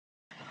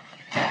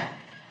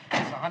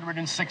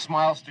106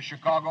 miles to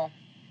Chicago.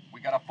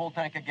 We got a full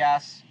tank of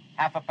gas,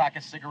 half a pack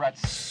of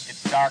cigarettes.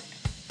 It's dark,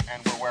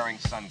 and we're wearing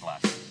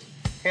sunglasses.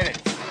 Hit it.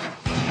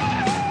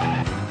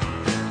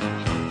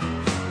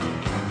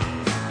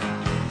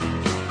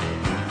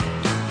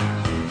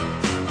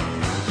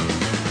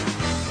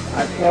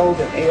 I've held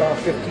an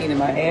AR-15 in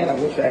my hand. I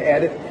wish I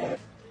had it.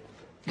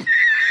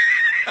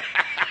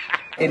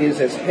 It is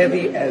as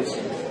heavy as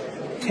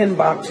 10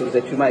 boxes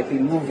that you might be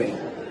moving.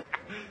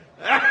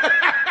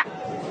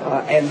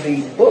 And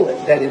the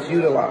bullet that is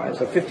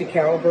utilized, a 50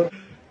 caliber. Are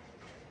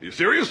you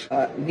serious?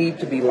 Need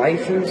to be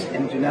licensed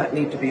and do not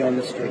need to be on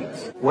the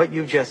streets. What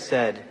you just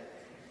said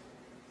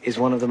is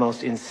one of the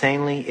most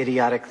insanely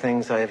idiotic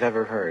things I have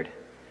ever heard.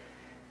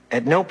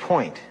 At no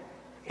point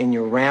in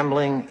your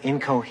rambling,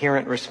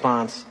 incoherent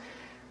response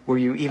were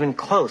you even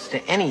close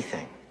to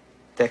anything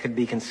that could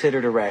be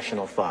considered a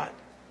rational thought.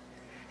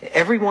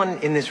 Everyone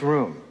in this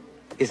room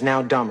is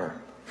now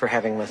dumber for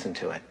having listened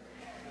to it.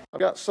 I've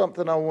got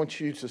something I want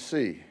you to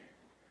see.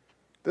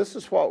 This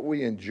is what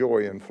we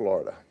enjoy in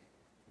Florida.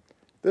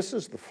 This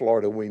is the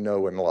Florida we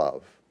know and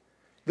love.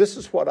 This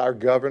is what our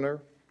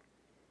governor,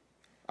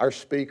 our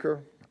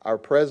speaker, our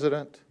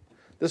president,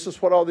 this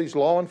is what all these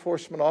law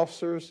enforcement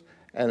officers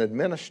and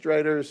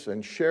administrators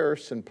and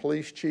sheriffs and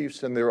police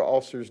chiefs and their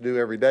officers do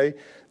every day.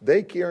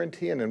 They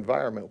guarantee an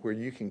environment where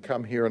you can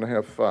come here and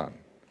have fun.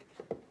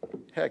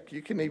 Heck,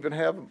 you can even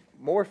have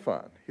more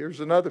fun.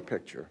 Here's another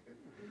picture.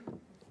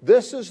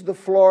 This is the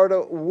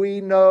Florida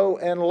we know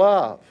and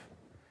love.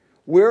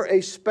 We're a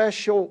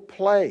special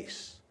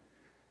place.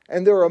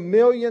 And there are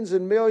millions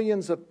and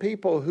millions of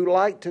people who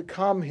like to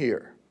come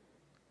here.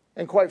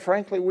 And quite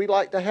frankly, we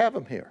like to have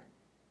them here.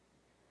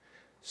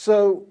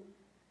 So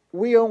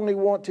we only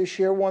want to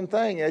share one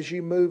thing as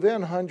you move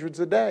in hundreds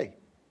a day.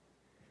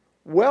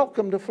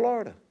 Welcome to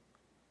Florida.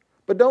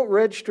 But don't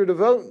register to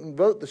vote and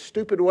vote the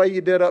stupid way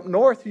you did up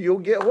north. You'll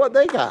get what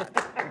they got.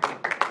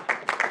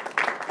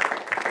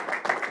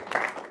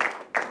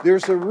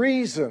 There's a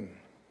reason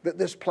that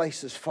this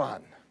place is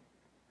fun.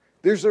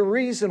 There's a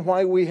reason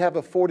why we have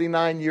a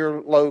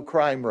 49-year low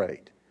crime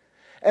rate.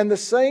 And the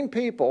same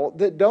people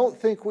that don't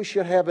think we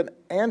should have an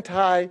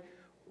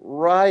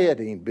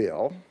anti-rioting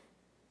bill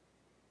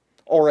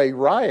or a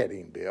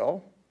rioting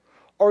bill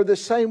are the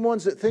same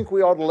ones that think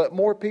we ought to let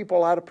more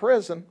people out of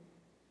prison.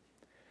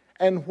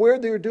 And where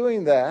they're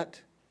doing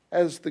that,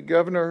 as the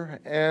governor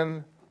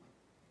and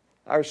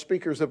our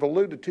speakers have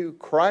alluded to,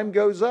 crime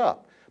goes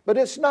up. But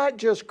it's not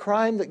just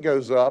crime that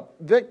goes up,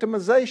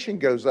 victimization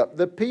goes up.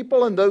 The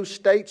people in those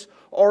states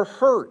are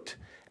hurt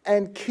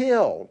and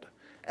killed,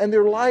 and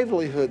their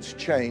livelihoods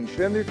changed,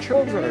 and their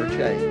children are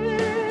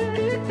changed.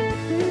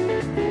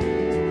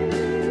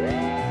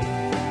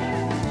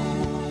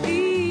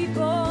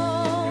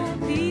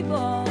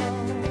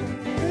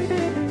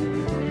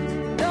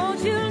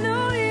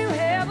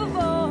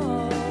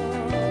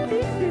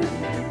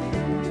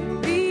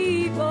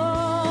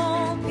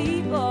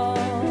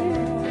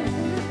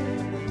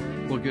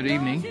 Good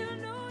evening.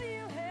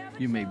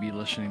 You may be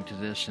listening to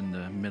this in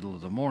the middle of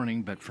the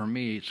morning, but for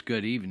me it's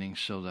good evening,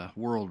 so the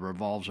world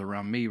revolves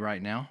around me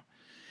right now.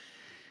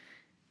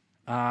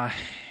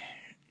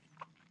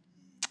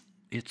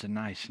 It's a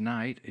nice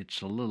night.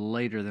 It's a little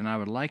later than I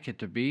would like it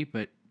to be,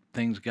 but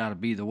things got to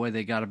be the way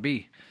they got to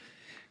be.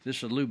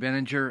 This is Lou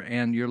Benninger,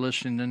 and you're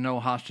listening to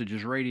No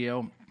Hostages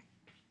Radio.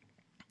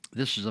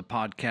 This is a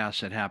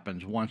podcast that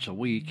happens once a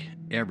week,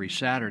 every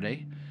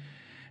Saturday.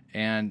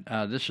 And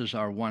this is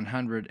our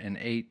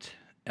 108th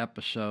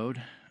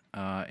episode,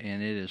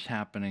 and it is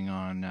happening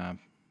on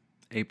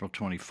April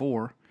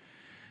 24,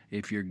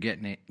 if you're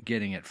getting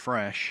it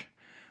fresh.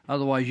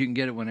 Otherwise, you can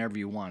get it whenever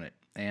you want it.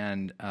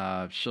 And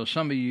so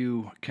some of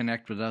you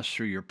connect with us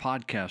through your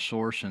podcast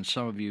source, and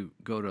some of you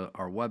go to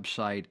our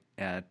website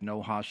at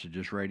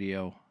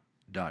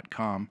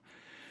nohostagesradio.com.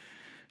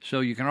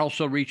 So you can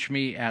also reach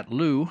me at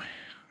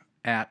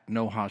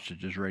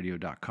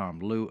lou@nohostagesradio.com,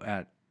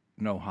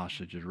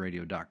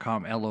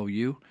 lou@nohostagesradio.com,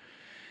 LOU.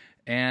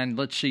 And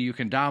let's see, you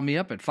can dial me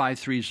up at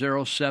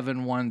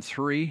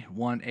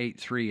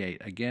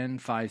 530-713-1838. Again,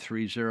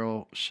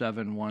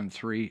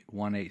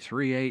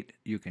 530-713-1838.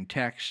 You can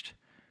text,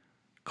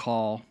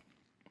 call.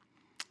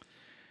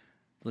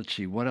 Let's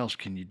see, what else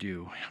can you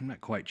do? I'm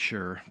not quite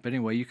sure. But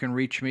anyway, you can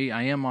reach me.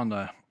 I am on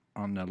the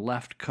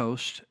left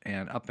coast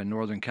and up in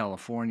Northern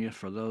California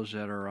for those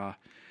that are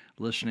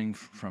listening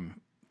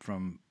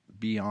from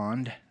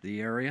beyond the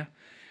area.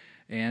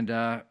 And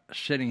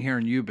sitting here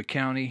in Yuba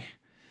County,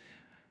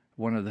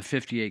 one of the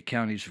 58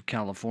 counties of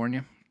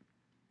California.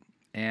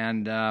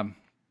 And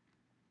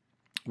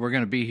we're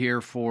going to be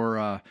here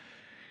for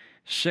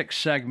 6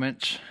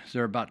 segments.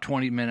 They're about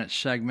 20-minute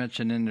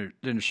segments, and then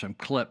there's some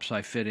clips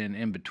I fit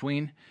in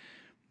between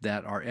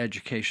that are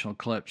educational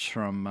clips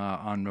from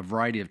on a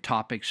variety of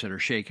topics that are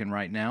shaking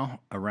right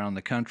now around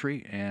the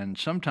country and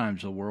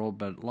sometimes the world,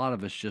 but a lot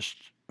of it's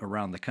just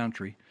around the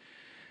country.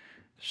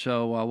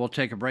 So we'll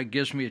take a break.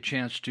 Gives me a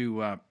chance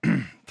to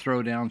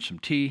throw down some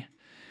tea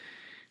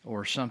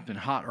or something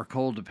hot or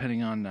cold,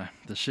 depending on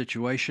the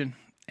situation.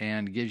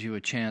 and gives you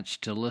a chance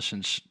to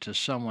listen to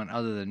someone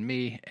other than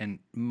me, and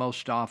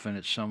most often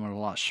it's someone a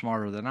lot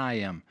smarter than I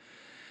am.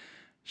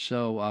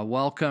 So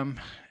welcome,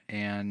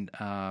 and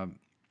I'm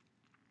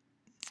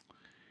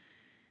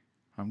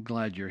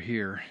glad you're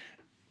here.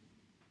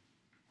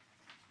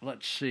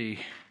 Let's see.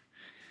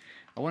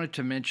 I wanted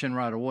to mention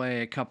right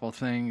away a couple of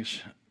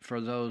things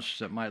for those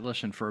that might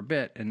listen for a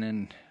bit and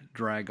then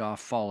drag off,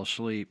 fall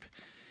asleep,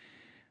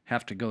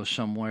 have to go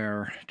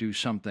somewhere, do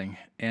something.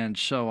 And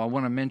so I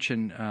want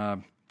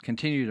to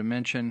continue to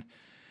mention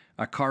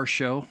a car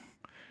show.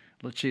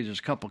 Let's see, there's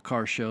a couple of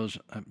car shows.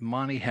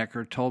 Monty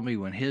Hecker told me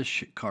when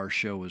his car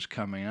show was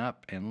coming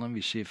up, and let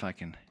me see if I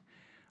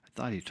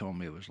thought he told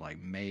me it was like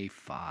May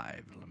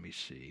 5. Let me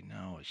see.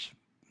 No, it's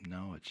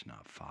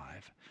not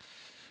 5.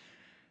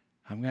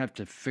 I'm going to have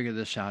to figure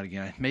this out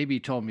again. Maybe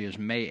he told me it was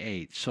May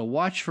 8th. So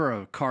watch for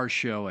a car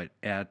show out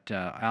at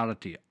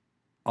the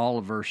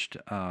Olivehurst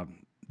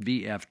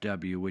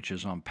VFW, which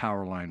is on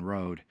Powerline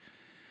Road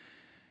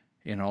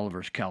in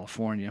Olivehurst,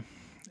 California.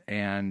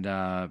 And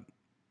I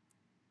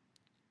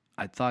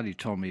thought he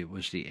told me it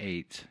was the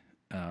 8th,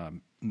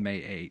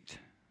 May 8th.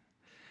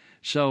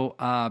 So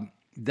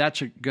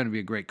that's going to be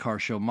a great car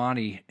show.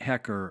 Monty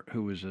Hecker,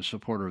 who is a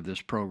supporter of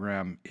this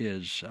program,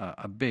 is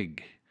a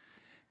big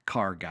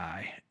car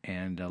guy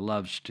and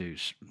loves to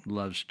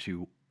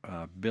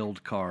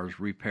build cars,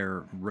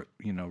 repair,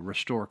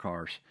 restore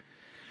cars.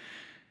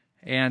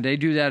 And they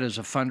do that as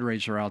a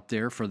fundraiser out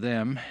there for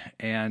them.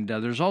 And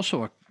there's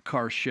also a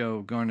car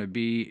show going to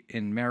be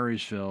in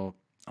Marysville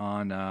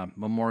on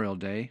Memorial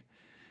Day,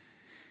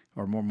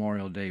 or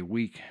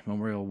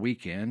Memorial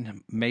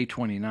Weekend, May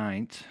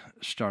 29th,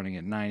 starting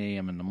at 9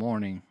 a.m. in the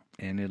morning.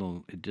 And it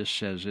just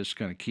says it's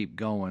going to keep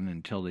going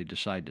until they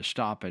decide to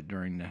stop it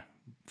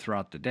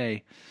throughout the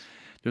day.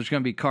 There's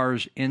going to be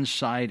cars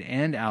inside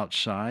and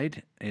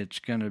outside. It's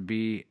going to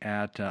be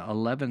at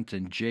 11th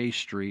and J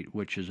Street,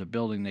 which is a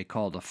building they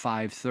call the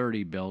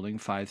 530 building,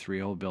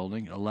 530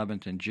 building,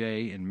 11th and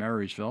J in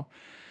Marysville.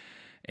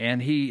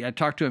 And I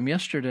talked to him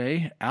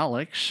yesterday,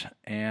 Alex,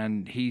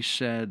 and he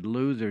said,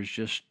 Lou, there's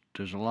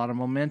a lot of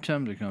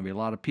momentum. There's going to be a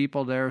lot of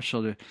people there.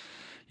 So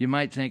you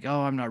might think,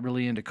 oh, I'm not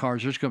really into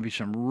cars. There's going to be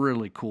some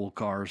really cool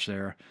cars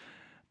there.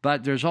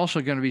 But there's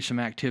also going to be some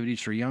activities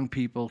for young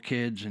people,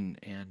 kids, and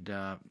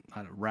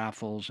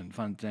raffles and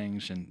fun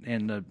things.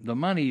 And the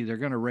money, they're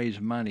going to raise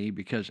money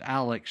because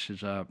Alex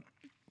is a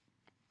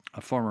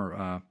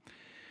former,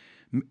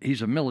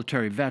 he's a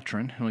military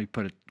veteran. Let me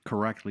put it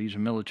correctly. He's a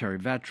military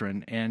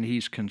veteran, and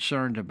he's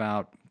concerned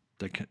about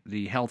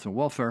the health and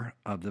welfare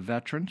of the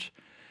veterans.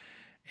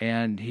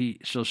 And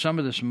so some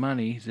of this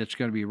money that's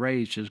going to be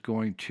raised is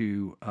going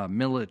to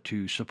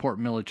support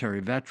military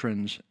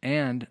veterans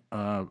and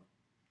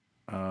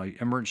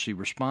emergency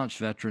response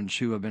veterans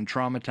who have been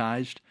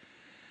traumatized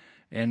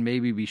and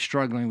maybe be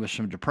struggling with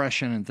some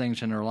depression and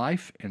things in their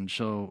life. And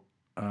so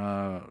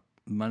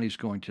money's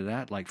going to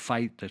that,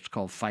 that's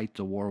called Fight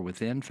the War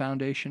Within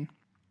Foundation.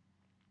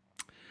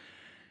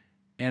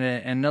 And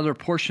another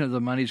portion of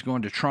the money is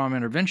going to Trauma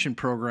Intervention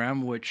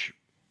Program, which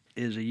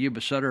is a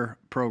Yuba Sutter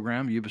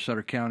program, Yuba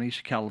Sutter County,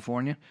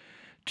 California,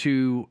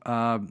 to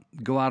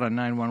go out on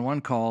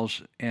 911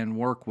 calls and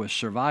work with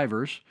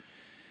survivors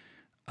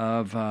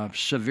of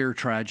severe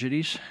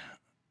tragedies,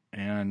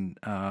 and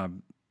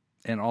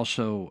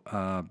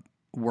also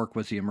work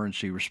with the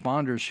emergency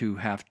responders who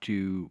have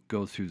to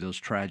go through those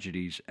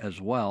tragedies as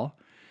well.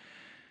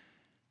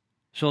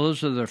 So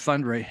those are their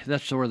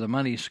that's where the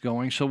money's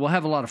going. So we'll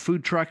have a lot of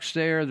food trucks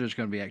there. There's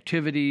going to be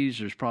activities.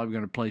 There's probably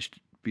going to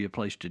be a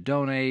place to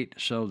donate.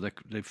 So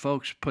the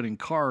folks putting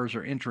cars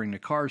or entering the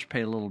cars pay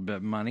a little bit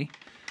of money.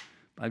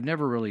 I've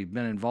never really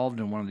been involved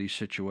in one of these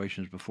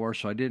situations before,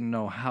 so I didn't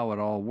know how it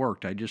all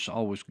worked. I just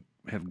always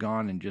have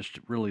gone and just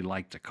really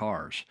liked the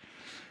cars.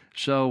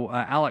 So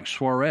Alex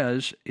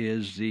Suarez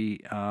is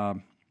the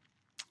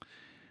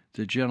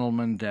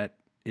gentleman that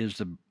is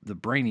the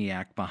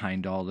brainiac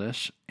behind all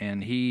this.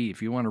 And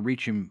if you want to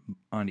reach him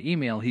on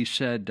email, he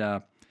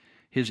said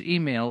his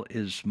email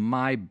is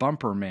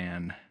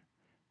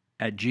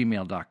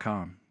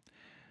mybumperman@gmail.com.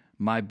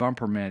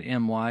 Mybumperman,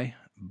 M-Y,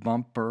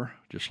 bumper,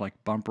 just like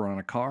bumper on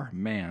a car,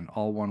 man,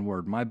 all one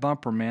word.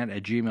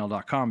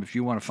 Mybumperman@gmail.com if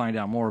you want to find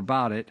out more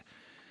about it.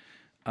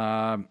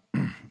 Or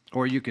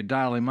you could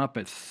dial him up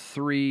at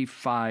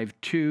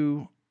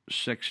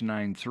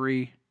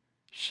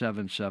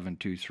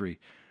 352-693-7723.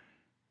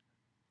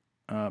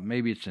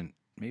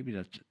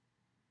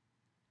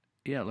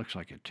 It looks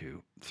like it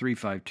too.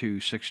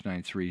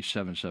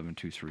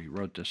 352-693-7723.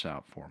 Wrote this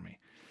out for me.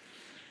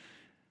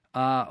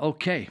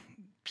 Okay.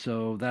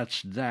 So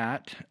that's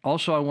that.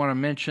 Also, I want to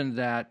mention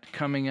that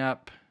coming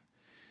up,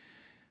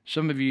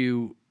 hundreds of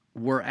you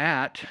were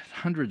at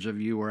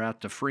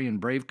the Free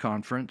and Brave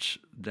conference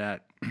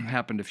that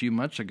happened a few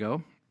months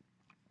ago.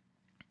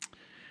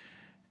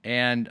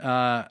 And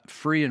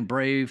Free and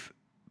Brave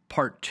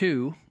Part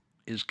 2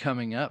 is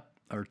coming up,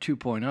 or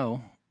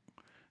 2.0,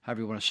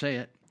 however you want to say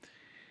it,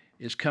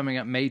 is coming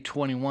up May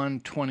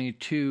 21,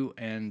 22,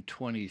 and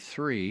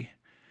 23.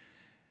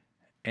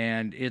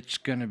 and it's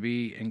going to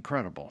be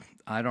incredible.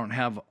 I don't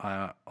have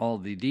all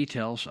the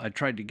details. I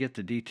tried to get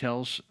the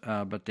details,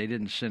 but they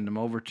didn't send them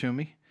over to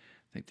me.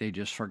 I think they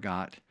just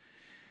forgot.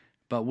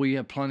 But we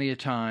have plenty of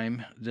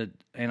time,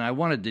 and I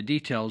wanted the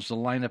details, the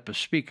lineup of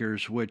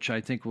speakers, which I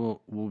think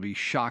will be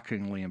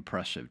shockingly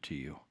impressive to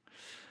you.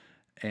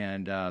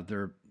 And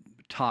they're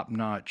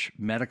top-notch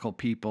medical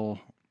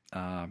people,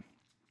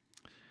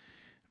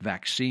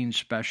 vaccine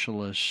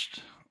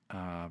specialists,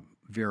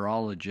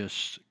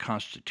 virologists,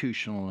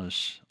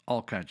 constitutionalists,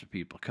 all kinds of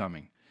people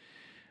coming.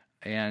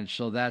 And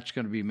so that's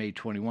going to be May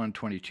 21,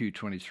 22,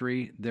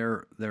 23.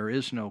 There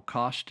is no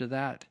cost to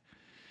that.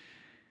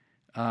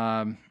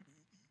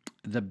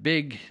 The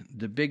big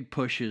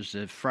push is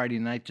the Friday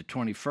night, the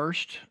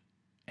 21st,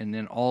 and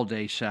then all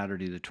day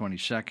Saturday, the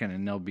 22nd,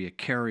 and there'll be a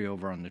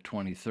carryover on the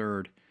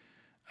 23rd,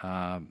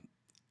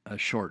 a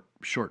short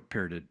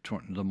period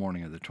of the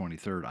morning of the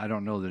 23rd. I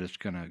don't know that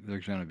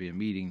there's gonna be a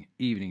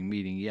evening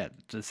meeting yet.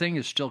 The thing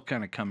is still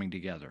kind of coming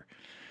together,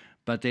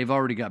 but they've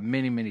already got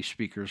many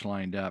speakers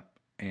lined up,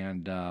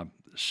 and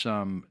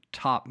some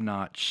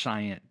top-notch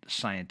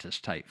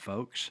scientist type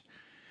folks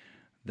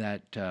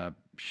that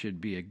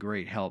should be a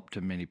great help to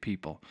many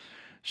people.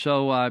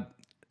 So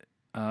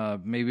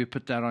maybe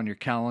put that on your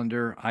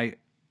calendar.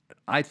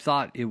 I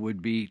thought it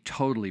would be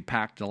totally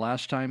packed the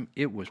last time.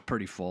 It was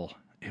pretty full.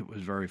 It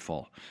was very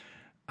full.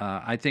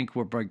 I think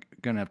we're going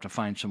to have to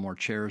find some more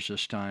chairs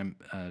this time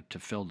to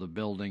fill the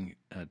building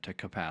to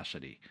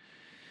capacity.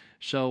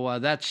 So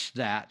that's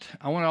that.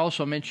 I want to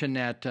also mention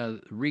that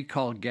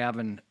Recall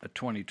Gavin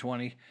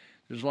 2020.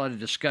 There's a lot of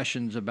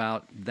discussions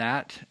about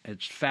that.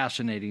 It's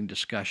fascinating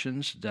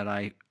discussions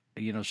that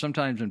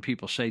sometimes when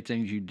people say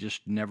things you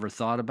just never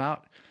thought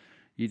about,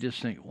 you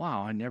just think,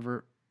 wow,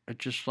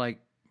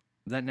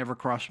 that never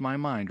crossed my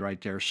mind right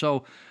there.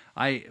 So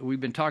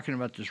we've been talking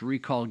about this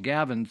Recall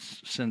Gavin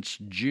since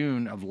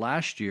June of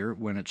last year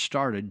when it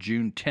started.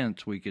 June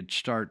 10th, we could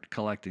start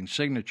collecting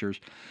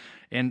signatures.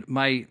 And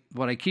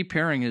what I keep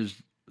hearing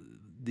is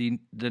the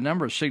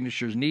number of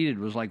signatures needed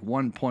was like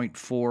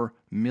 1.4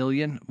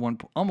 million,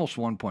 almost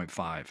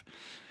 1.5.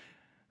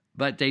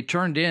 But they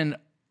turned in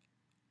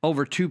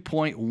over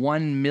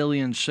 2.1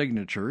 million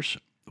signatures,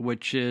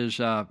 which is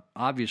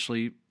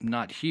obviously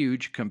not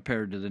huge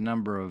compared to the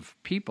number of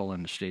people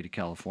in the state of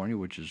California,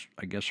 which is,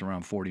 I guess,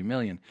 around 40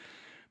 million.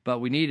 But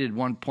we needed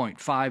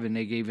 1.5, and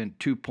they gave in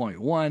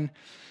 2.1,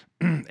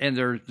 and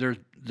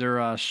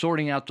they're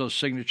sorting out those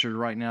signatures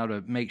right now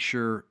to make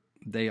sure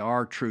they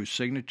are true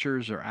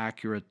signatures, they're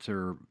accurate,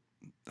 they're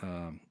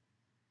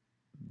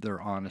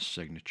honest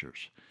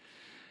signatures.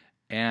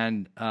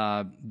 And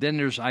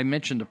then I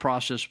mentioned the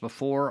process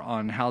before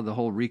on how the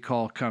whole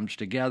recall comes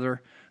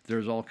together.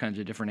 There's all kinds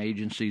of different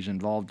agencies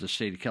involved in the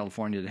state of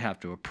California that have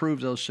to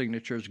approve those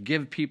signatures,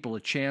 give people a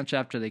chance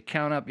after they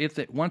count up.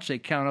 Once they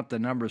count up the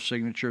number of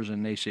signatures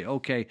and they say,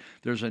 okay,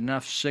 there's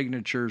enough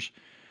signatures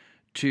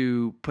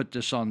to put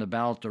this on the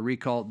ballot, the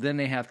recall, then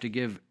they have to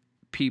give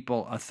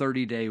people a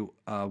 30-day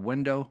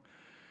window,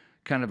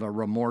 kind of a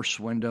remorse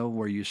window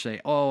where you say,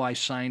 oh, I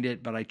signed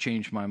it, but I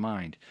changed my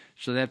mind.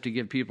 So they have to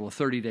give people a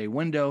 30-day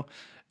window,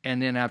 and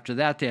then after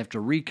that they have to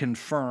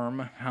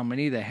reconfirm how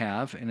many they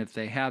have, and if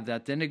they have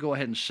that, then they go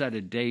ahead and set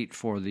a date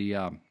for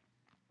the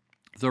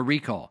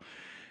recall.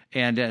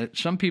 And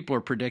some people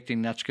are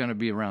predicting that's going to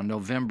be around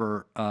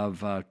November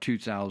of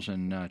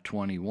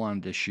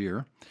 2021 this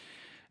year.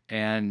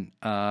 And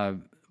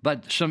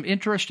but some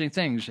interesting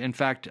things. In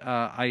fact,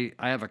 I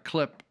have a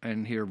clip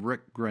in here,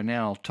 Rick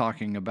Grenell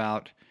talking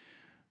about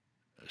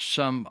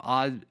some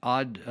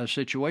odd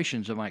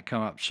situations that might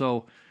come up.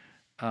 So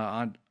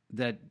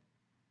that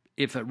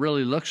if it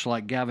really looks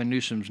like Gavin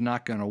Newsom's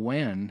not going to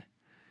win,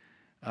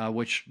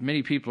 which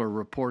many people are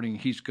reporting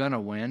he's going to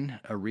win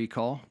a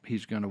recall,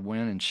 he's going to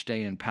win and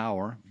stay in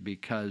power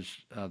because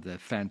of the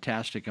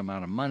fantastic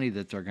amount of money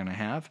that they're going to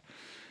have,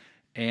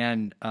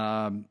 and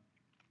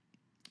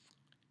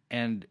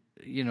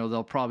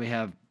they'll probably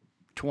have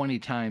 20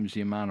 times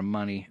the amount of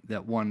money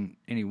that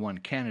any one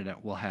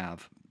candidate will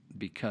have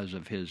because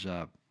of his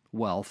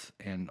wealth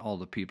and all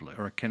the people that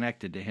are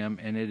connected to him,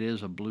 and it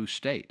is a blue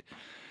state.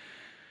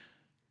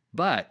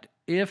 But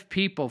if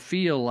people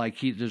feel like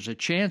there's a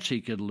chance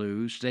he could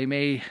lose,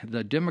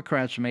 the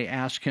Democrats may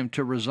ask him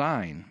to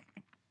resign.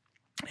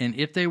 And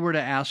if they were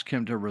to ask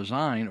him to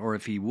resign, or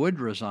if he would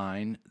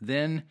resign,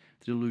 then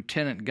the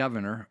lieutenant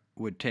governor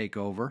would take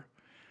over,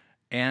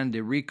 and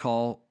the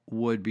recall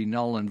would be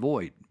null and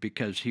void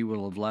because he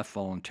will have left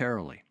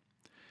voluntarily.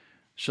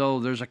 So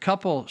there's a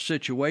couple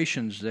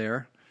situations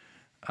there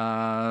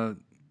that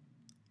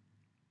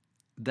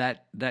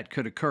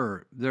could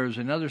occur. There's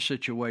another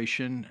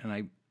situation,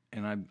 and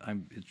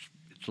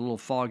it's a little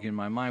foggy in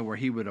my mind, where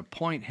he would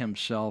appoint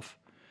himself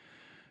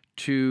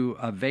to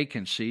a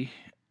vacancy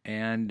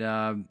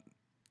and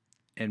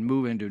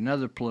move into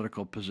another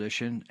political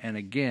position, and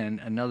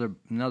again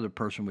another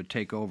person would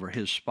take over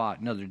his spot,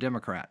 another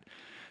Democrat.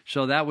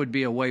 So that would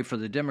be a way for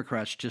the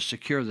Democrats to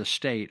secure the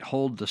state,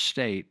 hold the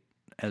state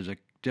as a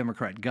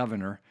Democrat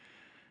governor,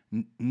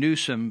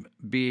 Newsom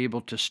be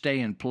able to stay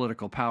in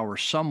political power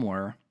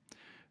somewhere,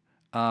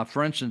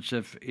 For instance,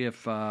 if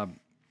Dianne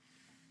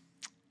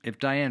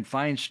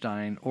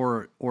Feinstein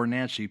or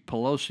Nancy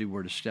Pelosi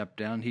were to step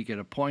down, he could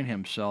appoint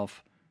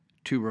himself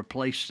to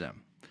replace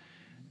them,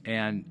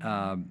 and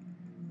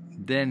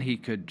then he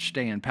could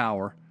stay in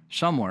power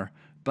somewhere.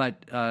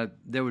 But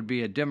there would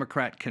be a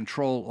Democrat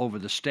control over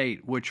the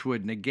state, which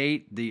would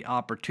negate the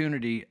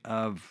opportunity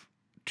of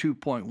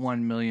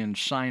 2.1 million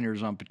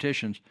signers on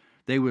petitions.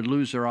 They would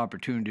lose their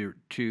opportunity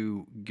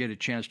to get a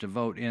chance to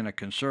vote in a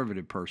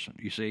conservative person,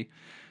 you see?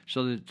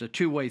 So it's a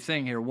two-way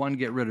thing here. One,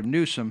 get rid of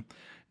Newsom.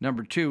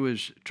 Number two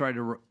is try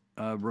to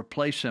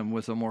replace him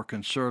with a more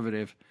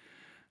conservative,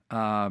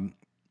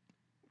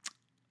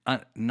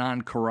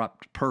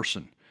 non-corrupt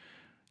person.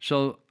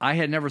 So I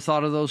had never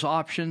thought of those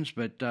options,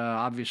 but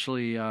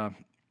obviously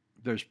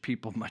there's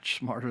people much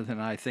smarter than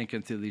I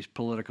thinking through these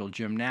political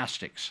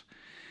gymnastics.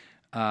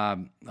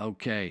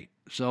 Okay,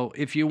 so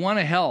if you want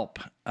to help,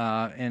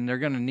 and they're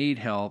going to need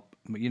help,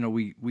 you know,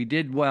 we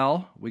did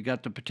well. We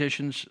got the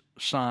petitions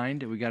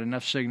signed. We got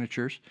enough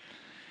signatures.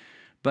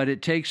 But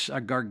it takes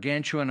a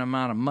gargantuan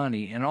amount of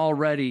money. And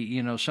already,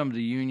 you know, some of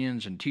the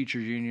unions and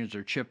teachers' unions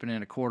are chipping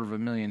in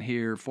 $250,000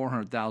 here,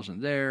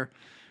 $400,000 there.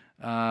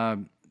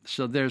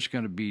 So there's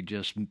going to be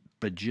just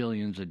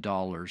bajillions of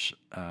dollars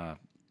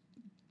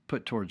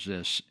put towards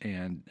this.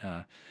 And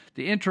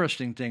the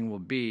interesting thing will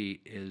be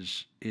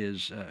is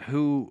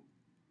who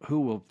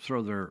will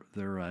throw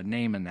their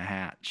name in the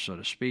hat, so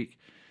to speak.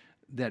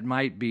 That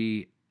might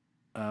be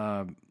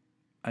a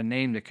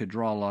name that could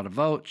draw a lot of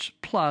votes,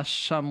 plus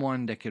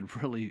someone that could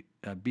really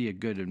be a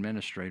good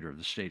administrator of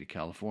the state of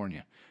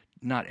California.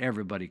 Not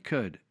everybody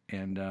could.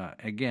 And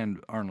again,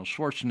 Arnold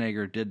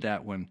Schwarzenegger did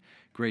that when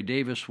Gray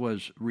Davis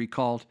was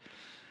recalled.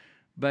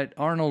 But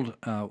Arnold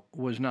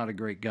was not a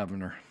great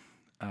governor,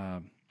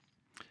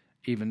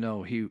 even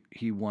though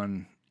he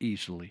won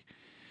easily.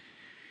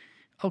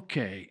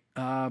 Okay,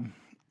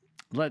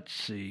 let's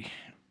see.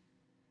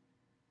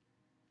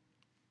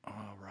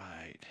 All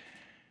right.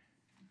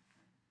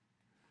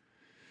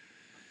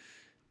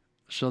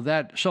 So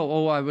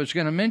I was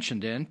going to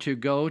mention then to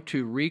go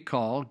to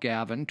Recall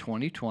Gavin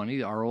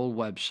 2020, our old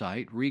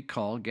website,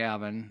 Recall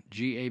Gavin,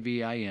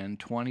 Gavin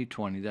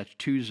 2020. That's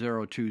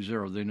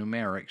 2020, the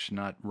numerics,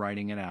 not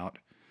writing it out.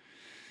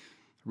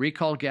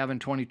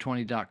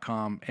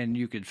 RecallGavin2020.com, and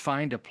you could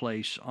find a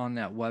place on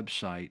that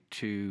website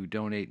to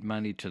donate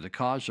money to the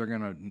cause. They're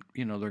going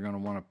to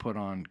want to put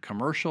on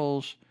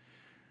commercials.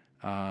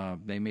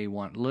 They may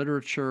want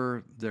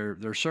literature.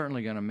 They're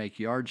certainly going to make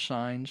yard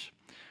signs.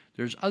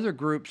 There's other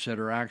groups that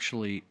are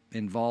actually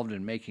involved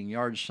in making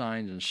yard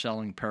signs and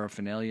selling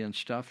paraphernalia and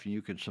stuff, and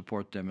you can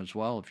support them as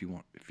well if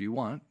you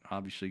want.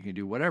 Obviously, you can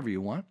do whatever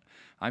you want.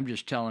 I'm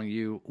just telling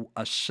you,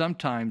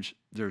 sometimes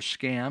there's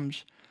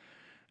scams,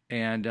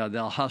 and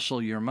they'll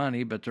hustle your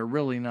money, but they're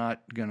really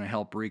not going to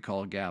help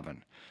Recall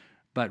Gavin.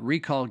 But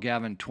Recall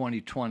Gavin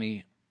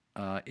 2020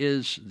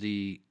 is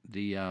the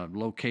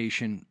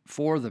location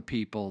for the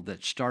people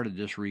that started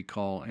this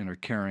recall and are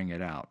carrying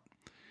it out.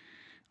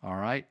 All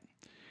right.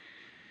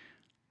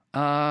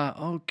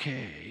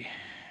 Okay.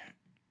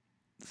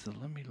 So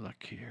let me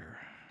look here.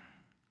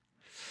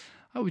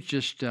 I was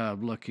just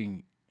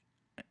looking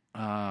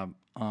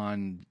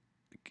on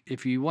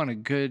if you want a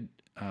good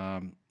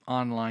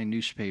online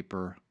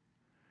newspaper,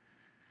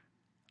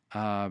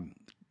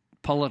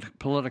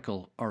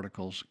 political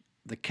articles.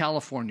 The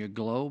California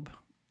Globe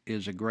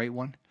is a great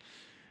one.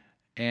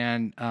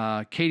 And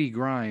Katie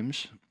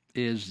Grimes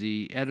is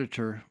the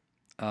editor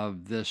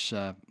of this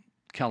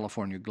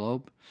California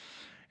Globe.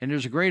 And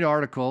there's a great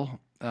article,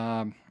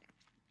 and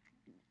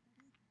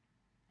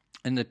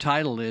the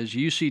title is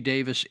UC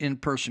Davis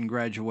In-Person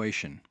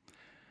Graduation.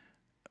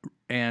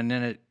 And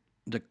then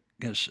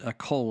it's a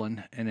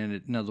colon, and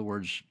in other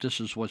words,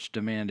 this is what's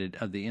demanded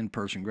of the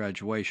in-person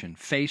graduation.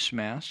 Face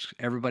masks.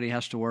 Everybody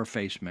has to wear a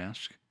face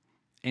mask.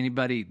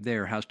 Anybody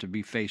there has to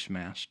be face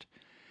masked.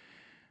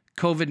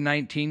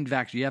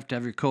 COVID-19 you have to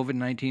have your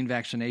COVID-19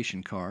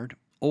 vaccination card,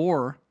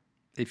 or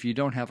if you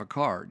don't have a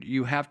card,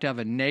 you have to have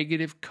a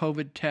negative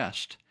COVID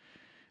test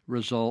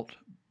result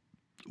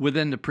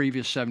within the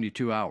previous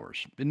 72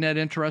 hours. Isn't that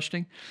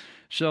interesting?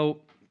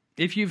 So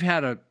if you've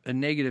had a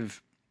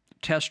negative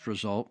test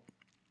result,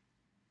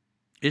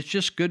 it's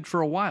just good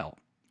for a while.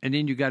 And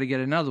then you got to get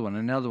another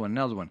one.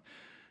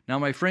 Now,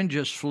 my friend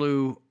just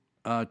flew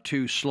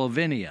to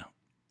Slovenia,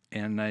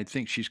 and I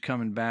think she's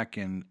coming back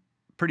in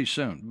pretty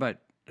soon.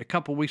 But a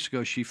couple weeks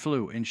ago, she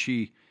flew, and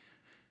she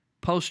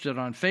posted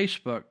on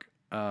Facebook,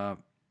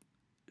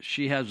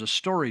 she has a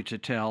story to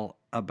tell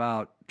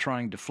about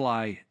trying to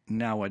fly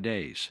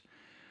nowadays,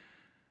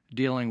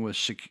 dealing with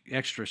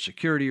extra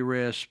security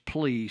risks,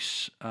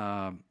 police,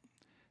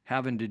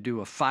 having to do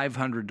a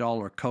 $500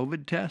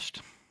 COVID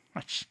test.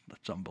 That's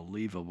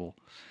unbelievable.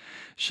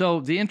 So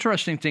the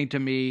interesting thing to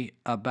me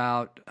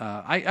about,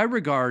 I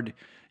regard,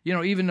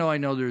 even though I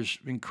know there's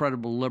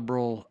incredible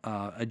liberal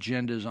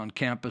agendas on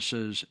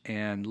campuses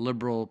and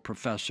liberal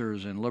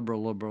professors and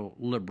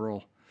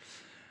liberal,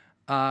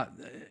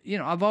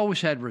 I've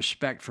always had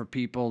respect for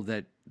people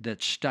that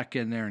that stuck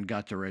in there and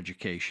got their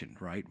education,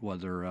 right?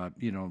 Whether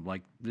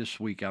like this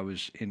week I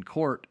was in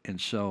court, and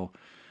so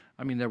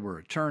I mean there were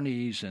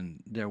attorneys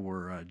and there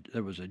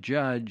was a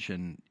judge,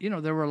 and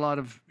there were a lot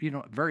of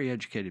very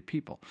educated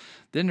people.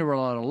 Then there were a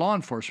lot of law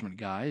enforcement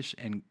guys,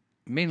 and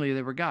mainly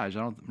they were guys. I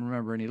don't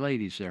remember any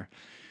ladies there,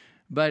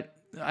 but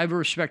I have a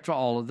respect for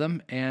all of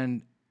them.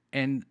 And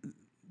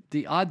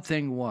the odd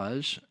thing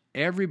was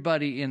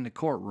everybody in the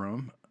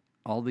courtroom,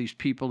 all these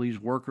people, these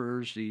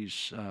workers,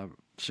 these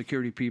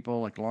security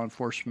people like law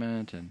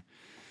enforcement,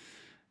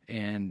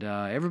 and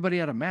everybody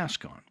had a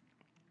mask on.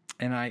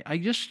 And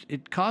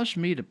it caused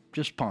me to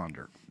just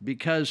ponder,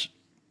 because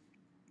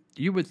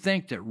you would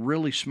think that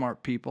really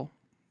smart people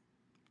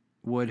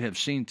would have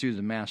seen through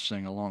the mask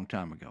thing a long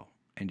time ago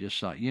and just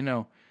thought,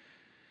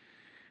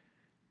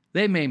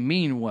 they may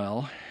mean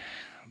well,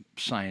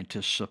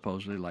 scientists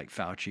supposedly like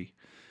Fauci,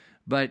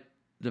 but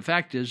the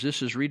fact is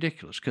this is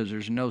ridiculous because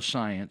there's no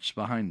science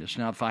behind this.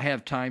 Now, if I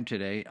have time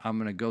today, I'm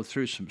going to go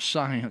through some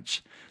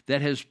science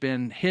that has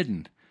been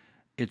hidden.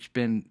 It's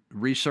been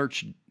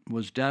research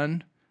was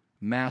done.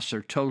 Masks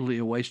are totally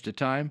a waste of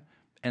time,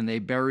 and they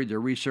buried their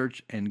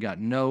research and got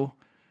no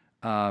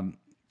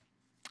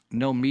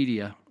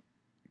media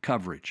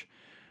coverage.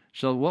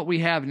 So what we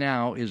have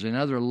now is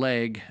another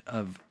leg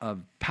of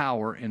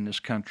power in this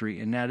country,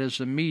 and that is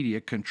the media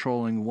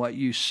controlling what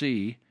you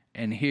see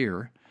and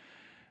hear.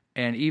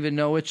 And even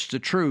though it's the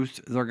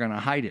truth, they're going to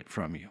hide it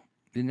from you.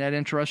 Isn't that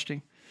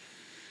interesting?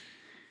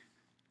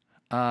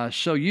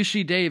 So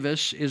UC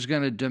Davis is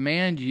going to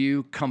demand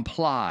you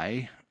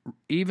comply,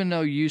 even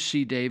though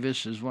UC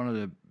Davis is one of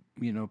the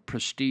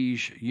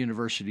prestige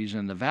universities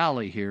in the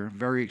Valley here,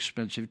 very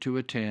expensive to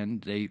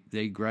attend.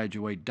 They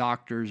graduate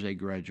doctors, they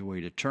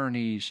graduate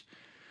attorneys,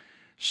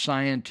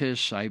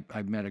 scientists. I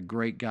met a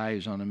great guy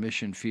who's on the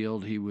mission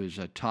field. He was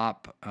a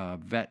top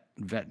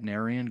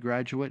veterinarian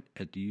graduate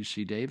at the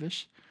UC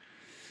Davis,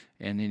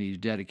 and then he's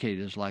dedicated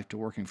his life to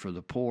working for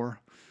the poor.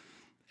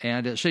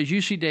 And it says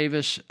UC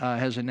Davis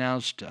has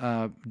announced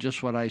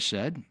just what I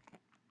said.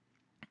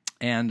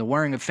 And the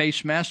wearing of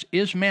face masks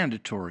is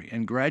mandatory,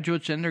 and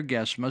graduates and their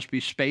guests must be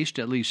spaced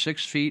at least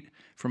 6 feet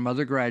from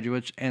other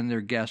graduates and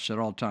their guests at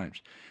all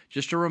times.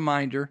 Just a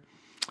reminder,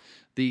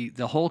 the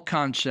whole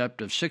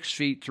concept of 6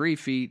 feet, 3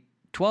 feet,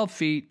 12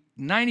 feet,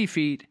 90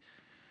 feet,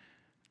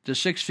 the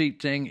 6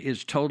 feet thing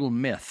is total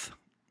myth.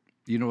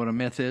 You know what a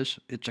myth is?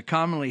 It's a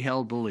commonly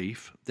held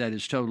belief that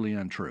is totally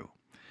untrue.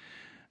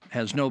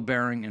 Has no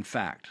bearing in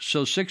fact.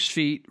 So 6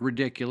 feet,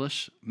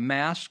 ridiculous.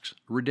 Masks,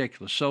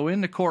 ridiculous. So in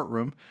the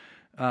courtroom,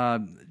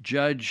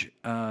 Judge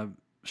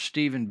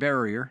Stephen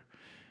Barrier,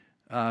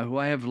 who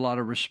I have a lot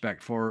of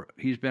respect for,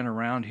 he's been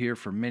around here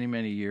for many,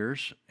 many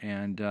years,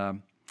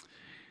 and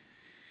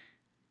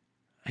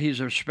he's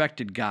a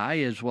respected guy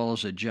as well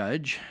as a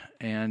judge.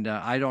 And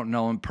I don't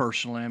know him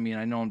personally. I mean,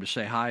 I know him to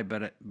say hi,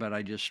 but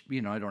I just,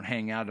 I don't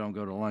hang out, I don't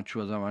go to lunch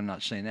with him. I'm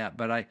not saying that,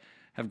 but I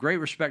have great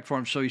respect for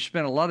him. So he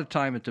spent a lot of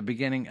time at the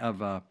beginning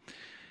of a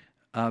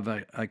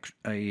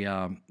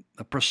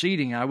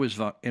proceeding I was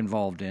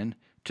involved in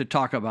to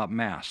talk about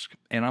masks.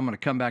 And I'm going to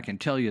come back and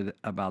tell you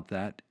about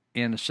that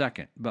in a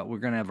second. But we're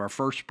going to have our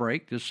first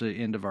break. This is the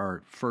end of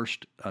our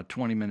first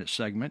 20-minute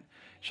segment.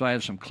 So I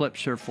have some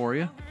clips here for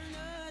you.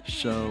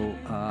 So,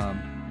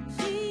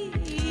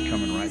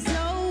 coming right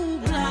back.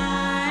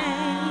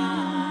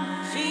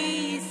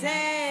 She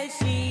said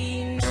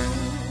she knew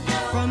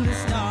from the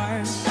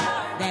start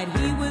that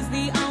he was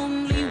the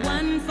only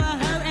one for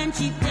her, and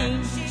she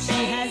thinks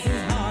she has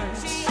his heart.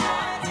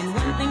 And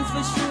one thing's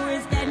for sure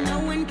is that no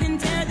one can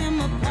tear them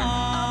apart.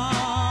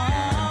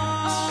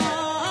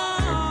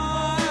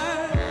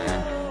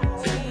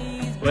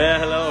 Well,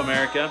 hello,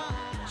 America.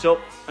 So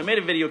I made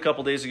a video a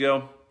couple days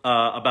ago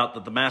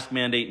about the mask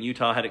mandate in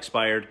Utah had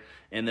expired,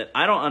 and that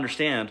I don't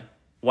understand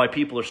why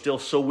people are still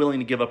so willing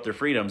to give up their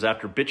freedoms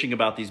after bitching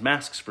about these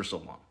masks for so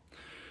long.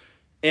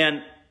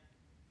 And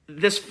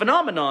this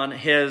phenomenon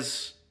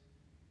has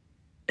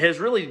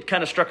really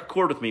kind of struck a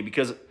chord with me,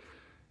 because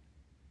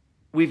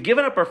we've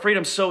given up our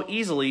freedom so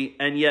easily,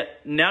 and yet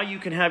now you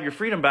can have your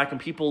freedom back,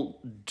 and people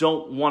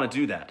don't want to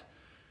do that.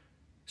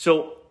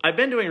 So I've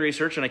been doing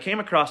research, and I came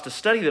across a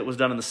study that was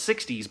done in the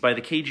 60s by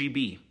the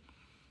KGB.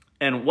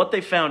 And what they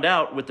found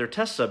out with their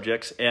test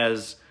subjects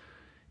is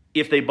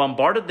if they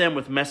bombarded them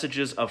with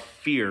messages of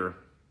fear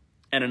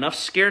and enough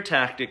scare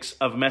tactics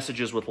of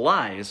messages with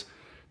lies,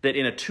 that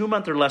in a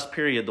 2-month or less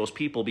period, those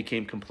people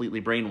became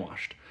completely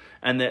brainwashed.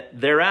 And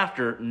that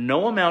thereafter,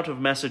 no amount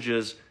of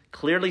messages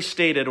clearly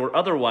stated or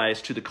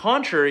otherwise to the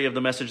contrary of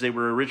the message they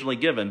were originally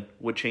given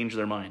would change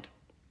their mind.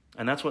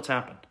 And that's what's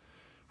happened.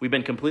 We've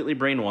been completely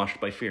brainwashed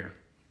by fear.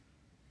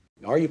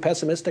 Are you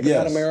pessimistic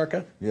about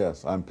America?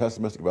 Yes, I'm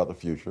pessimistic about the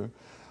future.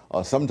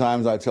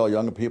 Sometimes I tell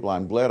younger people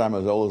I'm glad I'm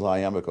as old as I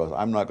am, because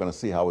I'm not going to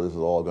see how this is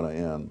all going to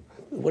end.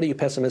 What are you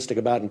pessimistic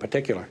about in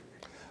particular?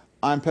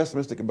 I'm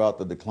pessimistic about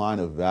the decline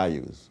of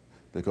values,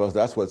 because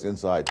that's what's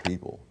inside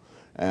people.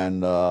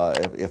 And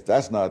if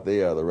that's not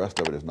there, the rest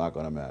of it is not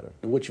going to matter.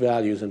 Which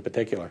values in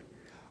particular?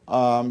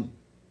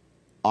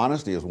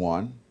 Honesty is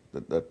one.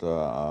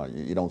 that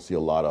you don't see a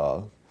lot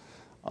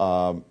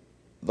of.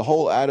 The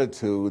whole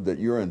attitude that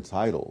you're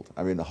entitled.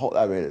 I mean,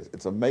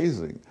 it's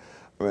amazing.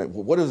 I mean,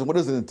 what does an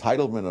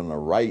entitlement and a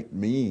right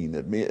mean?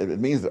 It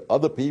means that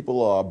other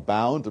people are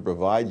bound to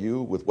provide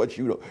you with what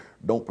you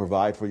don't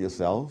provide for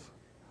yourself.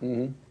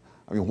 Mm-hmm.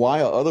 I mean,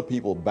 why are other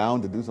people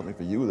bound to do something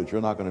for you that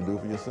you're not going to do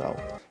for yourself?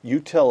 You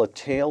tell a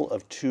tale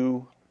of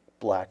two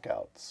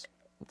blackouts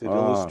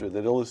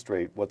that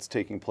illustrate what's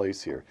taking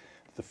place here.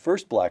 The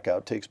first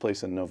blackout takes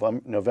place in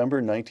November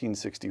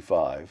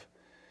 1965.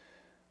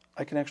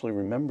 I can actually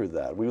remember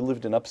that. We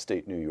lived in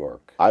upstate New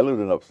York. I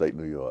lived in upstate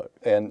New York.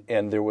 And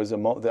there was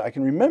I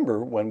can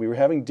remember when we were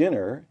having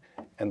dinner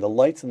and the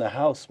lights in the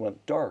house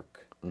went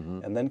dark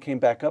and then came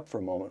back up for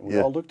a moment. We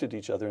all looked at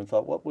each other and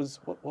thought,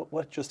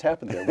 what just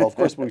happened there? Well, of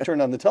course, when we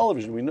turned on the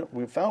television,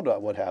 we found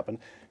out what happened.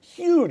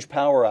 Huge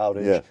power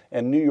outage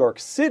in New York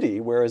City,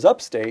 whereas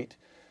upstate,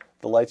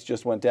 the lights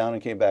just went down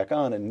and came back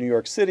on. In New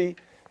York City,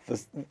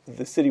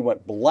 the city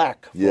went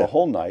black for a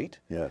whole night.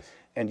 Yes.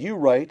 And you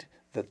write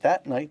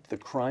that night the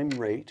crime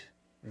rate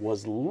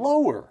was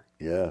lower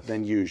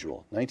than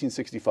usual,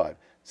 1965.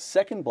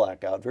 Second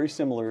blackout, very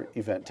similar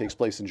event, takes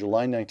place in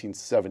July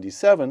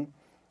 1977,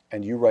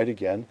 and you write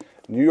again,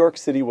 New York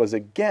City was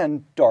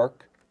again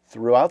dark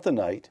throughout the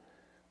night,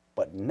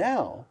 but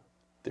now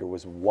there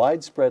was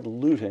widespread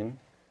looting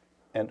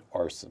and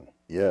arson.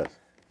 Yes.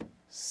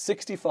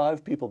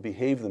 65 people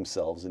behaved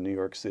themselves in New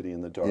York City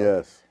in the dark.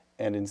 Yes.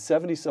 And in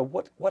 70, so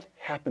what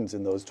happens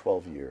in those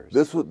 12 years?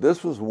 This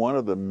was one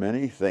of the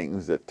many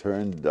things that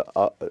turned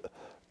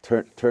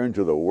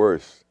to the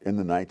worst in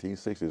the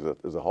 1960s.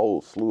 There's a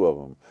whole slew of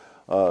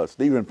them.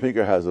 Steven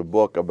Pinker has a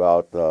book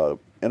about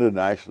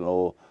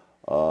international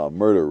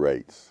murder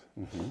rates,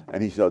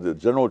 and he said the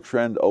general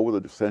trend over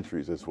the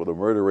centuries is for the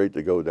murder rate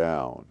to go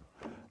down,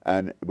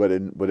 but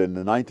in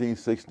the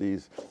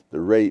 1960s the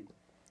rate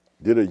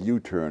did a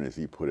U-turn, as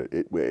he put it.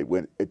 It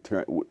went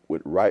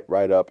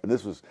right up, and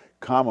this was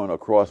common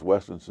across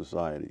Western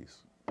societies.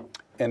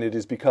 And it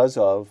is because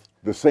of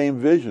the same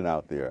vision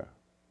out there.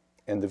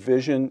 And the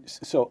vision.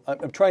 So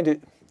I'm trying to.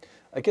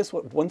 I guess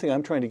one thing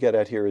I'm trying to get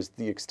at here is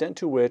the extent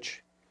to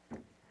which.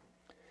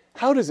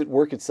 How does it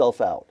work itself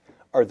out?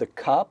 Are the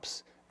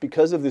cops,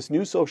 because of this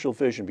new social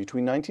vision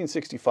between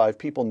 1965,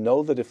 people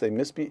know that if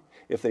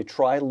they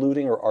try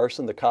looting or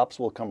arson, the cops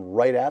will come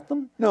right at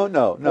them? No.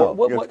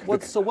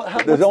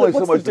 There's only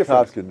so much the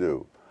cops can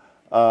do.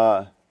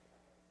 The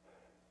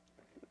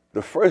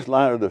first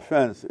line of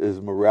defense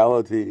is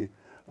morality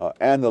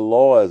and the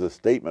law as a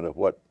statement of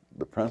what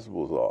the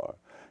principles are.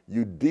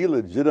 You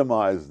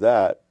delegitimize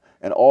that,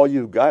 and all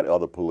you've got are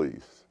the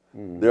police.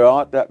 There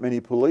aren't that many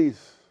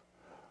police.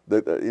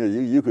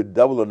 You could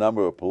double the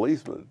number of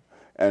policemen,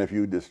 and if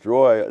you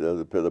destroy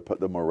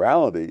the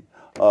morality,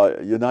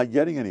 you're not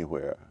getting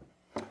anywhere.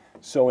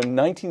 So in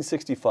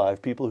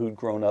 1965, people who'd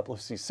grown up,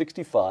 let's see,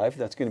 65,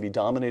 that's going to be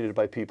dominated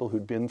by people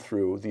who'd been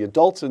through, the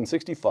adults in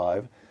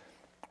 65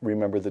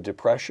 remember the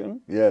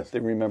Depression. Yes. They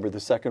remember the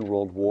Second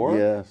World War.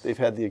 Yes. They've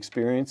had the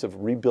experience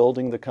of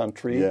rebuilding the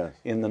country Yes.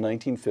 in the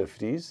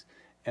 1950s,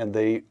 and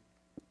they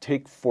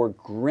take for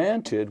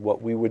granted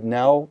what we would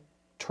now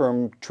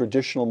term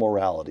traditional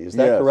morality. Is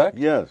that correct?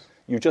 Yes.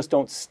 You just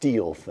don't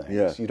steal things.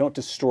 Yes. You don't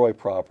destroy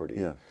property.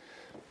 Yes.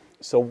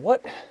 So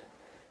what...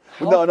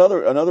 No,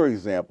 another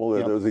example,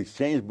 there was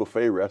Exchange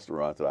Buffet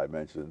restaurants that I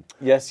mentioned.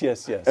 Yes.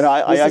 And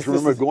I actually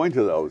remember going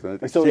to those.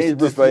 And Exchange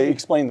Buffet.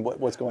 Explain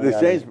what's going on. The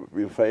Exchange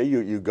Buffet,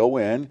 you go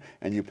in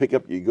and you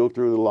go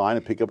through the line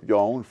and pick up your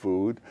own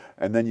food,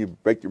 and then you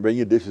bring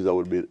your dishes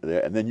over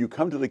there, and then you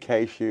come to the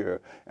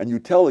cashier and you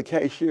tell the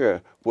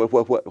cashier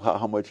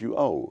how much you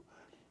owe.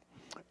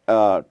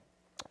 And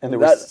there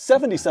were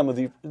 70 some of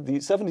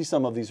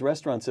these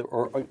restaurants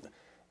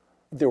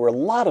there were a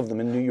lot of them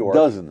in New York.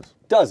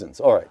 Dozens.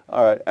 All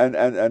right.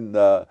 And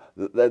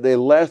they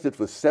lasted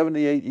for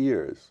 78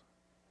 years.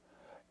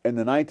 In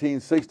the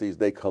 1960s,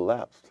 they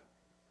collapsed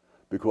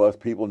because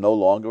people no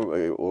longer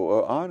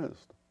were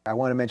honest. I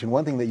want to mention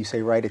one thing that you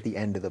say right at the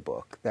end of the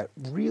book, that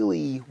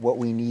really what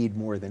we need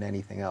more than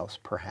anything else,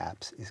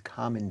 perhaps, is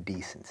common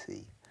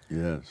decency.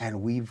 Yes.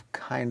 And we've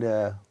kind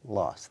of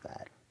lost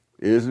that.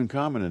 It isn't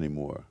common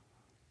anymore.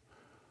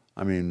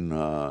 I mean,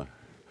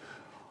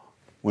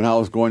 when I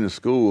was going to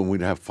school and we'd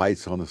have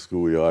fights on the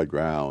schoolyard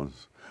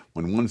grounds,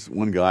 when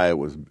one guy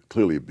was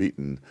clearly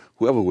beaten,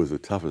 whoever was the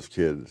toughest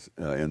kid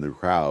in the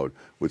crowd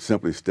would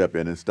simply step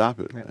in and stop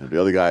it. Yeah. And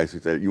the other guy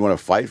said, "You want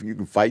to fight? You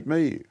can fight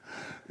me."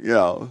 You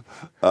know.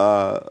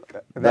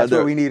 That's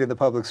what we need in the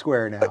public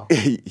square now.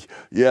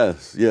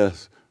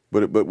 Yes.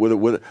 But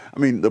I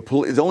mean,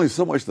 there's only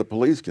so much the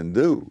police can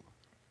do.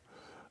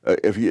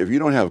 If you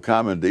don't have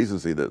common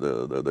decency,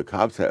 the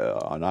cops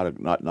are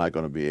not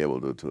going to be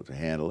able to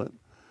handle it.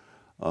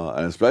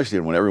 And especially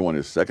when everyone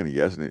is second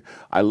guessing it.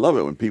 I love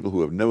it when people who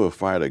have never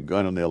fired a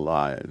gun in their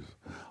lives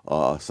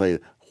say,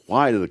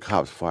 "Why do the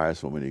cops fire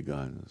so many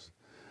guns?"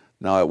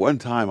 Now, at one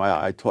time,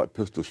 I taught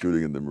pistol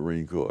shooting in the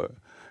Marine Corps.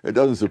 It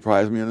doesn't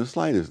surprise me in the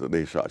slightest that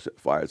they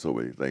fired so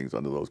many things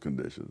under those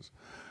conditions.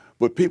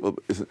 But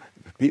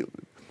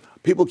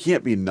People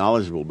can't be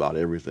knowledgeable about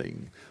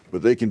everything,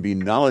 but they can be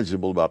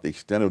knowledgeable about the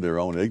extent of their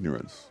own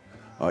ignorance,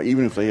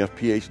 even if they have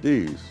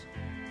PhDs.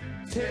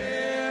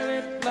 Tell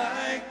it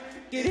like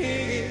it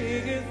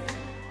is.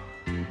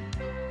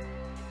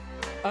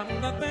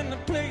 I'm nothing to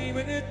play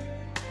with it.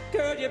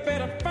 Girl, you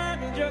better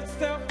find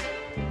yourself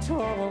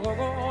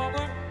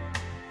talk.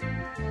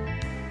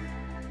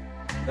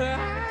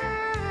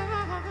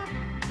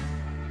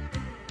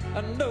 I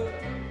know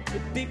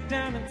that deep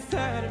down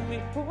inside of me,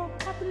 oh,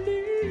 I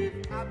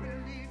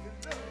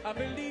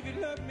believe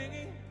you love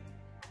me.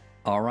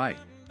 All right,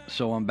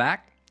 so I'm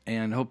back,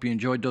 and hope you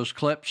enjoyed those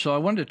clips. So I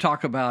wanted to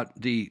talk about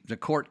the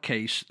court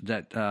case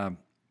that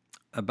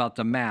about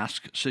the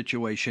mask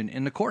situation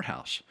in the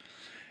courthouse.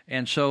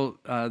 And so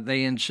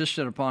they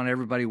insisted upon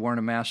everybody wearing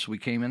a mask. So we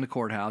came in the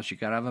courthouse. You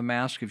got to have a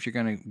mask if you're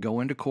going to go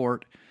into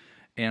court.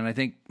 And I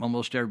think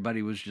almost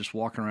everybody was just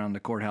walking around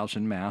the courthouse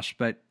in masks.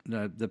 But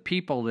the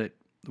people that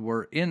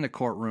were in the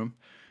courtroom,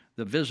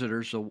 the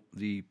visitors,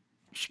 the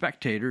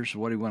spectators,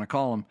 what do you want to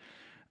call them,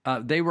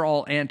 they were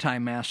all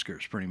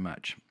anti-maskers pretty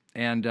much.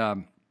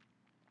 And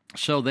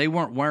so they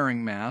weren't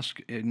wearing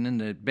masks. And then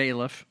the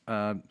bailiff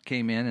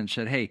came in and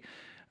said, hey,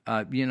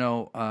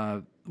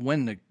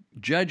 when the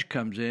judge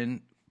comes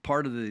in,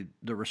 part of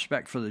the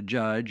respect for the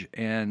judge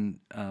and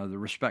the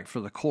respect for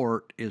the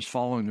court is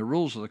following the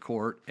rules of the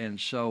court, and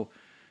so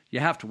you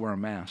have to wear a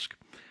mask,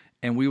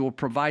 and we will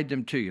provide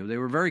them to you. They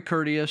were very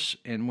courteous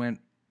and went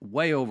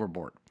way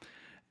overboard,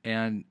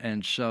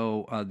 and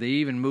so they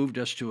even moved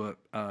us to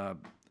a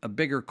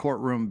bigger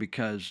courtroom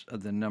because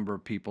of the number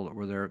of people that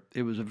were there.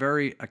 It was a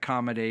very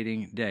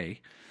accommodating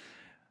day,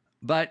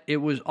 but it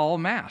was all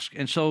masked,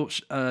 and so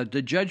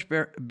the Judge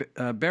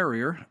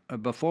Barrier,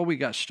 before we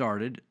got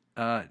started,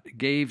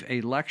 gave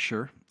a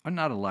lecture, or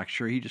not a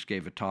lecture, he just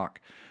gave a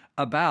talk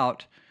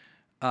about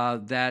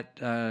that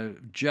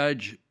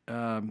Judge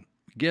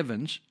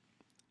Givens,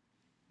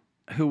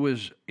 who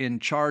was in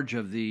charge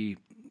of the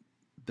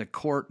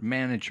court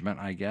management,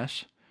 I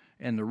guess,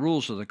 and the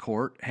rules of the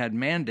court, had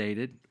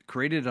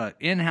created an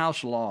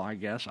in-house law, I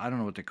guess, I don't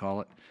know what to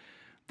call it,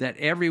 that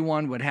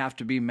everyone would have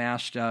to be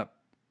masked up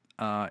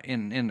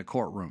in the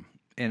courtroom.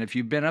 And if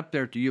you've been up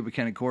there at the Yuba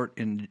County Court,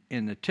 in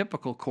the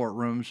typical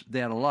courtrooms, they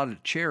had a lot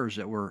of chairs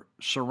that were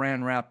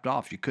saran wrapped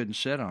off. You couldn't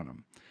sit on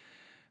them.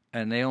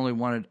 And they only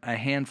wanted a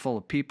handful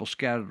of people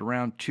scattered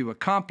around to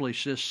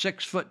accomplish this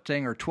 6-foot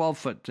thing or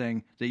 12-foot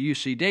thing that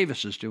UC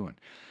Davis is doing.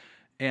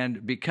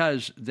 And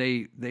because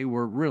they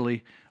were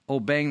really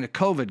obeying the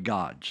COVID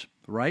gods,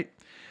 right?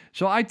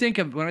 So when I think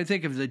of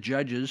the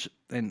judges,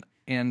 and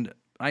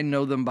I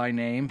know them by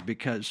name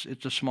because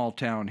it's a small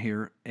town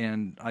here,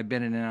 and I've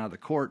been in and out of the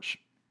courts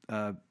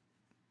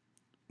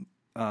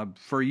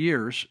for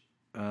years,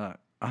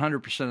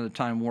 100% of the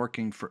time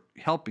working for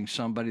helping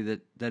somebody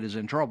that is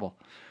in trouble.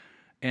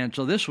 And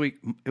so this week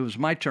it was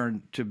my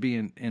turn to be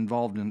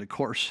involved in the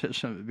court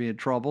system, be in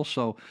trouble.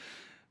 So,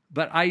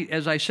 but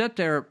as I sat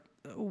there,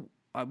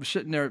 I was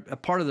sitting there, a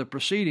part of the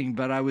proceeding,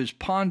 but I was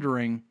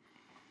pondering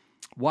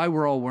why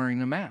we're all wearing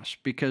the mask,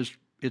 because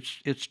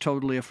it's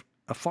totally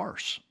a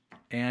farce.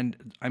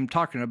 And I'm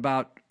talking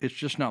about, it's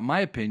just not my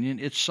opinion,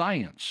 it's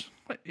science.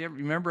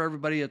 Remember,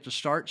 everybody at the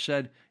start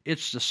said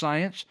it's the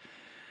science.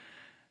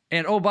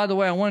 And, oh, by the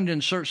way, I wanted to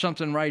insert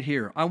something right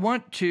here. I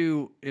want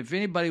to, if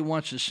anybody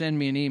wants to send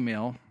me an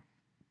email,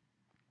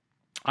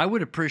 I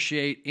would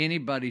appreciate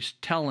anybody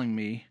telling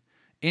me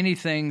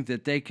anything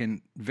that they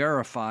can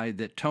verify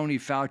that Tony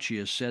Fauci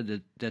has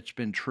said that's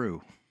been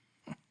true.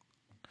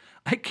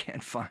 I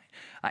can't find.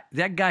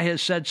 That guy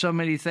has said so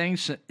many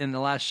things in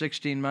the last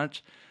 16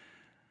 months.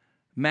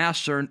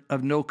 Masks are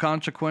of no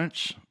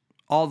consequence,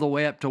 all the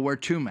way up to wear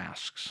 2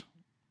 masks.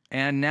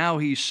 And now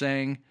he's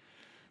saying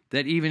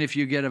that even if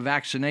you get a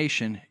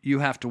vaccination, you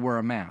have to wear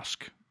a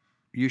mask.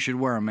 You should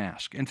wear a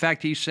mask. In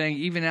fact, he's saying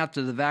even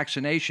after the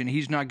vaccination,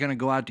 he's not going to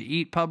go out to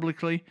eat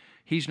publicly.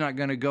 He's not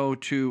going to go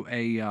to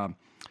a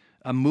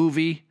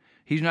movie.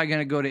 He's not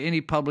going to go to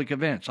any public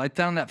events. I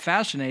found that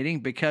fascinating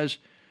because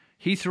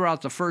he threw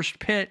out the first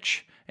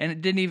pitch and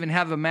it didn't even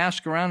have a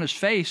mask around his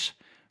face,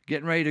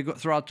 getting ready to go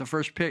throw out the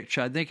first pitch,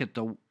 I think at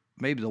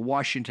maybe the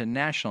Washington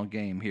National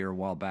game here a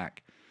while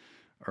back,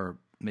 or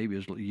maybe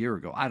it was a year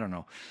ago. I don't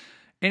know.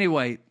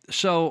 Anyway,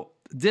 so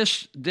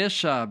this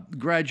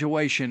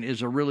graduation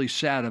is a really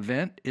sad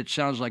event. It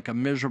sounds like a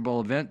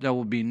miserable event. There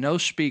will be no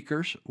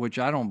speakers, which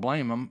I don't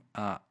blame them.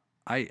 I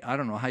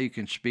don't know how you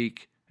can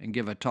speak and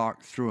give a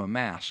talk through a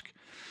mask.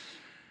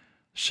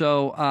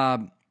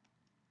 So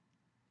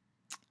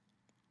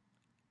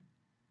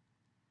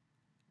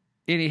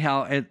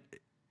anyhow,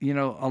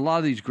 a lot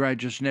of these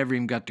graduates never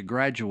even got to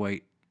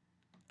graduate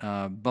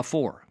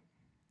before.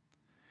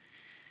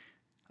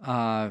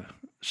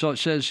 So it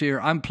says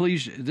here, I'm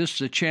pleased, this is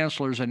the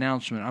Chancellor's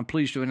announcement. I'm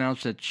pleased to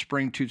announce that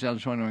spring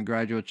 2021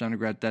 graduates,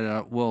 undergrad,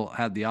 will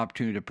have the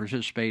opportunity to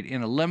participate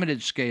in a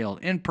limited scale,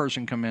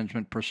 in-person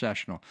commencement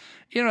processional.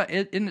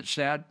 Isn't it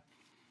sad?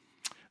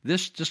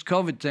 This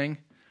COVID thing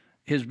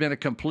has been a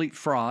complete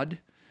fraud.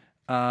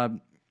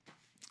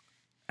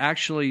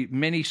 Actually,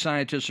 many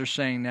scientists are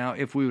saying now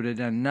if we would have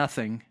done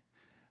nothing,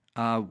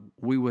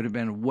 we would have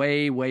been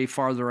way, way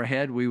farther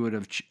ahead. We would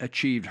have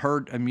achieved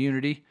herd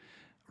immunity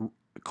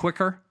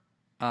quicker.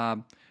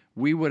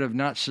 We would have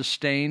not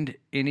sustained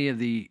any of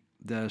the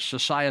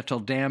societal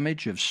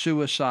damage of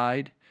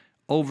suicide,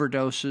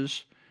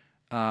 overdoses,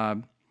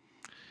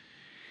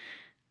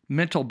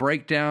 mental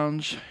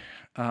breakdowns.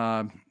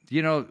 I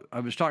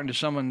was talking to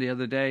someone the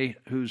other day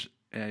who's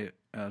a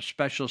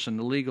specialist in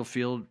the legal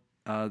field.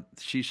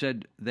 She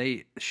said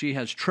she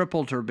has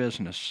tripled her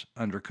business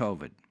under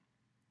COVID,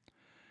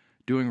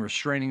 doing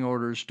restraining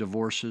orders,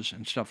 divorces,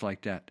 and stuff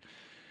like that.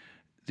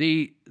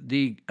 The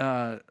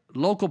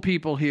local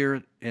people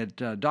here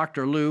at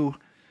Dr. Liu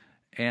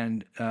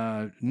and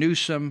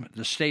Newsom,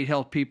 the state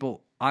health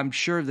people, I'm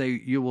sure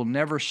you will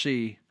never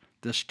see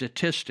the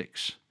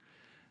statistics.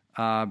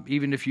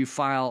 Even if you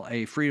file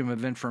a Freedom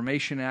of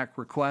Information Act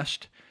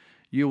request,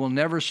 you will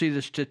never see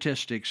the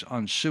statistics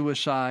on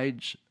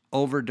suicides,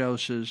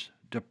 overdoses,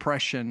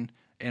 depression,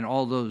 and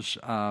all those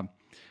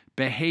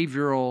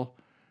behavioral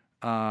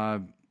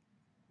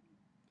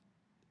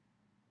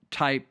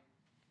type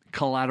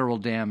collateral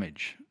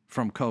damage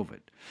from COVID.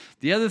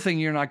 The other thing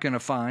you're not going to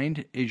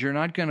find is you're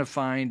not going to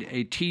find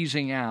a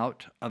teasing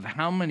out of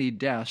how many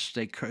deaths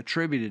they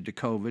attributed to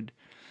COVID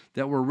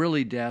that were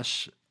really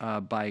deaths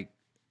by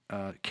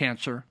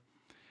cancer,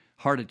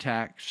 heart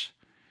attacks,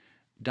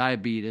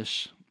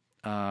 diabetes,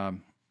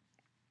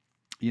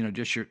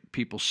 just your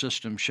people's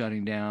system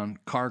shutting down,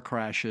 car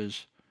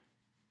crashes,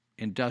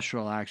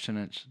 industrial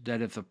accidents,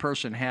 that if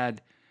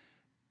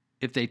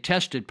they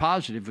tested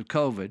positive with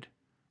COVID,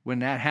 when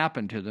that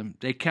happened to them,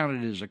 they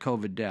counted it as a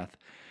COVID death.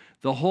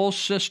 The whole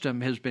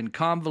system has been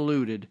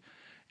convoluted,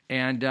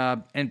 and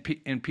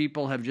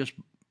people have just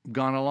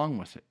gone along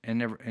with it,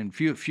 and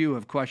few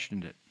have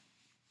questioned it.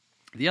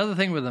 The other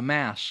thing with the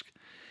mask,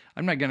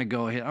 I'm not going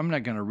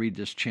to read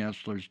this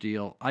chancellor's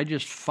deal. I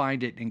just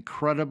find it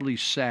incredibly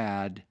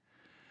sad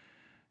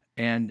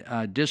and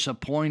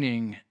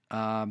disappointing.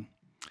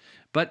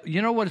 But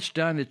you know what it's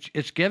done?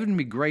 It's given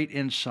me great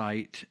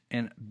insight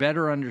and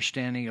better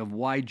understanding of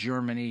why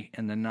Germany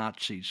and the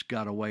Nazis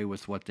got away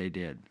with what they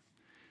did.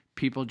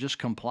 People just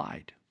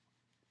complied.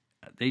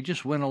 They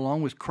just went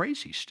along with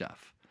crazy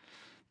stuff.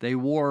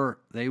 The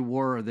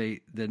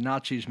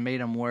Nazis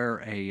made them wear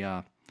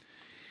a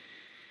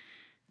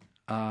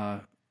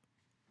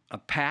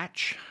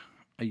patch,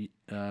 a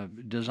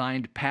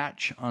designed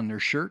patch on their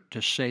shirt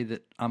to say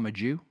that I'm a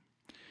Jew.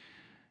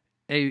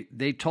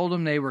 They told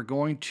them they were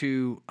going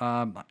to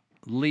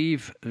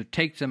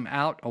take them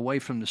out away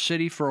from the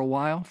city for a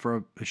while,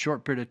 for a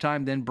short period of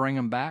time, then bring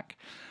them back.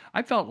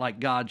 I felt like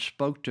God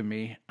spoke to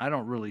me. I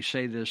don't really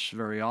say this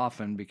very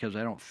often because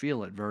I don't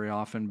feel it very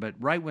often, but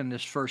right when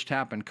this first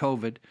happened,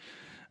 COVID,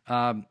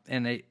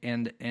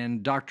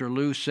 and Dr.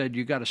 Liu said,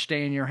 you got to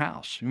stay in your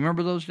house.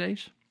 Remember those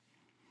days?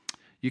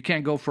 You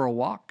can't go for a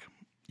walk.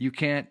 You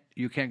can't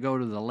go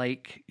to the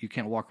lake. You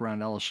can't walk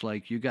around Ellis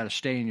Lake. You got to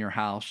stay in your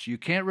house. You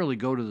can't really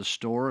go to the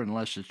store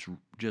unless it's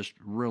just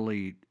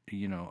really,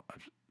 they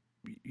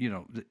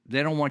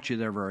don't want you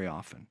there very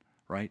often,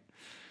 right?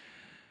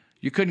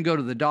 You couldn't go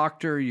to the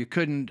doctor. You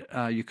couldn't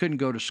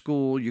go to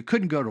school. You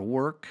couldn't go to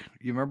work.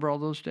 You remember all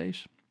those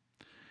days?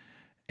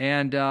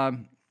 And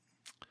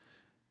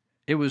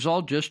it was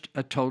all just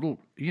a total,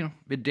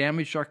 it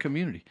damaged our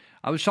community.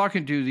 I was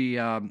talking to the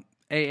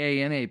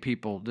AANA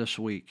people this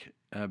week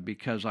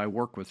because I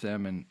work with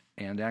them,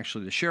 and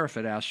actually the sheriff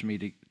had asked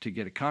me to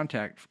get a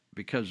contact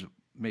because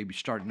maybe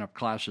starting up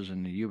classes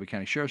in the Yuba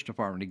County Sheriff's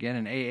Department again,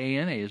 and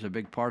AANA is a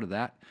big part of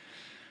that.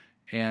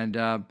 And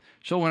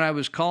so when I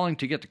was calling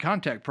to get the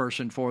contact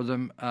person for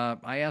them,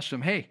 I asked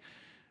them, hey,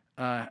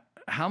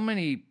 how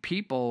many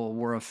people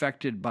were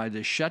affected by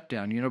this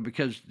shutdown?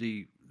 Because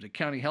the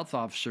county health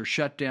officer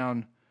shut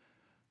down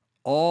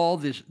all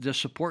the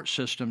support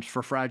systems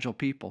for fragile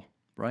people,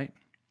 right?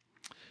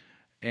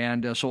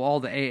 And so all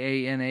the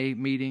AANA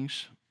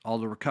meetings, all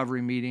the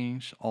recovery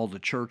meetings, all the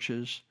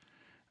churches,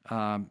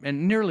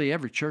 and nearly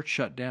every church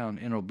shut down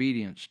in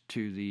obedience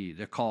to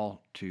the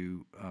call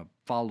to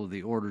follow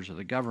the orders of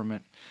the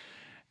government.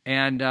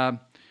 And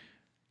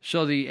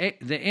so the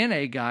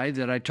NA guy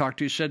that I talked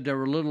to said there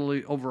were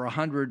literally over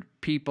 100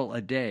 people a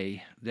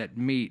day that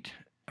meet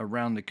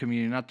around the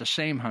community, not the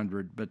same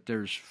 100, but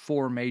there's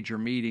 4 major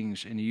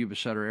meetings in the Yuba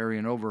Sutter area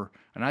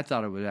and I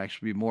thought it would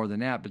actually be more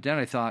than that. But then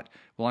I thought,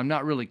 well, I'm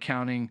not really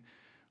counting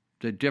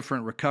the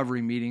different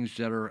recovery meetings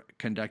that are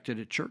conducted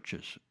at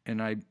churches.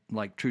 And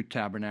like Truth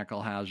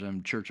Tabernacle has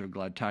them, Church of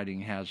Glad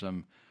Tidings has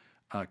them,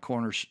 not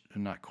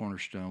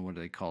Cornerstone, what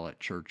do they call that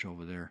church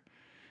over there?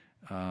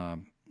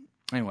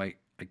 Anyway,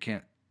 I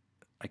can't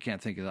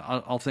think of that.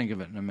 I'll think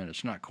of it in a minute.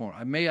 It's not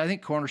I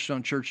think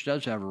Cornerstone Church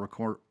does have a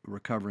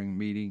recovery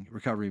meeting.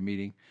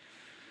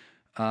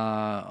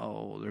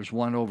 There's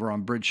one over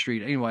on Bridge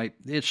Street. Anyway,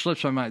 it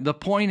slips my mind. The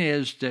point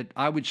is that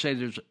I would say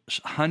there's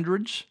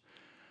hundreds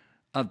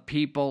of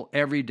people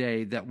every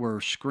day that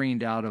were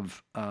screened out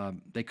of,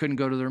 they couldn't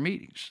go to their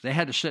meetings. They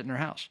had to sit in their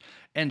house.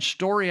 And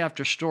story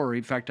after story,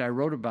 in fact, I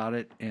wrote about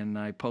it and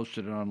I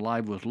posted it on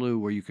Live with Lou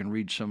where you can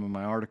read some of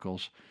my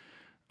articles.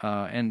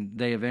 and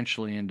they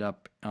eventually end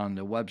up on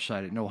the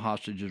website at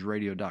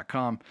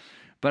nohostagesradio.com.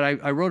 But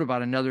I wrote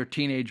about another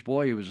teenage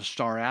boy. He was a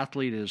star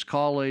athlete at his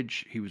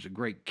college. He was a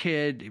great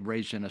kid. He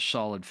raised in a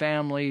solid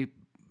family,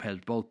 has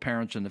both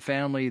parents in the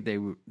family. They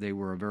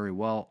were a very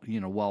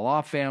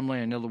well-off family.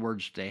 In other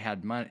words, they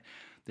had money.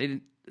 They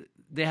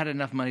had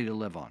enough money to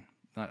live on.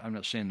 I'm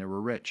not saying they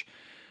were rich.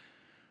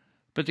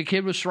 But the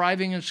kid was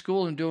thriving in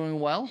school and doing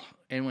well.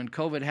 And when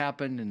COVID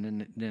happened,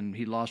 and then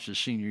he lost his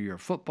senior year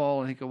of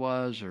football, I think it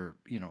was, or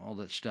all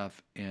that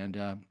stuff.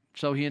 And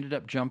so he ended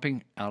up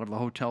jumping out of a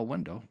hotel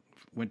window,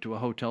 went to a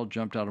hotel,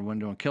 jumped out a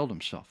window, and killed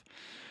himself.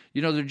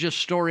 They're just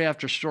story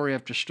after story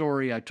after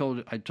story. I told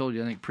you,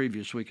 I think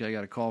previous week, I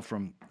got a call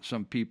from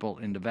some people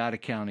in Nevada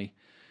County,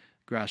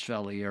 Grass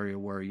Valley area,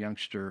 where a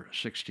youngster,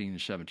 16 and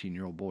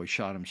 17-year-old boy,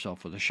 shot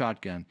himself with a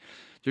shotgun.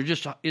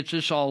 It's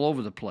just all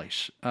over the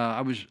place.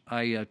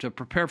 To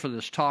prepare for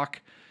this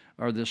talk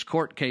or this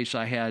court case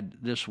I had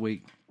this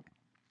week,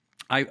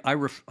 I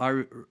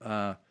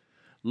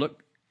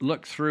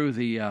looked through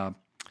the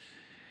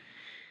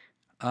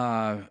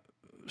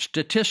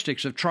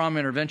statistics of trauma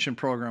intervention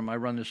program. I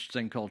run this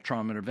thing called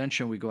Trauma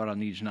Intervention. We go out on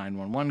these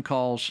 911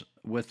 calls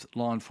with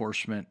law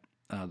enforcement,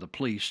 the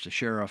police, the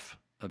sheriff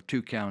of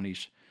 2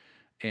 counties,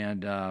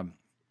 and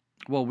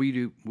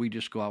we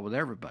just go out with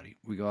everybody.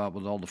 We go out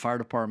with all the fire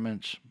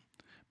departments,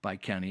 by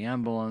county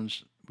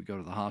ambulance. We go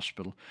to the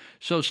hospital.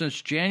 So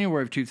since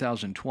January of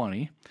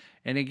 2020,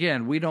 and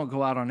again, we don't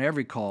go out on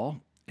every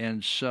call.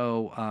 And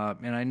so,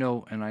 and I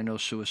know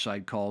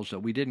suicide calls that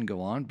we didn't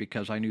go on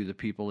because I knew the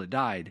people that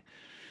died.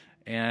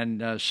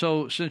 And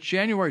so since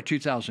January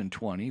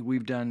 2020,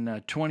 we've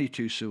done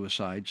 22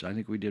 suicides. I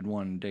think we did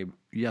one day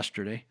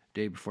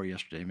before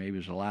yesterday. Maybe it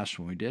was the last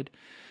one we did.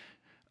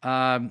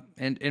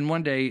 And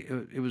one day,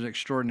 it was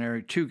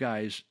extraordinary. 2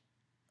 guys,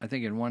 I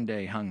think in one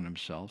day, hung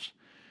themselves.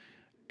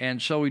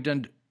 And so we've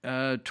done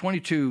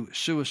 22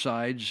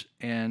 suicides.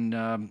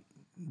 And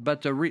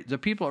but the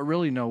people that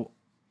really know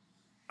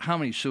how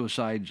many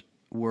suicides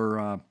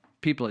were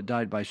people that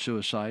died by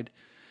suicide.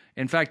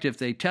 In fact, if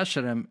they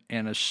tested them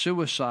and a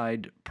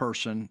suicide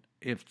person,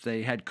 if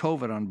they had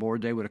COVID on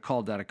board, they would have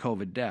called that a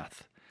COVID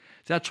death.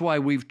 That's why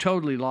we've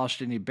totally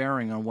lost any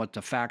bearing on what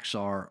the facts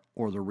are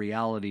or the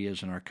reality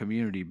is in our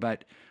community.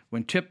 But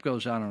when TIP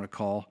goes out on a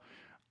call,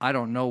 I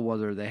don't know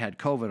whether they had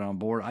COVID on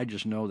board. I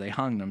just know they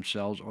hung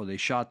themselves or they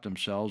shot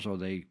themselves or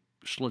they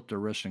slit their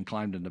wrists and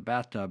climbed in the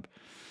bathtub.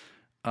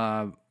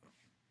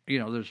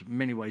 There's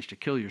many ways to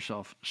kill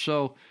yourself.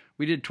 So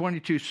we did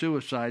 22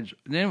 suicides.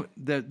 And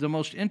then the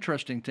most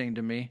interesting thing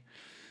to me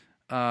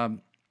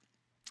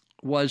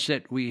was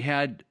that we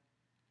had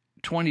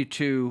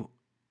 22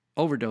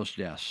 overdose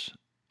deaths.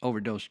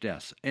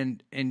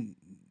 And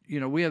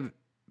we have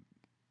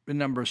a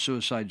number of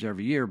suicides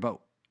every year, but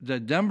the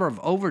number of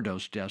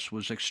overdose deaths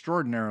was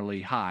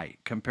extraordinarily high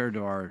compared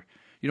to our,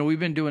 we've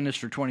been doing this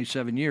for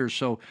 27 years.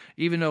 So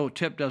even though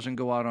TIP doesn't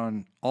go out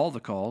on all the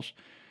calls,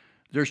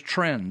 there's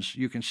trends.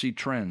 You can see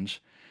trends.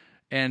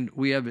 And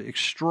we have an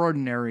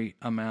extraordinary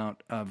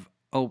amount of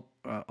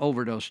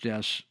overdose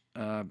deaths.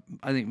 I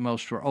think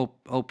most were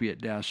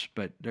opiate deaths,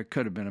 but there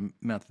could have been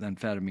a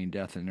methamphetamine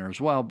death in there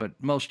as well. But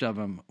most of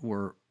them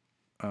were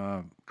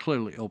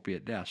clearly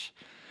opiate deaths.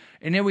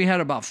 And then we had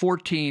about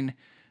 14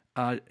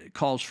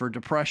 calls for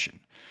depression.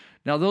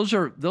 Now those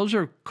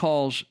are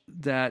calls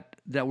that's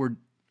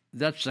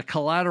the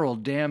collateral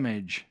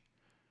damage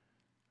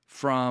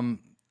from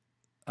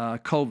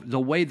COVID. The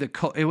way the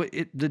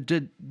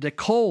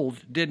cold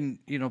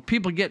didn't,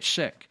 people get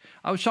sick.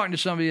 I was talking to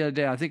somebody the other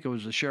day. I think it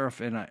was the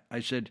sheriff, and I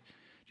said,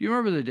 "Do you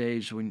remember the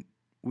days when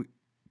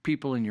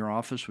people in your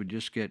office would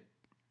just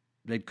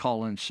they'd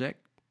call in sick,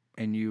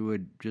 and you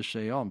would just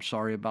say, 'Oh, I'm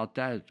sorry about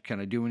that. Can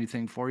I do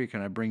anything for you?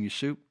 Can I bring you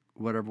soup?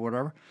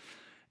 Whatever.'"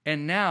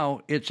 And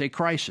now it's a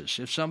crisis.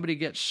 If somebody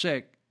gets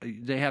sick,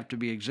 they have to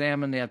be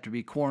examined. They have to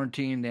be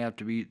quarantined. They have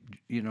to be,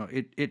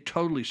 it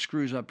totally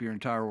screws up your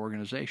entire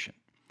organization.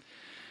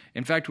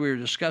 In fact, we were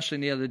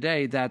discussing the other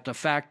day that the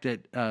fact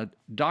that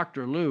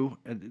Dr. Lou,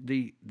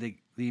 the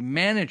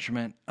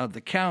management of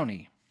the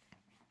county,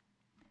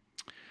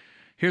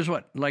 here's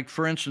what, like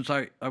for instance,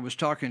 I was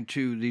talking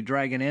to the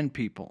Dragon Inn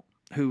people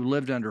who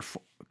lived under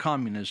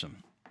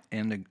communism,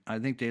 and I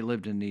think they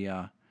lived in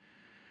the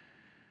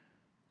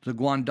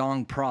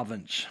Guangdong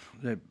province,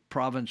 the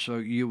province so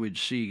you would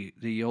see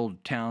the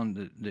old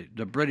town.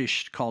 The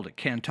British called it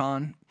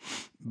Canton,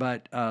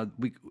 but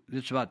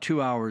it's about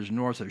 2 hours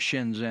north of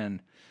Shenzhen.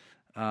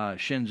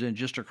 Shenzhen,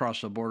 just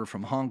across the border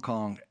from Hong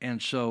Kong.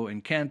 And so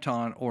in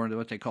Canton, or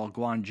what they call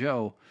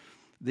Guangzhou,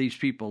 these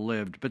people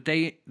lived. But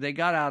they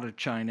got out of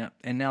China,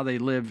 and now they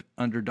live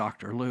under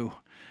Dr. Lou.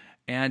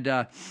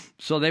 And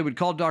so they would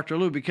call Dr.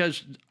 Lou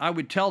because I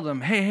would tell them,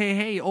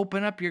 hey,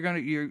 open up.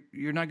 You're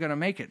not gonna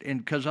make it,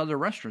 and because other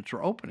restaurants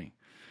were opening.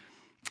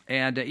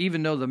 And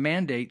even though the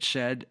mandate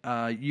said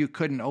you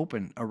couldn't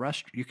open a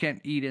restaurant, you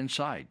can't eat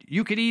inside.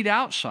 You could eat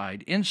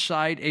outside,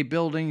 inside a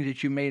building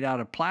that you made out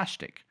of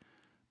plastic,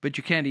 but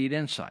you can't eat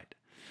inside.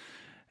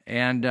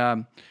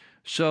 And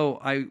So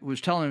I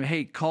was telling them,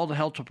 hey, call the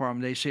health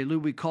department. They say, Lou,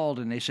 we called,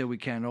 and they said we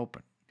can't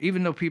open,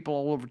 even though people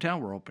all over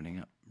town were opening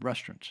up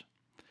restaurants.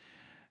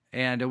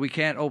 And we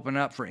can't open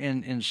up for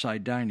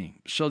inside dining.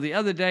 So the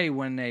other day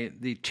when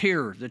the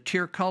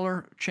tier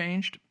color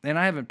changed, and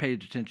I haven't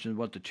paid attention to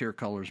what the tier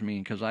colors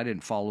mean because I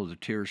didn't follow the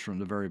tiers from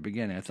the very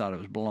beginning. I thought it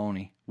was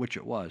baloney, which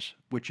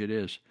it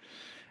is.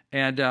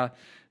 And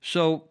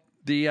so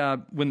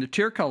when the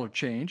tier color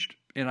changed,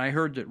 and I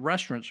heard that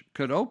restaurants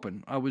could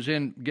open, I was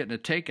in getting a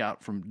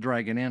takeout from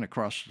Dragon Inn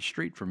across the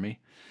street from me,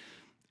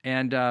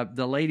 and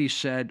the lady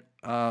said,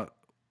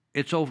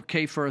 it's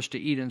okay for us to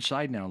eat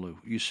inside now, Lou.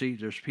 You see,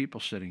 there's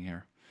people sitting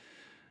here.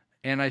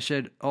 And I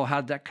said, oh,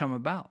 how'd that come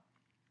about?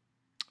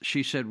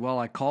 She said, well,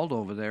 I called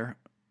over there,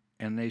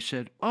 and they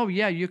said, oh,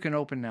 yeah, you can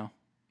open now.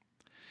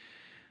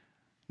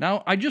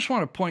 Now, I just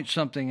want to point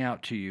something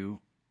out to you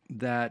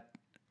that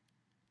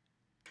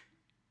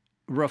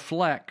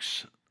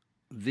reflects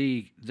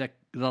the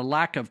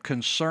lack of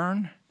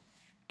concern,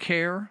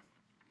 care,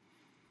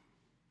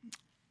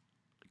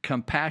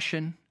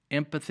 compassion,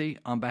 empathy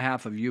on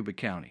behalf of Yuba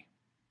County.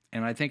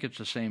 And I think it's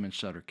the same in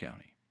Sutter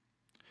County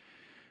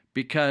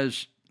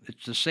because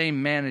it's the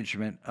same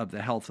management of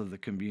the health of the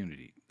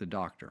community, the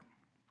doctor.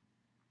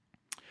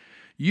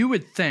 You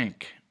would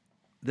think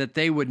that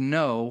they would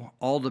know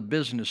all the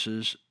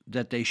businesses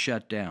that they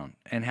shut down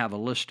and have a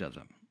list of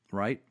them,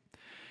 right?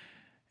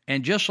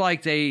 And just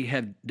like they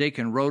can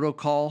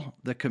robocall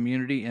the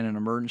community in an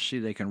emergency,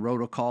 they can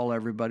robocall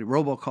everybody,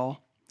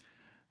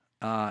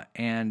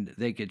 and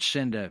they could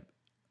send a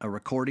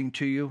recording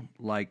to you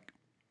like,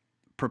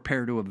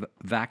 prepare to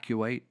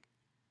evacuate,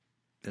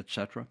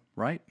 etc.,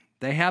 right?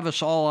 They have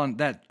us all on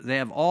that. They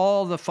have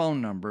all the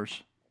phone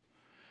numbers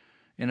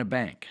in a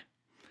bank.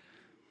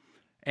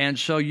 And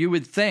so you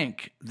would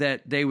think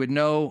that they would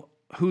know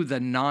who the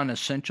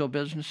non-essential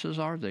businesses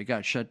are that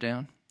got shut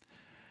down,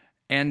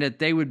 and that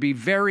they would be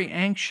very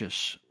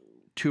anxious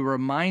to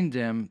remind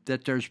them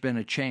that there's been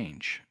a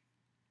change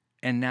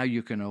and now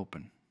you can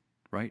open,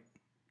 right?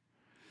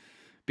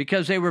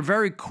 Because they were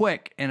very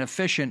quick and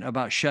efficient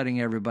about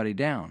shutting everybody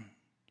down.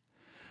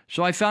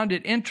 So I found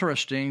it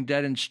interesting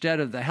that instead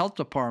of the health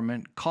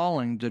department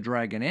calling the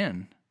Dragon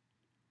Inn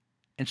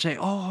and say,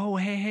 oh,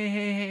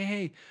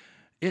 hey,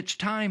 it's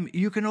time.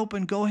 You can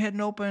open. Go ahead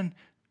and open.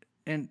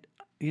 And,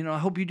 I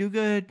hope you do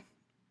good.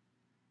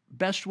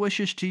 Best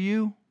wishes to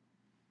you.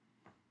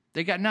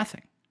 They got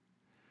nothing.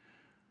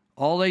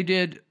 All they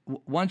did,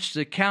 once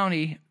the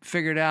county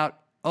figured out,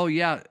 oh,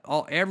 yeah,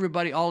 all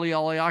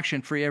the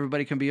auction free,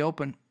 everybody can be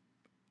open,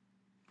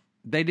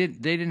 they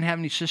didn't have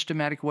any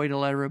systematic way to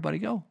let everybody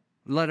go.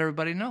 Let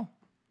everybody know.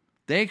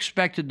 They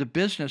expected the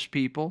business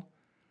people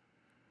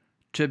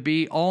to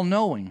be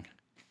all-knowing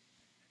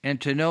and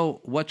to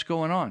know what's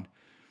going on.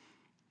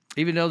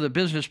 Even though the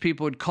business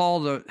people would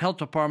call the health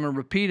department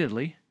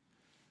repeatedly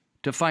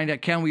to find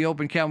out, can we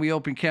open,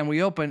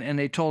 and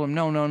they told them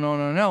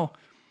no.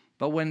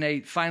 But when they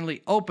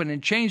finally opened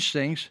and changed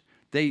things,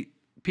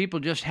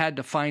 people just had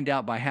to find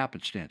out by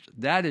happenstance.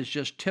 That is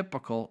just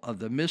typical of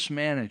the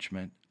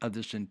mismanagement of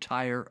this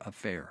entire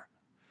affair.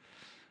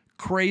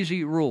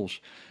 Crazy rules.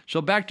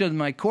 So back to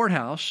my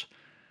courthouse,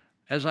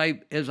 as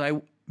I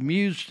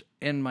mused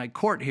in my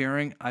court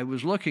hearing, I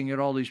was looking at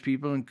all these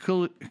people,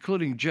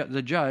 including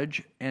the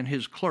judge and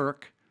his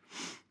clerk,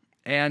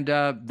 and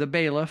the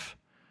bailiff,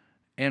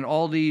 and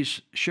all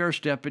these sheriff's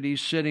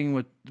deputies sitting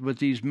with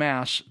these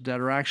masks that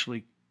are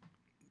actually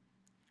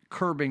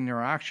curbing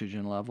their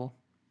oxygen level.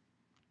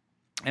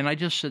 And I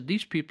just said,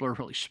 these people are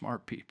really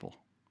smart people.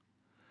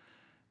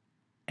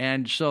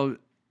 And so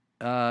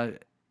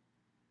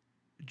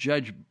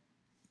Judge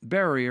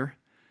Barrier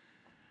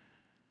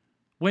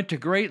went to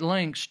great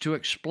lengths to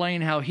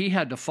explain how he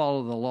had to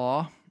follow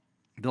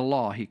the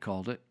law he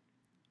called it,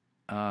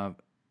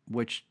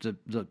 which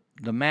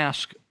the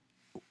mask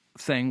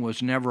thing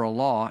was never a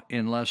law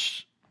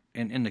unless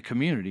in the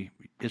community.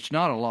 It's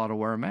not a law to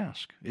wear a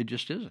mask. It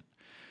just isn't.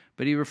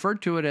 But he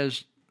referred to it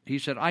as, he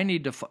said,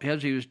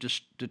 as he was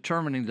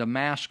determining the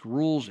mask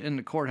rules in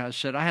the courthouse,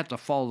 said, I have to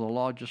follow the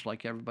law just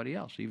like everybody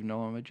else, even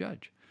though I'm a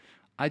judge.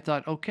 I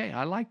thought, okay,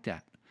 I like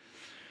that.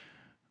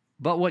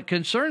 But what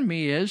concerned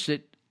me is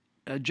that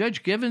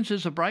Judge Givens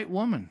is a bright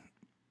woman.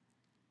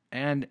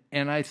 And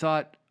I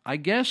thought, I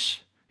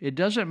guess it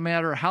doesn't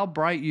matter how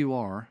bright you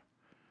are.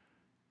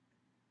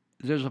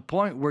 There's a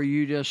point where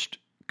you just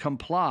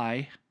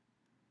comply,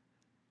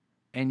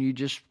 and you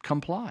just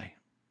comply,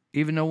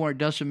 even though it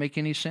doesn't make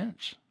any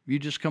sense. You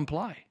just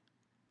comply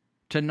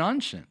to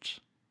nonsense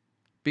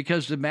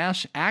because the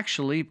mask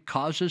actually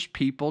causes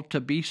people to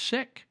be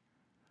sick.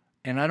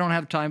 And I don't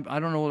have time. I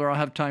don't know whether I'll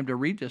have time to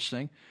read this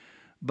thing,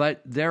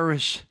 but there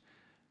is,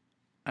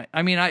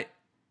 I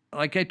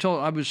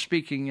was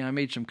speaking, I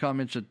made some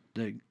comments at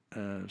the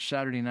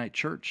Saturday night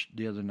church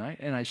the other night,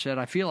 and I said,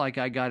 I feel like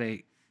I got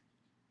a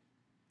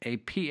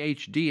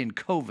PhD in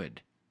COVID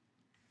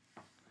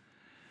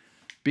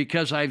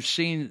because I've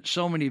seen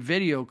so many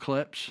video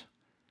clips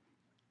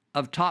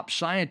of top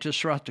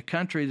scientists throughout the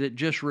country that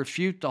just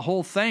refute the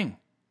whole thing.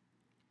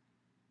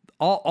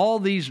 All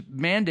these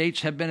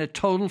mandates have been a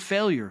total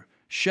failure.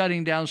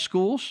 Shutting down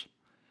schools,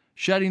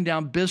 shutting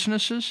down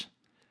businesses,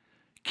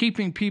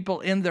 keeping people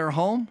in their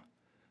home,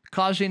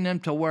 causing them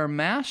to wear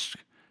masks,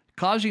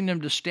 causing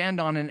them to stand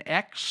on an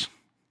X.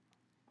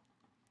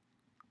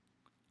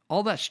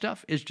 All that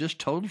stuff is just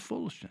total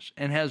foolishness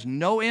and has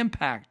no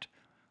impact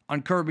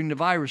on curbing the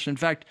virus. In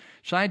fact,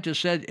 scientists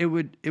said it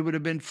would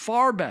have been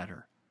far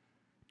better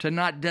to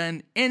not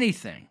done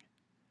anything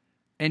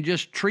and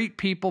just treat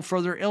people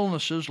for their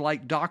illnesses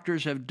like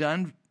doctors have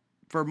done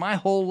for my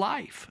whole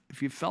life.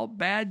 If you felt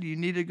bad, you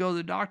needed to go to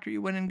the doctor, you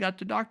went and got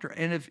the doctor.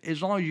 And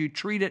as long as you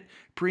treat it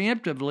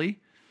preemptively,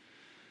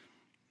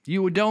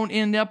 you don't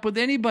end up with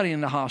anybody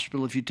in the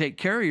hospital if you take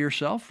care of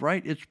yourself,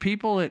 right? It's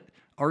people that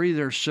are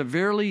either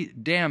severely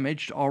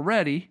damaged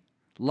already,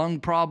 lung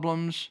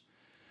problems,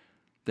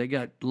 they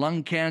got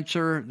lung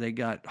cancer, they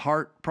got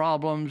heart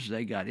problems,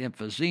 they got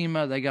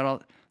emphysema, they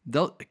got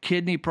all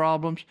kidney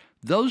problems.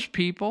 Those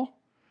people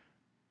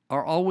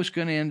are always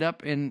going to end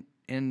up in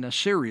the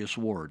serious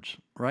wards,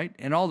 right?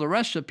 And all the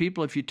rest of the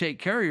people, if you take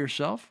care of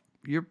yourself,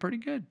 you're pretty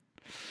good.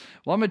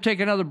 Well, I'm going to take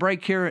another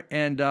break here,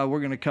 and we're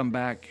going to come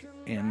back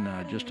in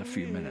just a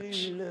few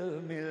minutes.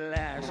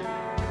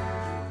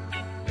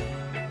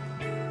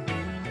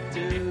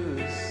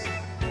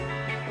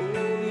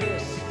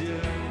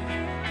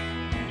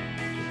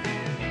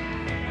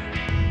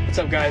 What's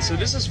up, guys? So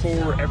this is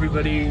for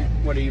everybody,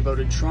 whether you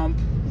voted Trump,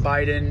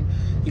 Biden.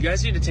 You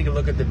guys need to take a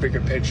look at the bigger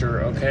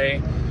picture,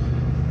 okay?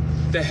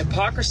 The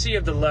hypocrisy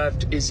of the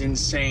left is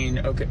insane.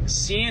 Okay,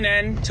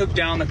 CNN took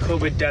down the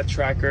COVID death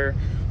tracker.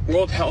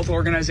 World Health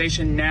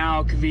Organization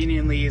now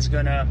conveniently is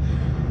gonna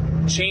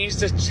change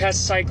the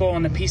test cycle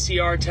on the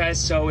PCR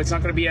test, so it's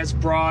not gonna be as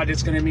broad,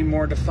 it's gonna be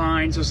more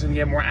defined, so it's gonna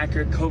get more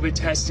accurate COVID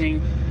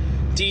testing.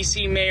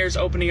 DC mayor's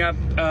opening up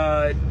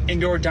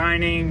indoor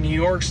dining, New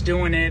York's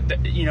doing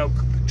it. You know,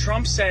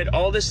 Trump said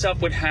all this stuff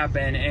would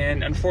happen,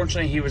 and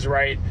unfortunately he was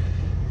right.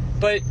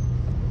 But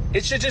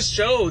it should just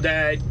show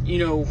that, you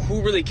know,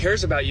 who really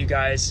cares about you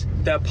guys.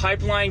 The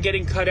pipeline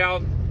getting cut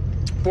out,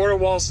 border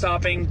wall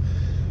stopping.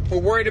 We're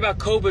worried about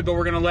COVID, but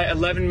we're going to let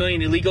 11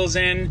 million illegals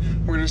in.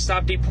 We're going to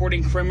stop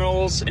deporting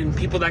criminals and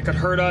people that could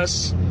hurt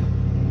us.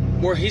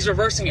 He's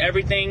reversing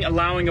everything,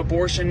 allowing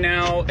abortion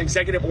now,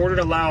 executive order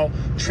to allow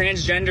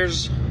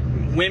transgenders,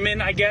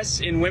 women, I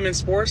guess, in women's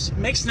sports.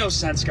 Makes no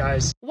sense,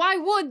 guys. Why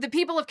would the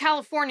people of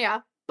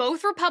California,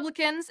 both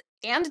Republicans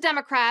and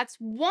Democrats,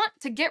 want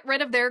to get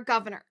rid of their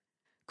governor?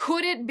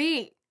 Could it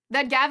be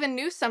that Gavin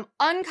Newsom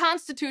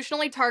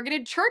unconstitutionally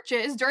targeted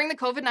churches during the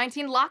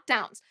COVID-19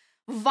 lockdowns,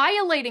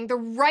 violating the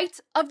right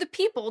of the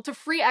people to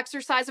free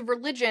exercise of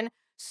religion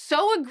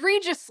so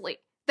egregiously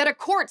that a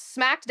court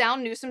smacked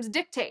down Newsom's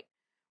dictate,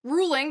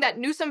 ruling that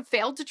Newsom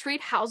failed to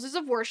treat houses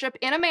of worship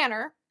in a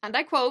manner, and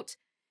I quote,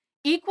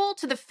 equal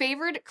to the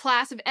favored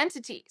class of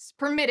entities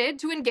permitted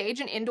to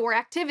engage in indoor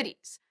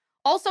activities,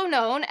 also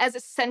known as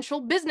essential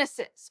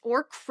businesses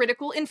or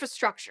critical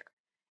infrastructure,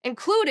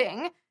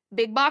 including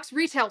big box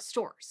retail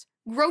stores,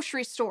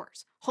 grocery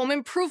stores, home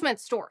improvement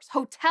stores,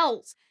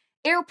 hotels,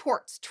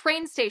 airports,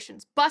 train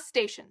stations, bus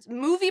stations,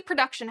 movie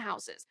production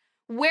houses,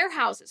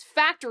 warehouses,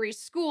 factories,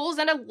 schools,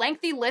 and a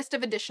lengthy list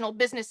of additional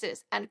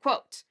businesses, end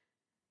quote.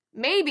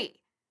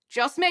 Maybe,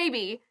 just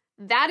maybe,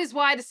 that is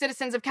why the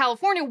citizens of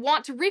California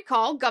want to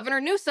recall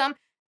Governor Newsom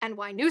and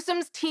why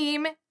Newsom's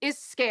team is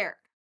scared.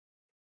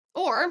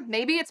 Or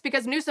maybe it's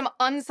because Newsom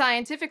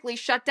unscientifically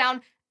shut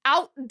down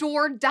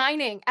outdoor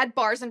dining at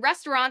bars and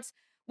restaurants,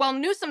 while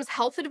Newsom's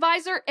health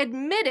advisor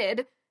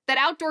admitted that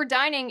outdoor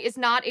dining is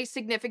not a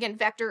significant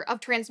vector of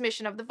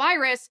transmission of the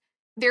virus.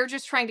 They're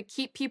just trying to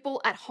keep people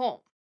at home.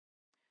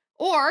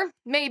 Or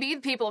maybe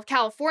the people of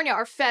California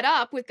are fed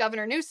up with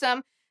Governor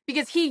Newsom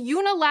because he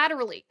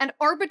unilaterally and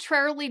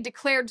arbitrarily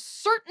declared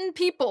certain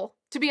people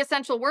to be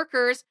essential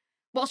workers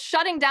while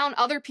shutting down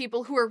other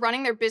people who are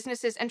running their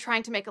businesses and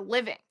trying to make a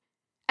living,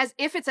 as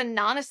if it's a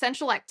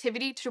non-essential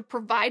activity to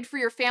provide for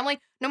your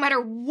family, no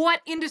matter what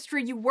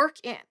industry you work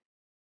in.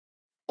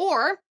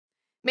 Or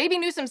maybe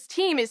Newsom's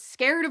team is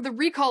scared of the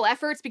recall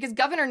efforts because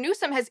Governor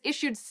Newsom has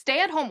issued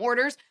stay-at-home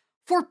orders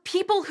for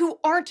people who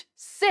aren't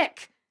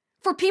sick,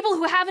 for people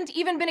who haven't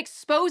even been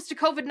exposed to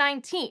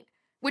COVID-19,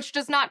 which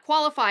does not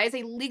qualify as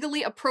a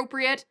legally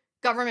appropriate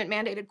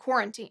government-mandated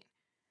quarantine.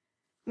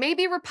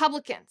 Maybe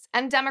Republicans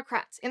and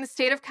Democrats in the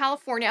state of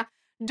California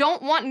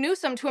don't want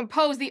Newsom to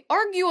impose the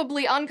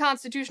arguably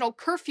unconstitutional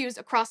curfews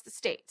across the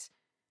state.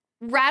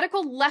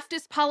 Radical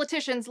leftist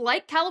politicians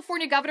like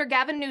California Governor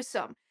Gavin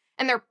Newsom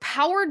and their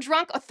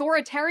power-drunk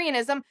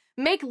authoritarianism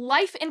make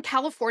life in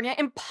California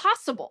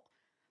impossible.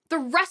 The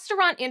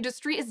restaurant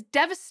industry is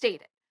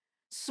devastated.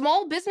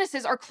 Small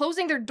businesses are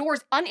closing their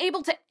doors,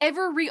 unable to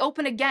ever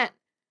reopen again.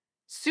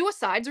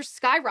 Suicides are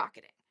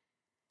skyrocketing.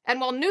 And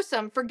while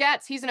Newsom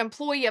forgets he's an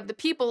employee of the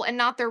people and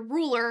not their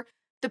ruler,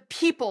 the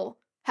people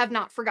have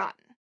not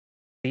forgotten.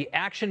 The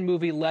action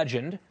movie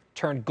legend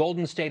turned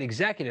Golden State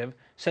executive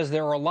says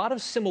there are a lot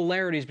of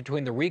similarities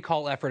between the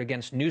recall effort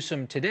against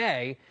Newsom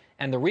today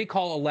and the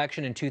recall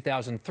election in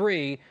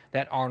 2003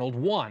 that Arnold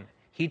won.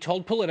 He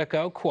told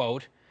Politico,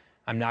 quote,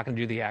 I'm not going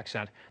to do the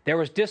accent. There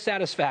was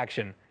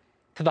dissatisfaction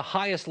to the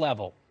highest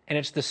level, and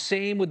it's the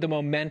same with the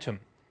momentum.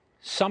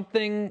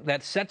 Something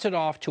that sets it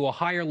off to a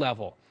higher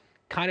level,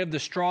 kind of the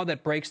straw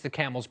that breaks the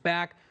camel's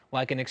back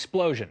like an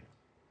explosion.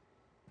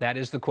 That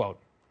is the quote.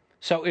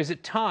 So is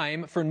it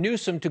time for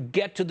Newsom to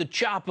get to the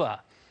chopper?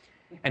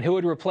 And who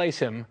would replace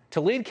him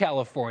to lead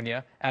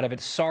California out of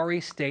its sorry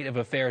state of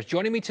affairs?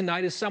 Joining me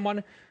tonight is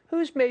someone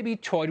who's maybe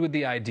toyed with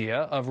the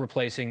idea of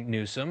replacing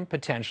Newsom,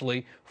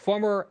 potentially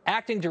former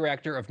acting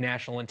director of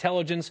national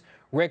intelligence,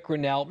 Rick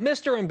Grenell.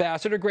 Mr.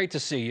 Ambassador, great to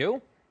see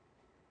you.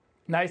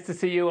 Nice to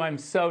see you. I'm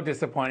so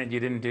disappointed you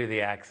didn't do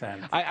the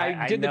accent.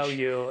 I know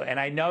you, and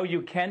I know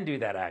you can do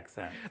that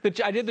accent.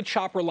 I did the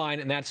chopper line,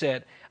 and that's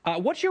it.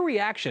 What's your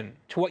reaction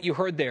to what you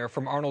heard there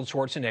from Arnold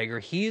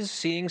Schwarzenegger? He's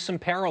seeing some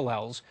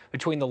parallels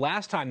between the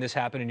last time this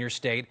happened in your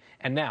state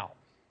and now.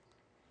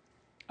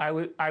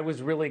 I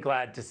was really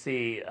glad to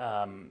see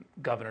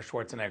Governor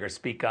Schwarzenegger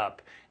speak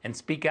up and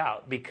speak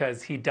out,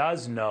 because he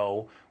does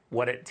know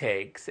what it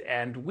takes.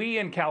 And we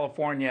in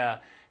California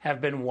have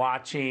been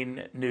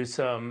watching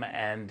Newsom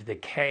and the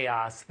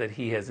chaos that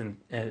he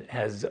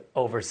has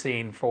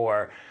overseen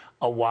for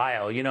a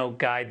while. You know,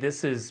 Guy,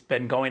 this has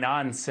been going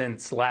on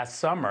since last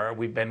summer.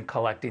 We've been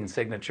collecting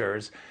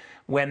signatures.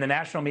 When the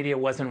national media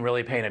wasn't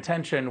really paying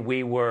attention,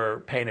 we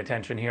were paying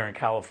attention here in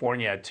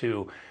California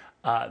to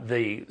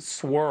the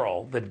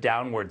swirl, the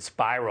downward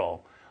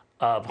spiral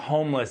of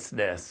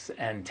homelessness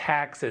and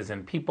taxes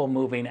and people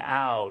moving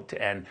out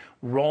and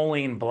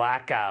rolling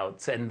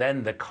blackouts, and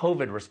then the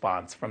COVID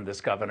response from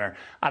this governor.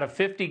 Out of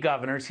 50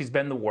 governors, he's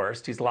been the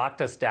worst. He's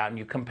locked us down.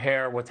 You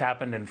compare what's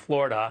happened in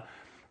Florida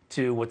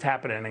to what's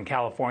happening in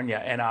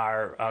California, and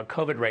our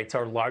COVID rates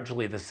are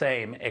largely the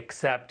same,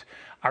 except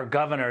our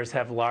governors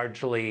have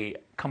largely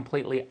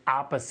completely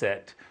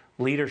opposite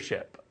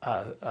leadership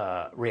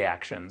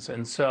reactions.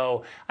 And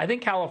so I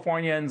think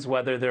Californians,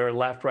 whether they're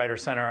left, right, or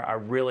center, are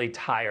really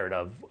tired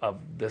of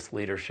this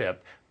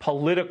leadership,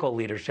 political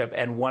leadership,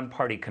 and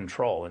one-party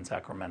control in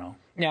Sacramento.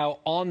 Now,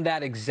 on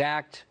that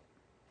exact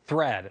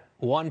thread,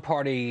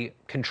 one-party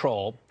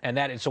control, and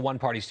that it's a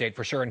one-party state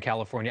for sure in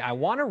California, I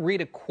want to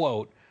read a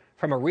quote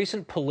from a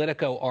recent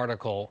Politico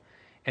article,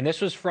 and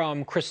this was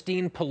from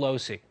Christine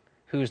Pelosi,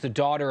 who's the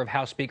daughter of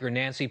House Speaker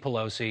Nancy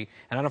Pelosi. And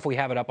I don't know if we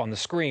have it up on the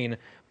screen,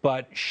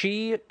 but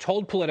she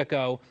told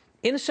Politico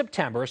in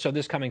September, so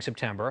this coming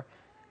September,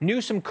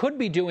 Newsom could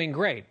be doing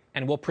great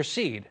and will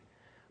proceed.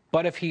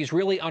 But if he's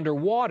really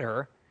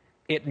underwater,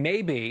 it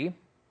may be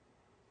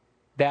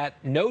that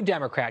no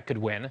Democrat could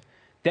win.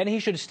 Then he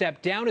should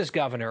step down as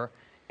governor,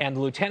 and the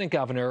lieutenant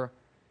governor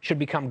should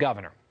become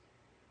governor.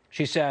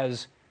 She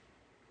says,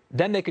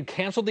 then they could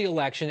cancel the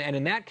election, and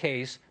in that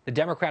case, the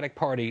Democratic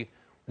Party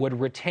would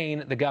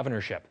retain the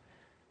governorship.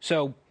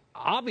 So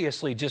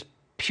obviously just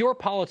pure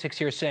politics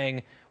here,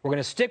 saying we're going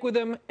to stick with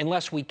him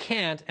unless we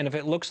can't, and if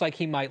it looks like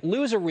he might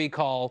lose a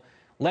recall,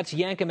 let's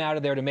yank him out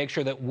of there to make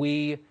sure that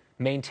we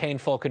maintain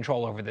full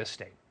control over this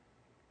state.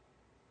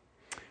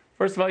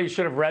 First of all, you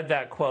should have read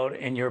that quote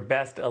in your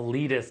best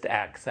elitist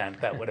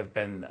accent. That would have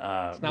been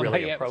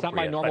really appropriate. It's not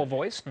my normal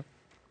voice.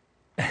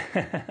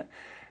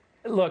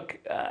 Look,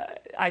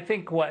 I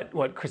think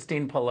what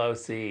Christine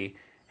Pelosi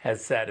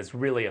has said is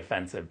really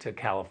offensive to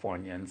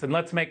Californians. And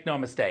let's make no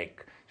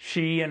mistake,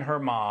 she and her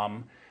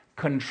mom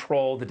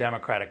control the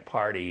Democratic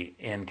Party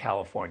in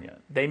California.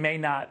 They may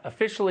not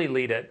officially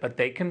lead it, but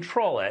they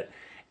control it.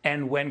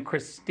 And when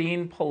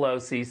Christine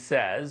Pelosi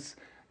says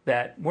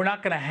that we're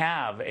not going to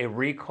have a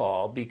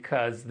recall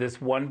because this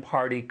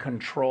one-party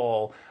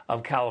control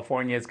of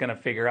California is going to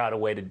figure out a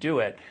way to do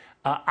it,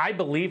 I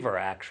believe her,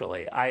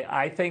 actually.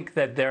 I think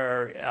that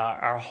there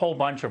are a whole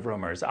bunch of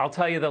rumors. I'll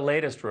tell you the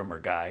latest rumor,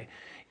 Guy,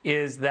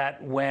 is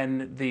that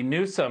when the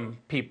Newsom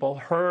people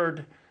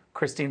heard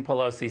Christine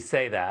Pelosi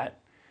say that,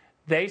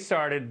 they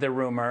started the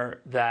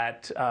rumor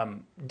that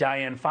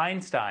Dianne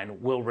Feinstein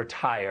will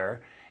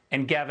retire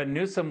and Gavin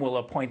Newsom will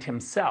appoint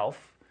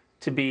himself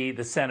to be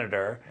the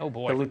senator. Oh,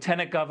 boy. The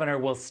lieutenant governor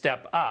will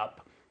step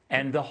up,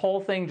 and the whole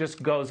thing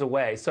just goes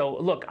away. So,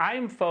 look,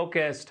 I'm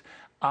focused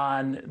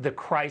on the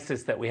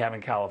crisis that we have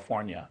in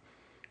California.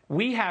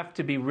 We have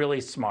to be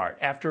really smart.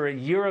 After a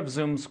year of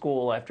Zoom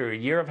school, after a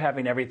year of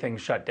having everything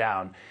shut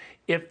down,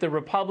 if the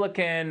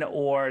Republican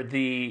or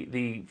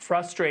the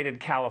frustrated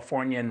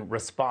Californian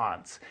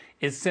response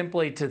is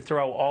simply to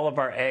throw all of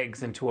our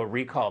eggs into a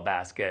recall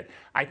basket,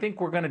 I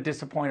think we're going to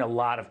disappoint a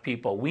lot of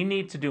people. We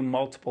need to do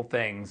multiple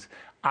things.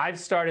 I've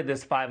started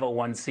this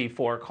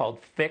 501c4 called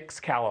Fix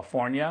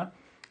California.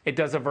 It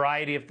does a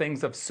variety of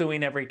things of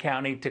suing every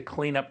county to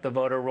clean up the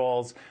voter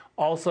rolls.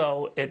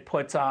 Also, it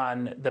puts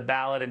on the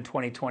ballot in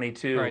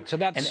 2022 right, so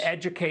that's an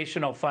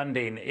educational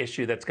funding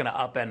issue that's going to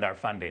upend our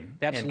funding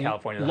in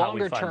California.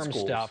 Longer-term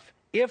stuff.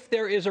 If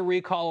there is a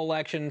recall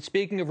election,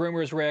 speaking of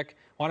rumors, Rick,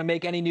 want to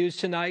make any news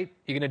tonight?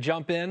 You going to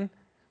jump in?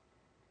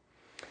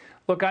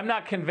 Look, I'm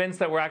not convinced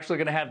that we're actually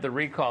going to have the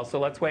recall, so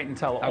let's wait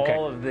until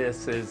all of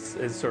this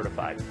is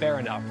certified. Fair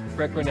enough.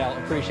 Rick Grenell,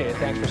 appreciate it.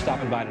 Thanks for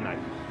stopping by tonight.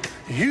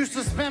 Used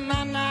to spend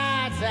my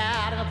nights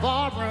out in a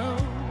barroom.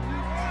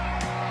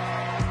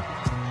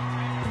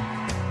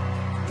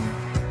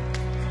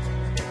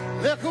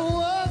 Liquor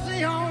was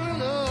the only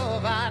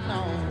love I'd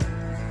known.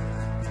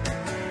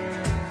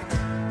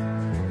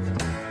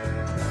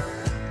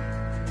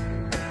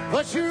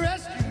 But you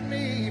rescued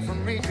me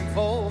from reaching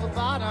for the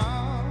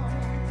bottom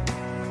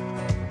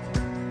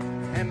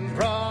and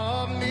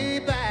brought me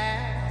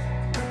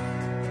back,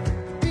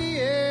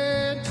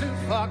 being too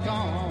far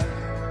gone.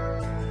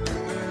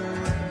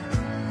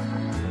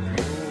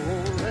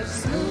 You're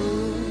as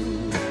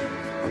smooth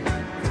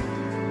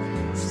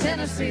as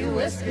Tennessee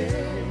whiskey.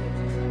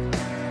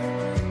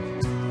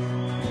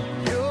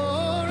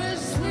 You're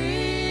as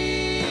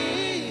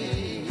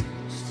sweet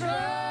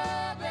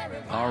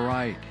strawberry. All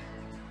right.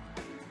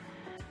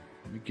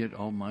 Get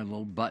all my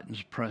little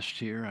buttons pressed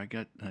here.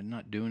 I'm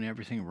not doing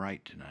everything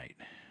right tonight,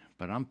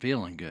 but I'm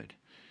feeling good.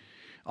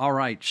 All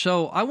right,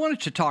 so I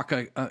wanted to talk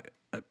a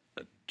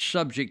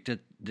subject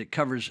that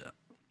covers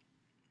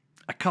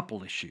a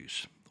couple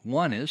issues.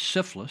 One is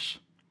syphilis,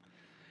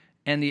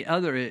 and the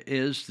other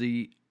is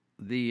the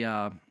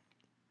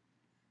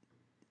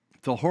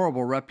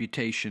horrible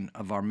reputation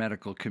of our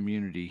medical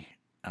community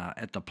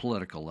at the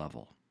political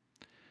level.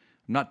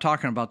 I'm not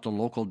talking about the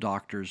local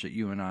doctors that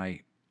you and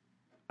I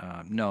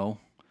know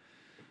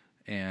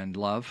and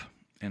love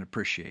and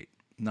appreciate,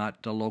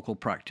 not the local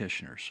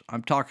practitioners.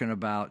 I'm talking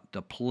about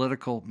the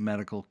political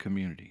medical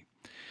community.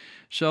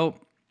 So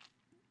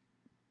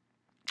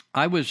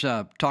I was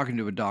talking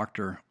to a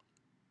doctor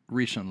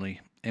recently,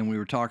 and we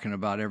were talking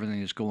about everything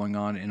that's going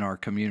on in our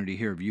community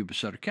here of Yuba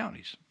Sutter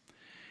counties.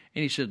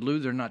 And he said, Lou,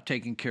 they're not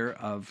taking care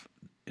of,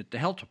 at the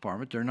health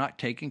department, they're not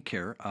taking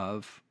care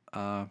of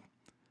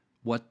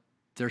what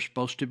they're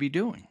supposed to be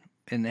doing.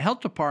 And the health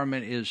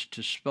department is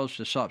supposed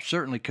to stop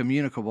certainly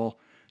communicable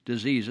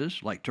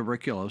diseases like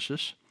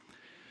tuberculosis,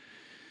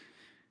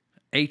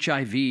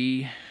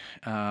 HIV,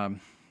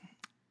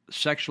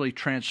 sexually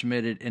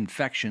transmitted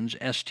infections,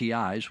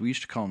 STIs. We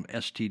used to call them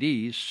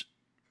STDs,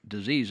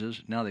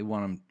 diseases. Now they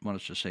want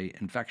us to say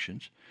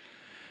infections.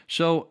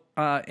 So,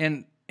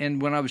 and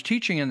when I was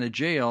teaching in the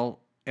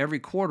jail, every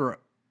quarter,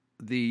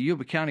 the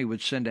Yuba County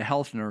would send a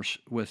health nurse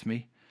with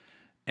me,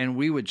 and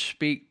we would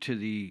speak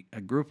to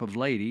a group of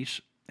ladies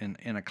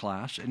in a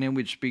class, and then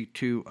we'd speak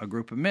to a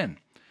group of men.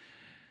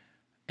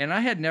 And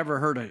I had never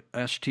heard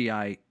a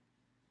STI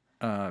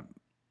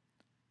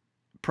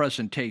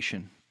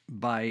presentation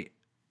by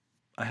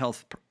a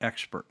health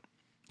expert,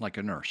 like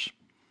a nurse.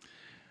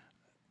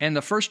 And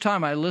the first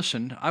time I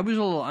listened, I was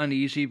a little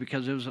uneasy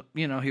because it was,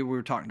 here we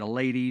were talking to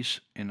ladies,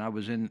 and I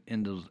was in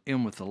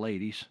with the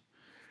ladies,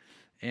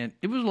 and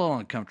it was a little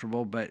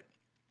uncomfortable, but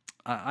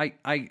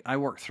I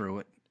worked through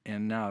it.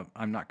 And now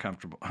I'm not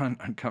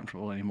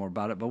uncomfortable anymore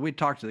about it. But we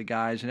talked to the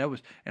guys, and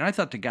I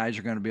thought the guys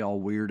are going to be all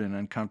weird and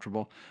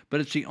uncomfortable.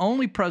 But it's the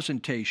only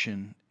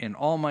presentation in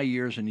all my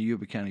years in the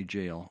Yuba County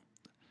Jail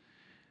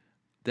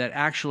that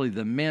actually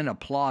the men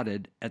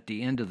applauded at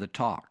the end of the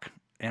talk.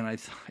 And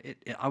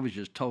I was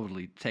just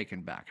totally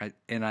taken back.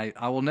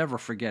 I will never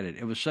forget it.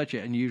 It was such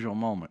an unusual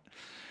moment.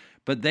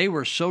 But they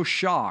were so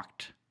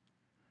shocked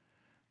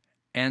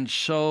and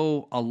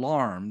so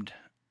alarmed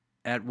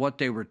at what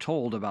they were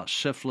told about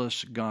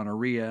syphilis,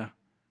 gonorrhea,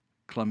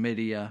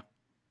 chlamydia,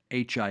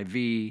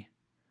 HIV,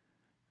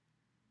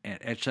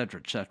 et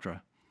cetera, et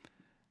cetera.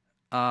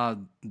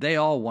 They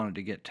all wanted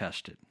to get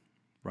tested,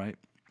 right?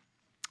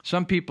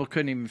 Some people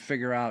couldn't even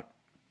figure out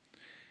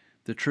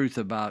the truth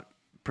about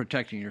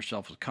protecting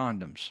yourself with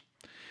condoms.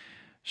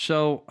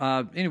 So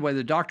anyway,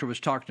 the doctor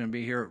was talking to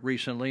me here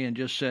recently and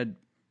just said,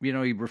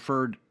 he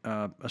referred,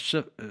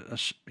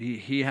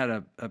 he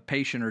had a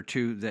patient or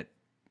two that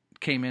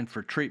came in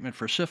for treatment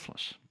for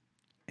syphilis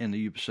in the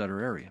Yuba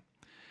Sutter area.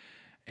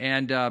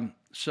 And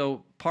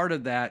so part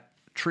of that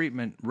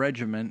treatment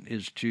regimen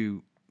is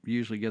to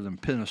usually give them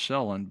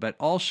penicillin, but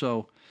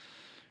also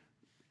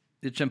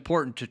it's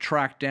important to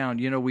track down.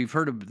 We've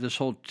heard of this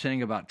whole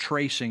thing about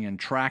tracing and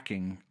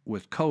tracking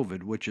with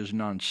COVID, which is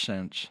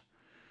nonsense.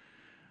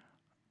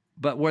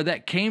 But where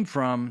that came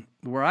from,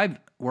 where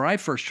I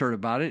first heard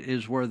about it,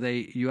 is where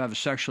you have a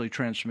sexually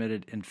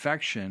transmitted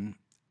infection,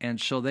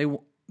 and so they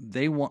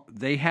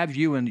have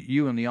you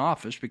in the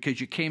office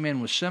because you came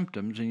in with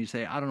symptoms, and you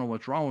say, I don't know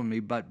what's wrong with me,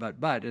 but,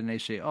 and they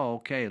say, oh,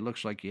 okay, it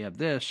looks like you have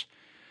this,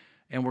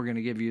 and we're going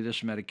to give you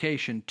this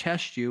medication,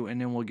 test you,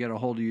 and then we'll get a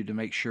hold of you to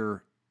make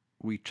sure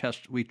we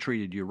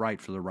treated you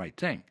right for the right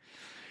thing.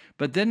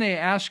 But then they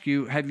ask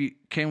you,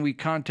 can we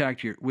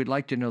contact we'd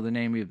like to know the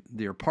name of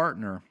your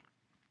partner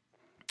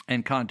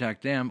and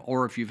contact them,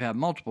 or if you've had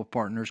multiple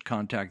partners,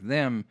 contact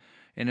them,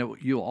 and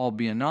you'll all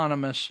be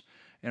anonymous.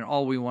 And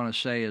all we want to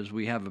say is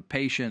we have a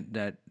patient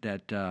that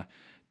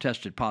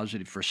tested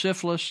positive for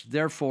syphilis.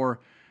 Therefore,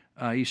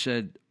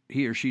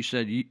 he or she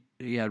said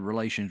he had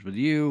relations with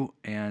you,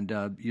 and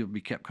you'll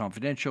be kept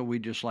confidential.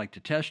 We'd just like to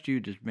test you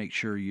to make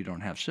sure you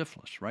don't have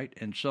syphilis, right?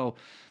 And so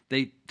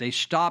they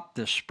stopped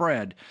the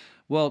spread.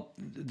 Well,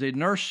 the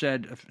nurse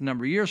said a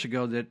number of years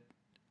ago that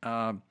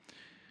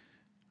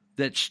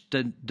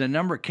the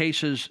number of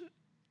cases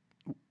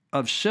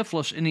of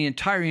syphilis in the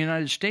entire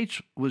United States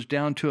was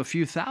down to a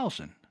few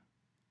thousand.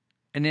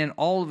 And then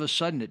all of a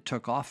sudden it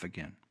took off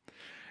again.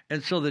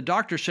 And so the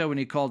doctor said when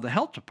he called the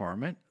health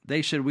department,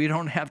 they said, we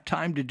don't have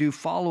time to do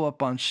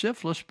follow-up on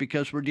syphilis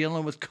because we're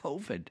dealing with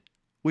COVID,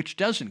 which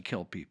doesn't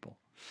kill people.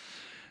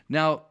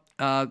 Now,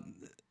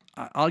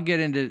 I'll get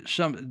into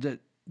some.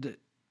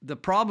 The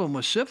problem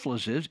with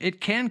syphilis is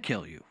it can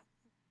kill you.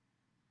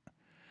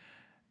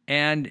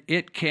 And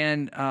it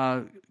can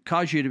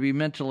cause you to be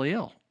mentally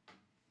ill.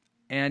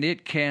 And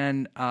it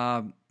can,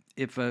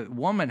 if a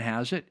woman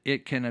has it,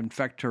 it can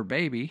infect her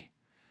baby.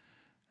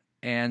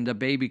 And the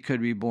baby could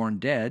be born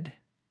dead.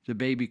 The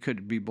baby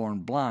could be born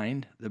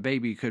blind. The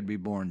baby could be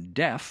born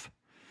deaf.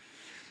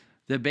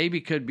 The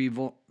baby could be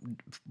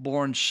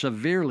born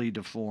severely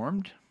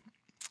deformed.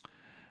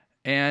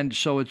 And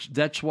so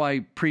that's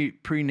why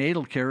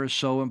prenatal care is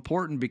so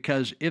important,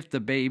 because if the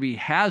baby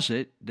has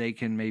it, they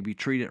can maybe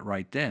treat it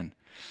right then.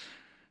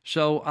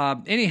 So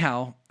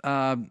anyhow,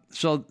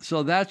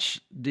 so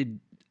that's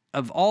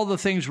of all the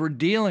things we're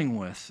dealing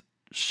with,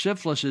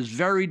 syphilis is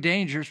very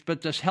dangerous,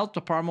 but this health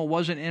department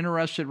wasn't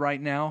interested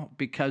right now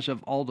because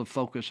of all the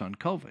focus on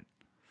COVID.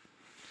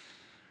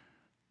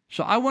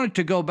 So I wanted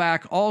to go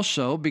back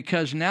also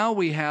because now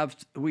we've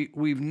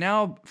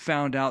now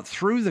found out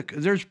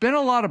there's been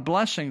a lot of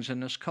blessings in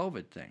this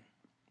COVID thing.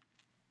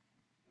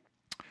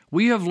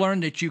 We have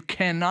learned that you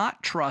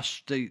cannot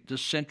trust the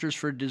Centers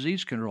for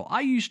Disease Control.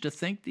 I used to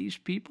think these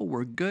people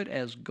were good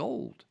as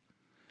gold.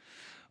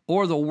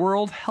 Or the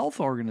World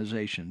Health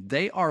Organization.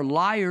 They are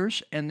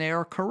liars and they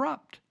are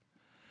corrupt.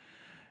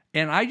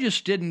 And I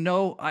just didn't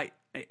know. I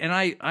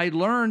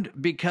learned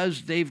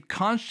because they've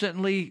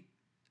constantly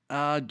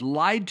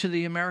lied to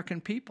the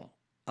American people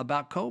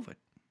about COVID.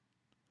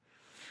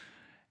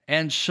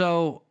 And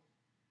so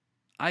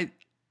I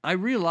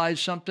realized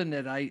something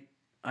that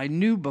I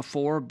knew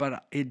before,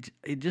 but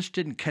it just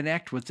didn't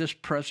connect with this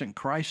present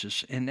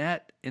crisis. And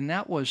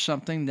that was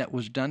something that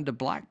was done to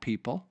black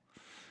people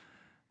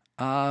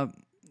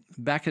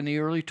back in the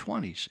early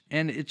 20s.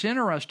 And it's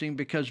interesting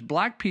because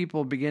black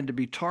people began to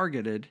be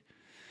targeted.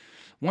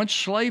 Once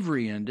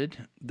slavery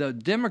ended, the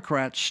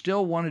Democrats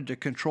still wanted to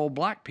control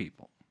black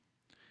people.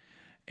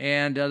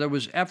 And there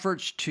was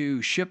efforts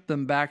to ship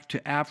them back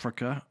to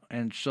Africa.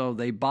 And so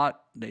they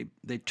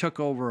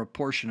took over a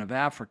portion of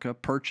Africa,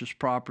 purchased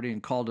property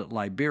and called it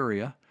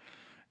Liberia.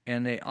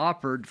 And they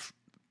offered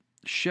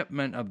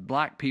shipment of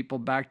black people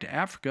back to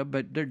Africa,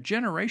 but their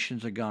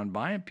generations have gone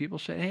by and people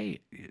say, hey,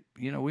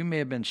 we may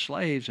have been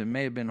slaves and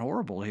may have been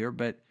horrible here,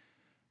 but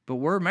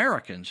we're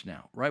Americans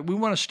now, right? We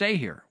want to stay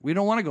here. We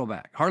don't want to go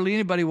back. Hardly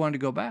anybody wanted to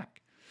go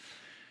back.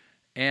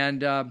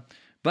 And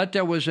but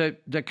there was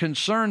the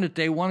concern that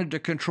they wanted to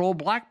control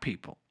black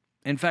people.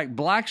 In fact,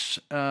 blacks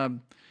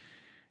during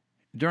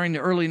the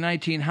early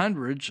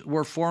 1900s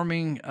were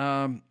forming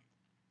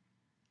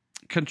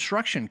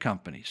construction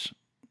companies.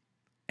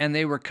 And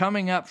they were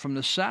coming up from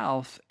the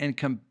South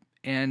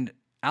and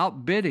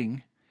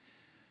outbidding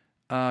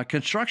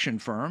construction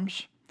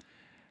firms,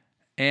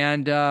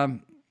 and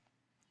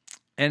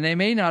they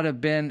may not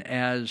have been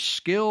as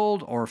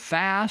skilled or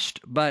fast,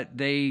 but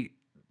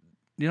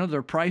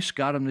their price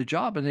got them the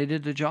job, and they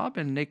did the job,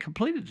 and they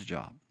completed the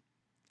job.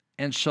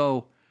 And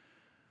so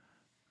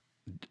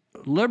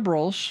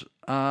liberals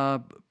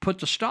put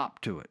the stop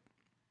to it,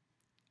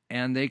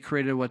 and they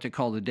created what they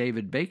call the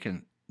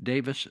Davis-Bacon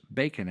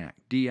Act.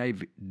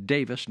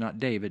 Davis, not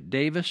David.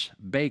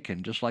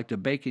 Davis-Bacon, just like the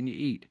bacon you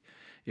eat.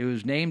 It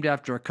was named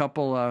after a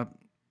couple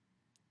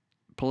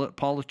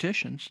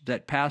politicians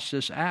that passed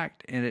this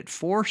act, and it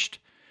forced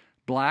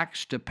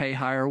blacks to pay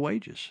higher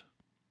wages.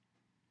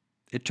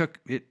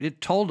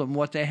 It told them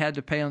what they had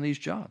to pay on these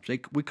jobs.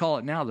 We call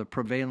it now the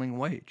prevailing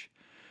wage.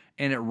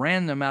 And it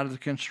ran them out of the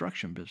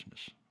construction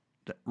business.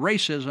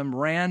 Racism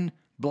ran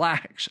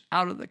blacks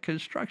out of the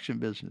construction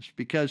business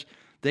because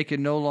they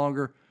could no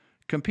longer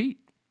compete.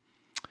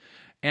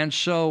 And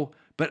so,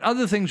 but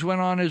other things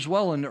went on as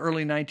well in the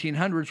early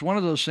 1900s. One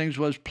of those things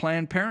was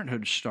Planned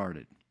Parenthood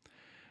started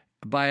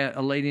by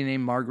a lady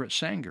named Margaret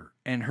Sanger.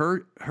 And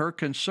her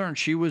concern,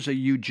 she was a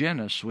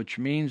eugenist, which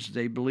means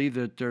they believe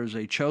that there's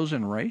a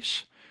chosen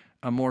race,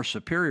 a more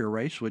superior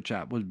race, which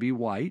would be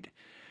white.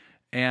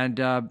 And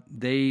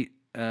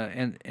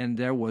and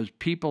there was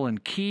people in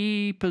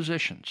key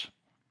positions,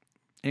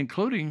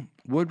 including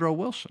Woodrow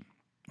Wilson,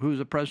 who's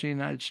the president of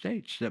the United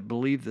States, that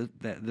believed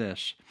that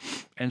this.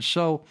 And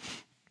so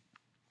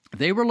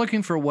they were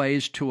looking for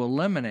ways to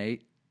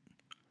eliminate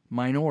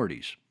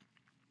minorities.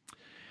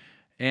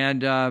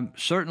 And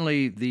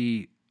certainly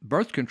the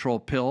birth control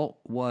pill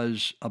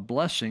was a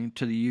blessing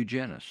to the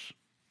eugenists.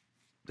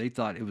 They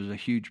thought it was a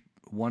huge,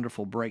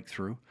 wonderful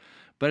breakthrough.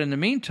 But in the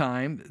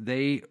meantime,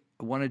 they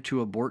wanted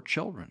to abort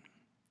children.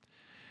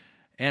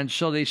 And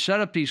so they set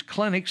up these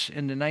clinics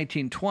in the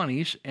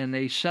 1920s, and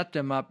they set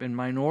them up in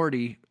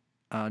minority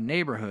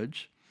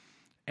neighborhoods,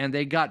 and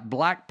they got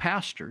black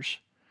pastors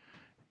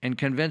and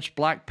convinced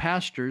black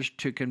pastors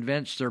to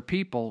convince their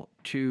people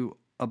to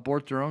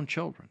abort their own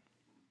children.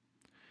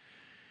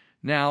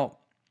 Now,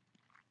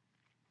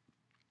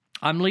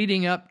 I'm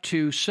leading up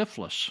to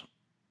syphilis.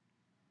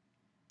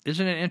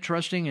 Isn't it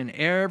interesting? In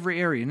every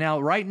area. Now,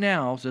 right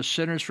now, the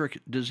Centers for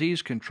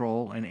Disease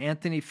Control and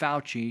Anthony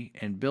Fauci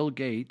and Bill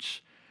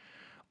Gates,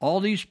 all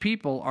these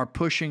people are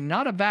pushing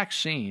not a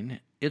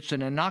vaccine, it's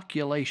an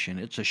inoculation,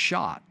 it's a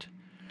shot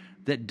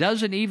that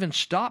doesn't even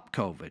stop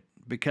COVID,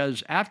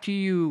 because after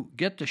you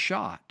get the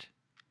shots,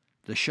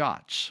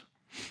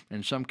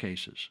 in some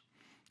cases,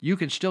 you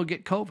can still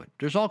get COVID.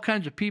 There's all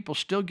kinds of people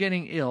still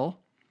getting ill.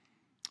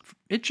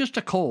 It's just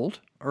a cold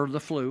or the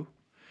flu,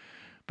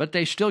 but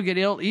they still get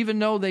ill even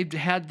though they've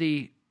had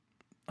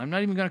I'm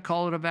not even going to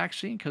call it a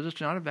vaccine because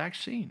it's not a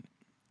vaccine.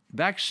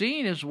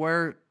 Vaccine is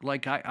where,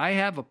 like I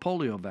have a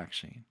polio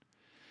vaccine,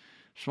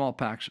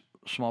 smallpox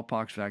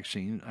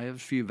vaccine. I have a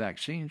few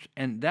vaccines,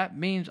 and that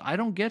means I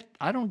don't get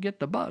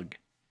the bug.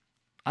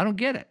 I don't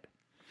get it.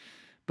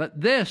 But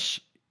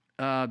this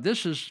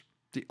is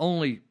the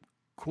only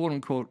quote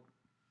unquote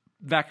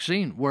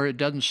vaccine where it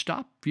doesn't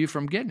stop you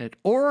from getting it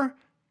or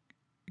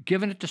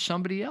giving it to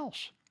somebody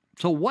else.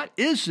 So what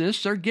is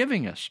this they're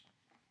giving us?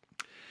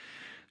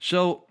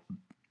 So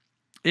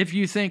if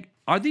you think,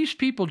 are these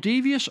people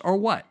devious or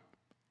what?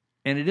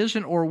 And it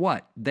isn't or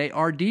what. They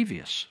are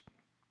devious.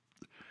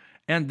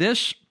 And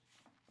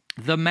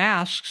the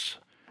masks,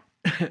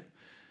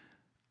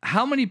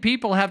 how many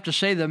people have to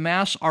say the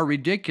masks are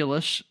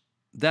ridiculous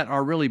that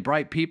are really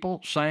bright people,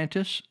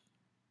 scientists,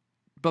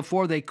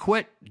 before they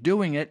quit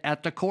doing it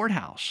at the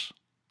courthouse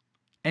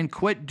and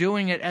quit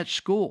doing it at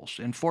schools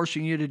and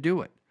forcing you to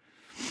do it?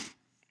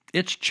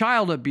 It's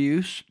child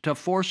abuse to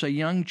force a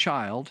young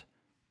child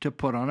to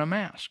put on a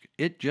mask.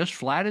 It just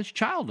flat is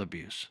child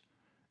abuse.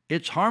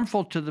 It's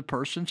harmful to the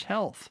person's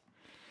health.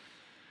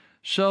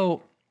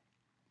 So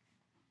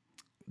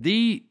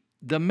the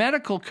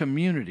medical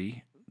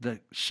community, the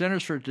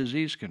Centers for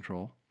Disease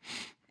Control,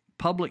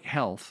 public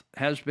health,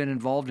 has been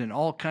involved in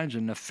all kinds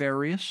of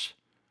nefarious,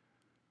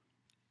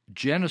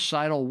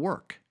 genocidal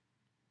work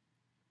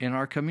in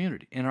our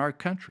community, in our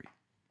country.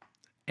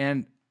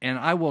 And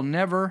I will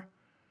never,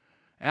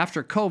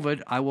 after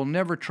COVID, I will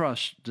never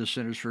trust the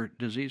Centers for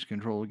Disease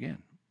Control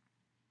again.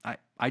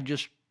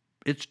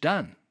 It's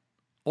done.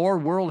 Or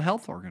World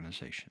Health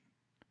Organization.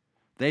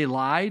 They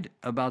lied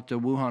about the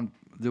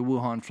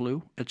Wuhan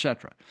flu,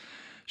 etc.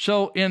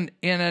 So between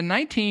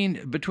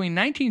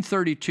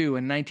 1932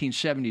 and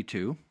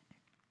 1972,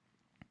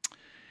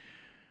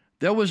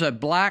 there was a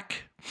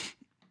black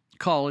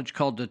college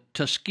called the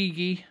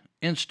Tuskegee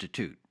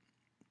Institute.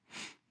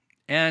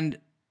 And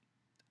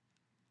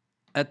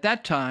at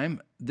that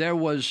time, there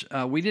was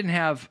we didn't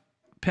have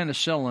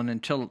penicillin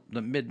until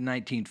the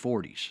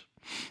mid-1940s.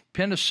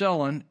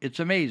 Penicillin,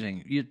 it's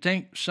amazing. You'd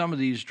think some of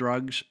these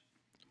drugs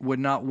would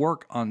not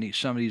work on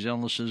some of these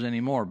illnesses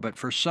anymore, but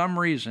for some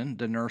reason,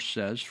 the nurse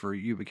says for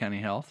Yuba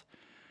County Health,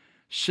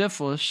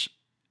 syphilis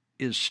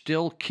is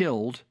still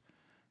killed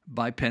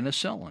by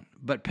penicillin.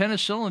 But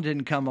penicillin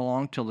didn't come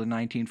along till the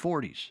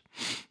 1940s.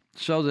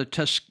 So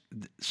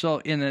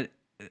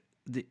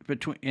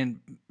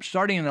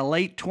starting in the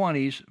late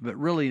 20s, but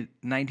really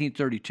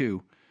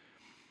 1932,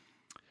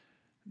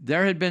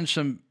 there had been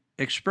some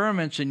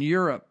experiments in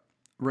Europe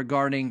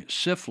regarding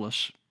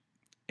syphilis,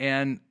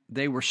 and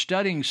they were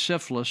studying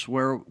syphilis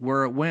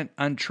where it went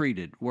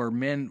untreated, where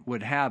men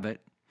would have it,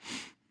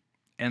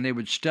 and they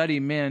would study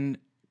men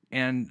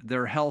and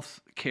their health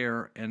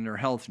care and their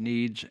health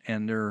needs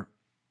and their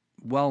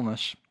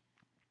wellness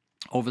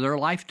over their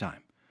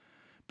lifetime.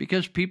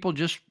 Because people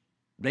just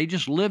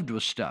lived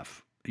with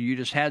stuff. You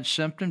just had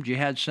symptoms,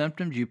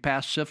 you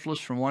passed syphilis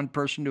from one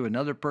person to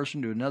another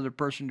person to another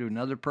person to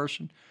another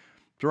person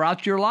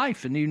throughout your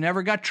life, and you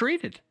never got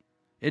treated.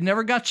 It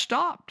never got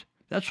stopped.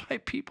 That's why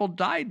people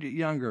died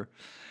younger.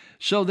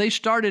 So they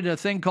started a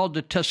thing called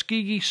the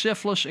Tuskegee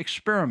Syphilis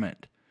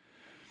Experiment.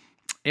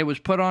 It was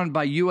put on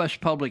by U.S.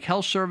 Public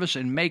Health Service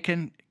in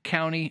Macon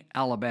County,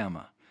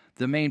 Alabama.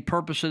 The main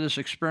purpose of this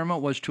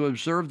experiment was to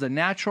observe the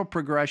natural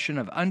progression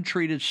of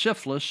untreated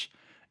syphilis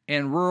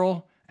in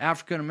rural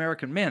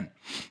African-American men.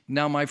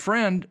 Now, my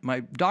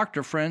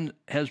doctor friend,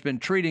 has been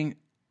treating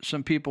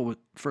some people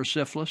for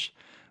syphilis,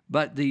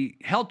 but the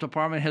health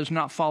department has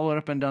not followed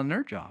up and done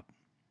their job.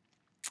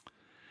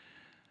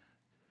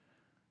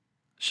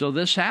 So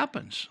this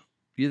happens.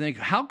 You think,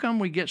 how come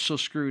we get so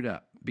screwed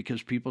up?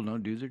 Because people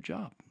don't do their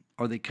job,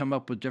 or they come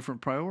up with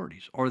different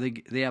priorities, or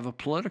they have a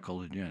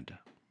political agenda,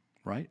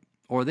 right?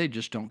 Or they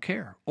just don't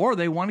care, or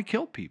they want to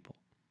kill people.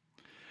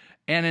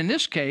 And in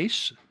this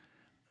case,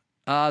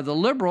 the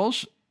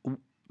liberals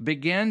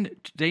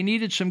they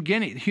needed some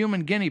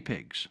human guinea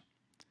pigs,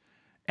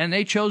 and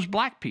they chose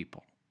black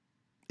people.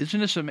 Isn't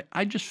this amazing?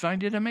 I just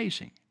find it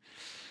amazing.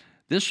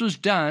 This was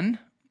done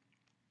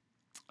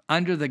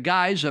under the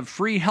guise of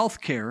free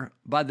health care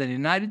by the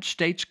United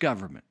States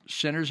government,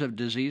 Centers of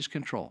Disease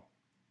Control.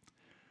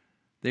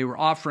 They were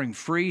offering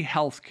free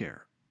health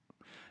care.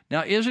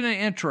 Now, isn't it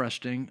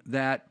interesting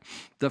that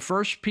the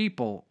first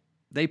people,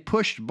 they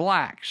pushed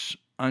blacks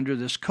under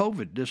this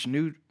COVID, this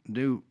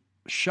new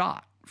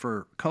shot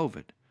for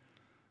COVID.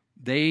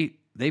 They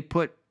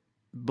put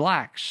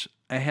blacks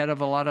ahead of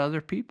a lot of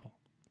other people.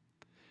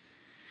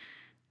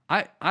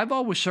 I've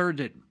always heard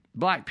that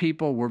black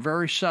people were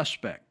very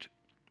suspect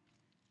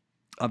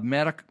of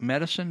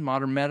medicine,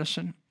 modern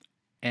medicine,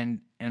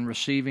 and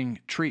receiving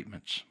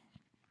treatments.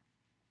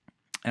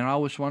 And I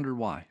always wondered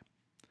why.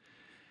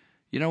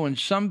 You know, when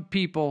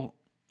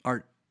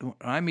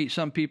I meet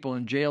some people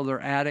in jail,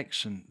 they're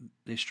addicts and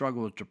they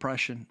struggle with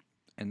depression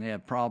and they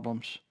have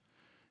problems.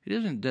 It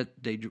isn't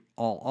that they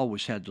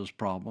always had those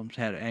problems,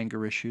 had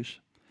anger issues.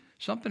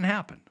 Something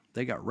happened.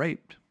 They got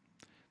raped.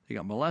 They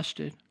got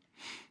molested.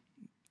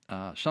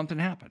 Something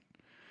happened.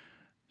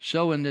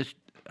 So in this,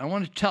 I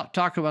want to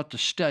talk about the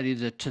study,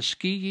 the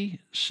Tuskegee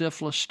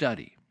Syphilis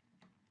Study.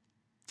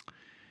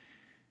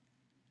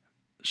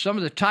 Some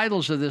of the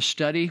titles of this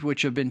study,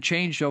 which have been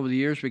changed over the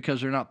years because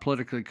they're not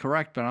politically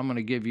correct, but I'm going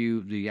to give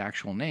you the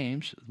actual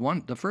names.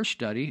 The first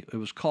study, it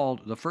was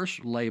called, the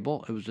first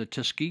label, it was the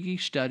Tuskegee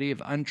Study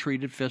of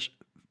Untreated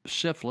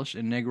Syphilis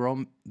in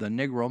the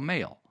Negro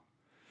Male.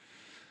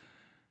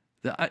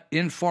 The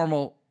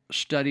informal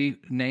study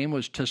name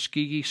was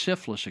Tuskegee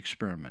Syphilis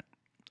Experiment.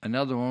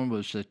 Another one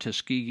was the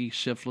Tuskegee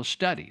Syphilis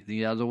Study.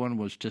 The other one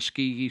was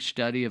Tuskegee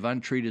Study of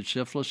Untreated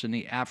Syphilis in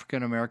the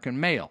African American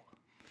Male.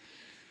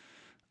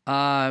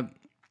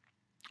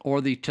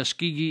 Or the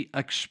Tuskegee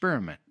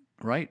Experiment,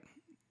 right?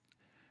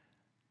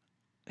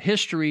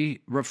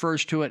 History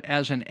refers to it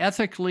as an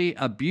ethically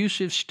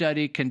abusive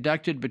study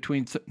conducted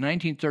between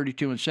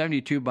 1932 and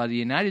 72 by the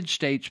United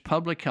States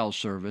Public Health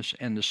Service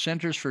and the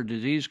Centers for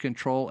Disease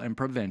Control and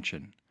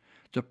Prevention.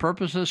 The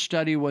purpose of the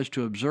study was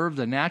to observe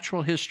the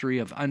natural history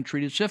of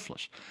untreated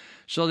syphilis.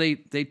 So they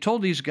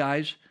told these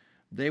guys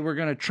they were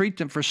going to treat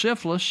them for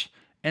syphilis,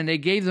 and they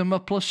gave them a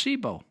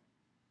placebo.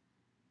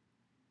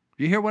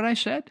 You hear what I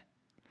said?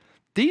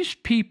 These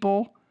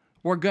people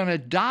were going to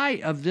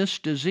die of this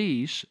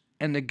disease,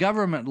 and the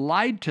government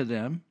lied to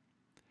them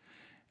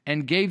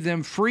and gave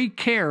them free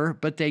care,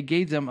 but they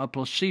gave them a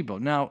placebo.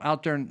 Now,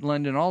 out there in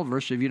London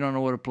Oliver's, if you don't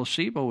know what a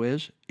placebo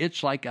is,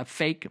 it's like a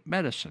fake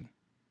medicine.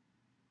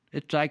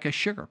 It's like a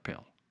sugar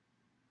pill.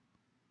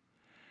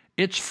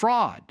 It's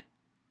fraud.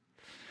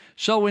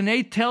 So when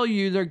they tell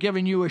you they're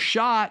giving you a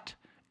shot,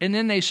 and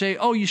then they say,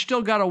 oh, you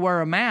still got to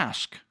wear a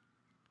mask.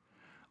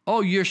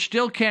 Oh, you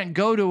still can't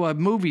go to a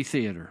movie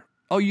theater.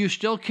 Oh, you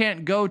still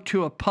can't go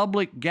to a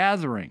public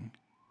gathering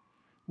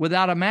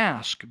without a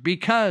mask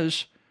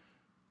because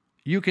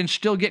you can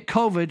still get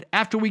COVID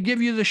after we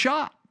give you the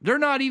shot. They're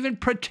not even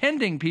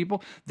pretending,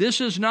 people. This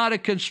is not a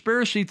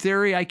conspiracy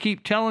theory. I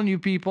keep telling you,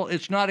 people,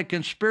 it's not a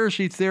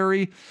conspiracy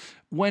theory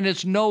when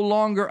it's no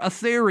longer a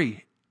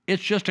theory.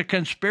 It's just a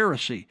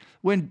conspiracy.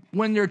 When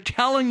they're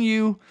telling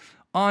you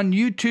on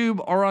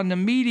YouTube or on the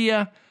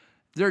media,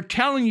 they're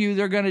telling you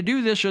they're going to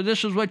do this or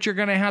this is what you're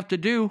going to have to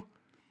do,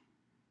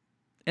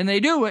 and they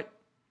do it,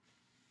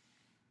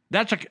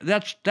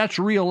 that's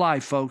real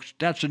life, folks.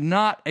 That's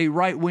not a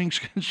right-wing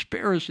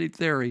conspiracy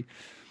theory.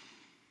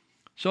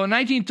 So in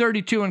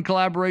 1932, in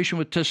collaboration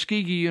with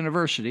Tuskegee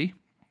University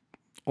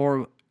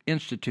or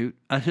Institute,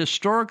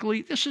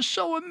 this is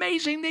so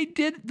amazing,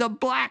 the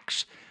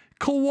blacks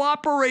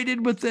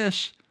cooperated with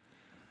this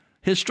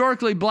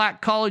historically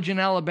black college in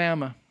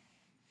Alabama.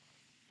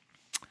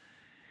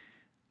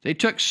 They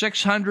took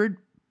 600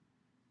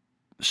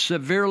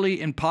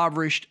 severely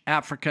impoverished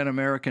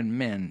African-American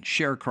men,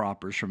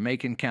 sharecroppers from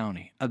Macon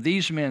County. Of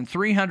these men,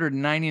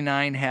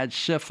 399 had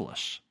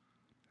syphilis.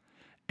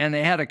 And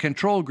they had a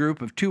control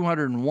group of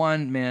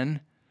 201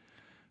 men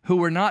who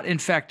were not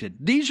infected.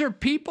 These are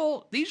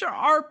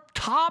our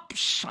top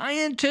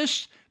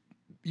scientists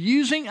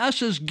using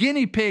us as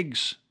guinea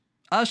pigs,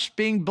 us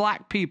being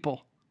black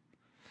people.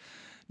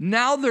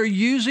 Now they're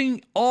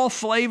using all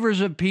flavors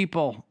of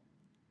people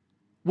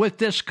with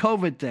this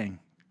COVID thing.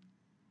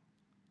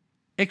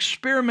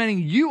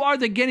 Experimenting. You are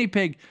the guinea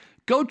pig.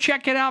 Go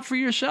check it out for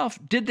yourself.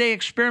 Did they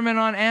experiment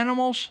on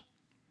animals?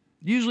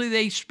 Usually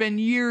they spend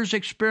years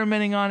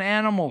experimenting on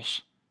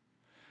animals.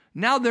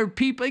 Now they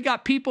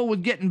got people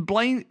with getting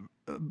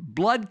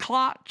blood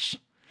clots.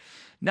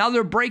 Now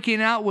they're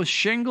breaking out with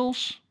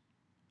shingles.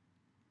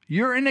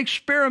 You're an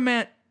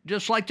experiment,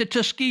 just like the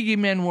Tuskegee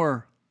men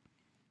were.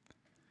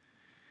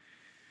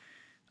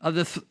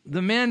 The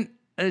men,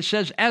 it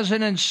says, as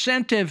an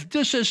incentive,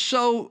 this is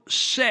so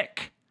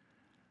sick.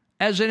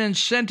 As an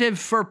incentive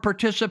for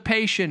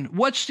participation.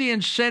 What's the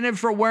incentive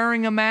for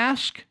wearing a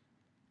mask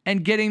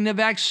and getting the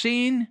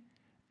vaccine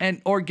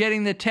or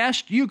getting the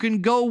test? You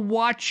can go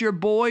watch your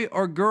boy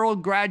or girl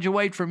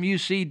graduate from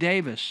UC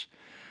Davis.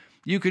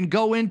 You can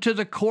go into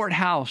the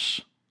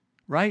courthouse,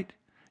 right?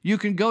 You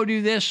can go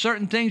do this.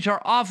 Certain things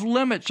are off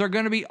limits, are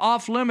going to be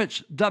off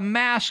limits. The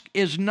mask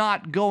is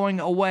not going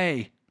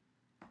away.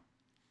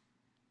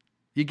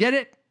 You get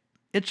it?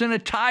 It's an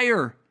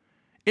attire.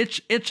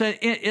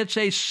 It's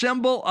a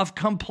symbol of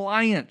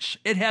compliance.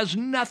 It has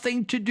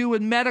nothing to do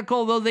with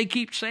medical, though they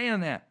keep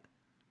saying that.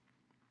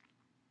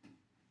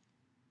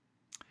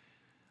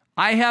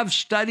 I have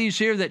studies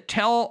here that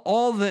tell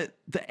all the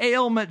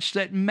ailments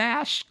that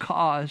masks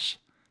cause.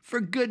 For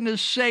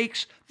goodness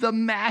sakes, the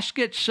mask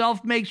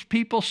itself makes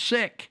people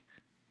sick.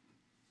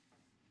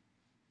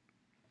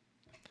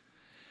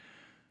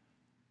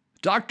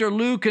 Dr.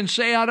 Lou can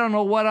say, I don't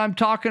know what I'm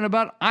talking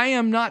about. I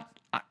am not,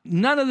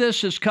 none of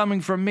this is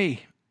coming from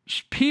me.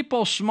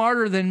 People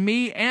smarter than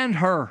me and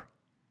her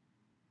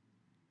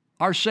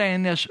are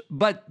saying this,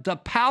 but the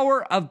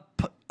power of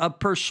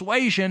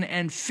persuasion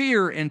and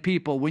fear in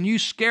people, when you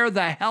scare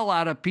the hell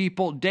out of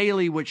people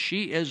daily, which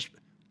she is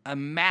a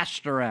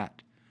master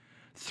at,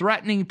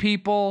 threatening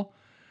people,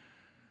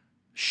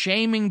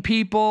 shaming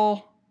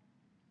people,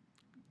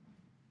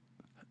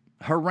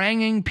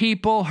 haranguing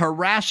people,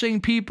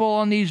 harassing people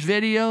on these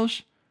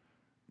videos,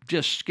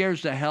 just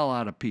scares the hell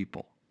out of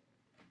people.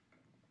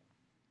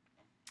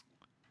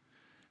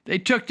 They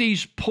took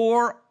these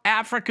poor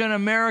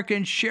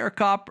African-American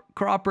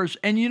sharecroppers,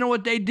 and you know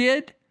what they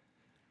did?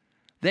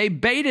 They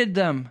baited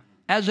them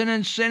as an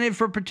incentive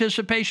for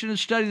participation in the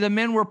study. The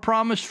men were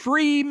promised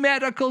free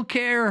medical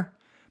care,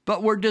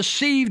 but were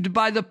deceived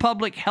by the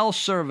Public Health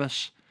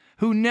Service,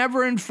 who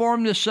never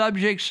informed the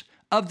subjects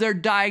of their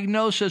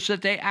diagnosis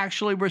that they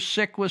actually were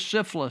sick with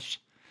syphilis,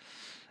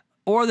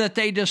 or that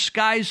they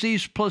disguised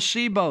these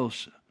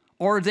placebos,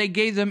 or they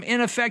gave them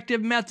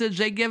ineffective methods.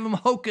 They gave them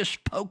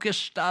hocus-pocus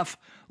stuff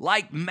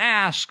like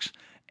masks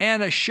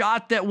and a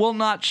shot that will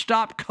not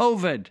stop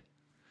COVID.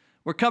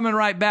 We're coming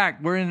right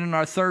back. We're in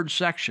our third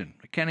section.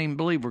 I can't even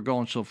believe we're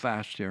going so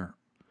fast here.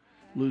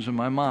 Losing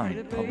my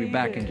mind. I'll be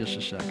back in just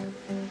a second.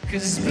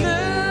 'Cause blue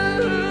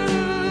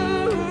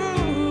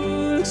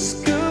looks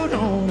good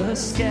on the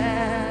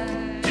sky.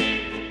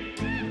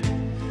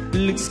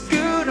 Looks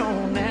good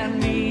on that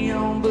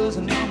neon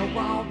buzzing on the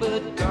wall,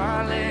 but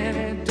darling,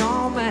 it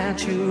don't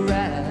match you right.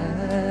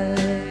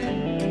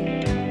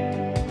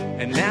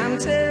 And I'm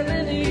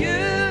telling you,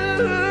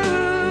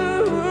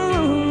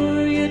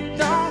 you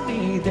don't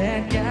need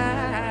that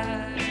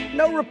guy.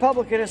 No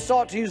Republican has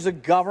sought to use the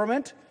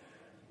government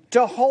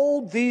to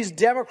hold these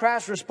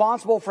Democrats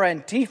responsible for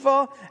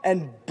Antifa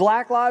and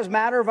Black Lives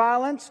Matter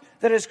violence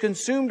that has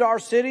consumed our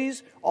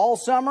cities all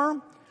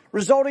summer,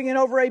 resulting in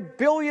over $1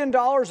 billion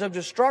of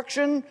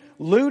destruction,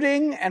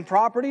 looting, and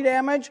property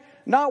damage.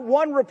 Not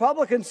one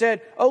Republican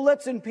said, oh,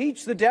 let's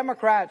impeach the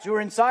Democrats who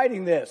are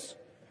inciting this,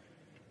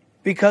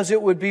 because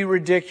it would be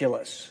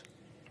ridiculous.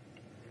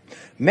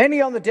 Many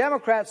on the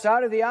Democrat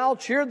side of the aisle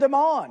cheered them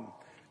on.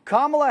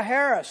 Kamala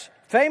Harris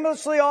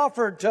famously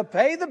offered to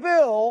pay the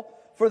bill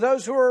for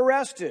those who are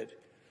arrested.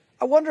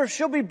 I wonder if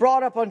she'll be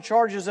brought up on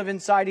charges of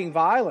inciting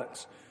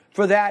violence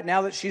for that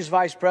now that she's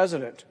vice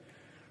president.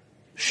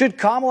 Should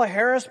Kamala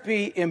Harris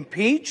be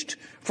impeached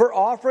for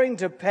offering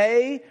to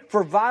pay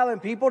for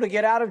violent people to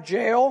get out of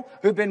jail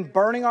who've been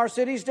burning our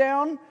cities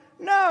down?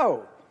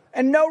 No.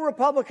 And no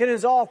Republican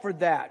has offered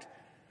that,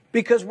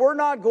 because we're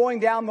not going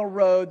down the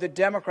road that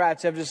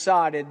Democrats have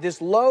decided,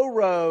 this low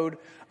road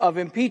of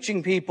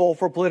impeaching people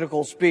for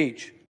political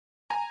speech.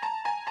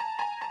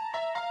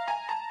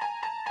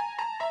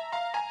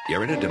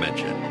 You're in a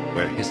dimension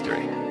where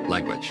history,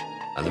 language,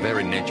 and the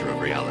very nature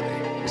of reality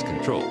is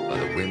controlled by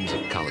the whims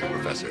of college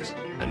professors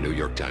and New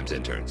York Times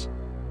interns.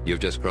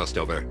 You've just crossed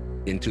over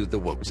into the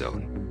woke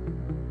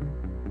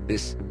zone.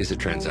 This is a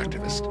trans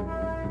activist.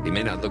 He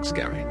may not look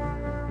scary,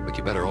 but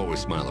you better always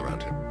smile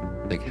around him.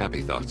 Think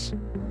happy thoughts,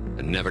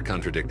 and never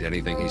contradict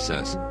anything he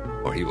says,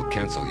 or he will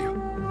cancel you,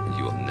 and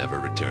you will never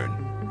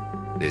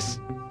return. This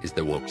is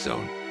the woke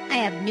zone. I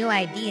have new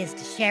ideas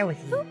to share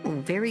with you.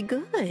 Ooh, very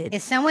good.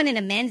 If someone in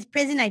a men's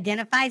prison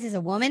identifies as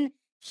a woman,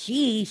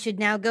 she should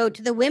now go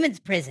to the women's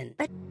prison.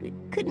 But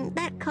couldn't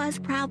that cause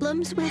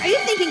problems with... Are you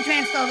thinking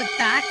transphobic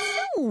thoughts?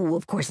 No,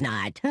 of course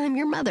not. I'm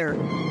your mother.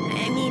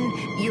 I mean,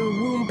 your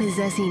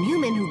womb-possessing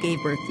human who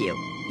gave birth to you.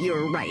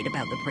 You're right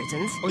about the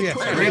prisons. Oh, yes.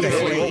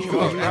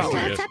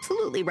 That's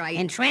absolutely right.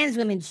 And trans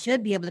women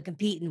should be able to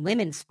compete in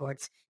women's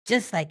sports,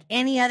 just like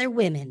any other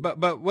women.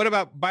 But what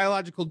about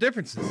biological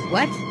differences?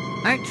 What?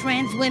 Aren't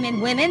trans women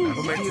women?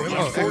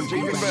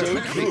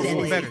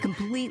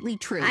 Completely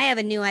true. I have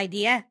a new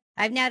idea.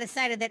 I've now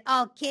decided that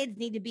all kids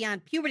need to be on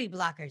puberty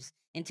blockers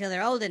until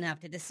they're old enough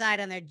to decide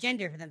on their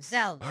gender for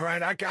themselves. All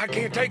right, I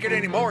can't take it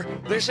anymore.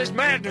 This is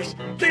madness.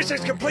 This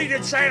is complete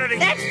insanity.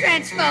 That's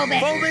transphobic.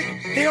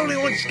 Phobic? The only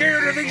one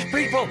scared of these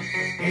people.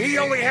 He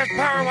only has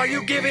power while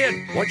you give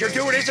in. What you're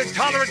doing isn't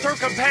tolerance or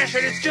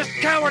compassion. It's just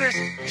cowardice.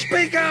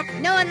 Speak up.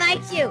 No one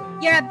likes you.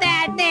 You're a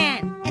bad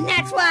man. And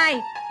that's why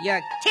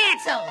you're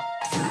canceled.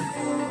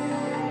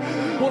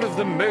 One of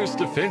the most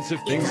offensive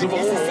things of all.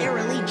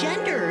 Unnecessarily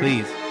gendered.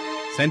 Please,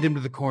 send him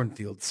to the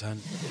cornfield, son.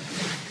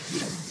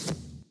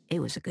 It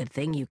was a good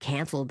thing you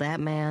canceled that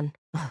man.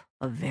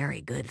 A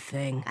very good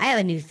thing. I have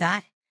a new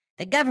thought.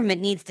 The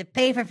government needs to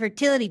pay for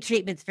fertility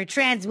treatments for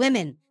trans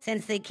women,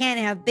 since they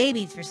can't have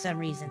babies for some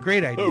reason.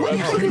 Great idea.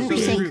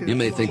 You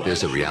may think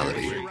there's a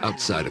reality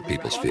outside of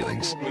people's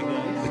feelings,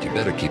 but you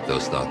better keep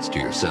those thoughts to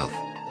yourself,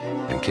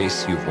 in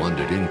case you've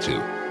wandered into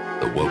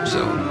the woke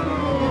zone.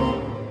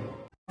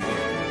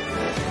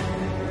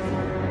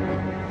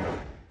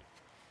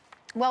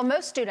 Well,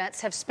 most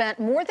students have spent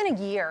more than a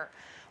year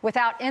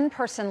without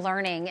in-person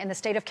learning in the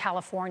state of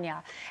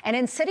California. And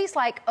in cities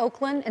like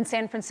Oakland and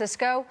San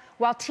Francisco,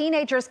 while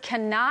teenagers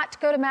cannot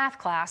go to math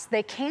class,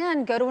 they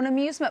can go to an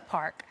amusement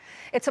park.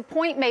 It's a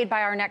point made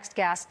by our next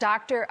guest,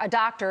 a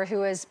doctor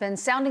who has been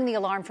sounding the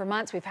alarm for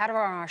months. We've had her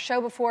on our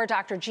show before,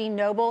 Dr. Jean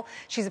Noble.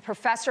 She's a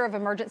professor of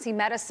emergency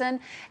medicine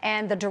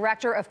and the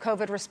director of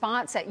COVID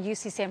response at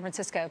UC San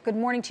Francisco. Good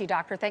morning to you,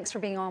 doctor. Thanks for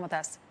being on with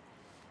us.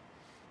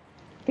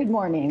 Good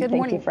morning.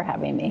 Thank you for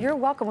having me. You're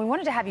welcome. We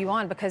wanted to have you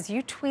on because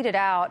you tweeted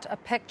out a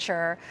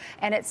picture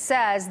and it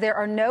says there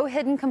are no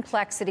hidden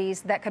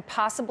complexities that could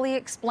possibly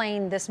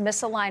explain this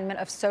misalignment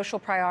of social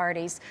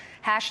priorities.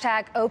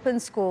 Hashtag open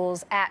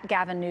schools at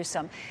Gavin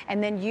Newsom.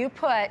 And then you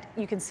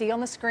can see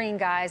on the screen,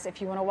 guys,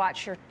 if you want to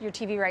watch your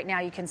TV right now,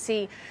 you can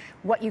see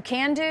what you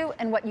can do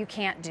and what you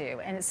can't do.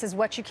 And it says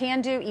what you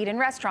can do: eat in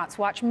restaurants,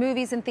 watch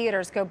movies in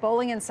theaters, go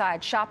bowling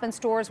inside, shop in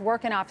stores,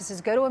 work in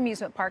offices, go to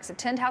amusement parks,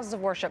 attend houses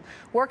of worship,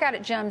 work out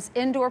at gyms,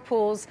 indoor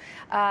pools,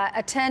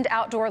 attend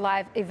outdoor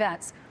live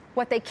events.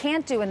 What they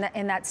can't do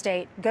in that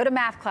state: go to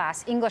math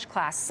class, English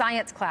class,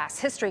 science class,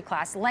 history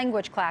class,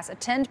 language class,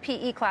 attend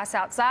PE class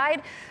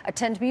outside,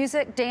 attend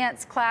music,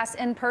 dance class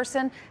in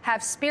person,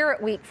 have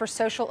Spirit Week for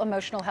social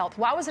emotional health.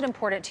 Why was it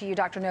important to you,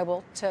 Dr.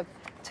 Noble, to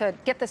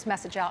get this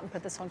message out and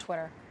put this on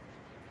Twitter?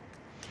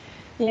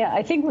 Yeah,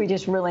 I think we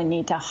just really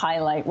need to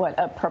highlight what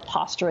a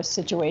preposterous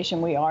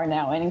situation we are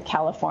now in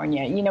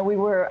California. You know, we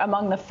were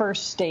among the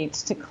first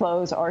states to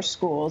close our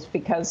schools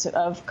because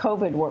of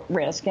COVID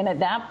risk. And at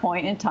that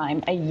point in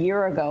time, a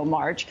year ago,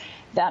 March,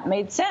 that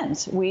made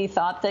sense. We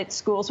thought that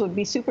schools would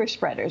be super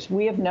spreaders.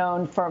 We have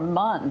known for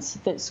months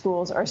that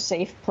schools are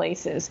safe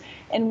places.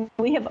 And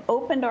we have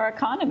opened our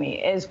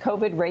economy as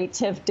COVID rates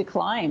have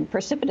declined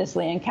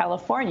precipitously in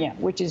California,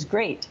 which is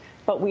great.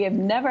 But we have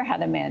never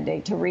had a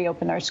mandate to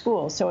reopen our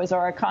schools. So as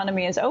our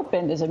economy has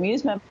opened, as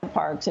amusement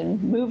parks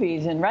and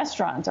movies and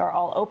restaurants are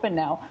all open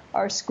now,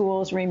 our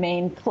schools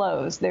remain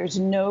closed. There's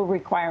no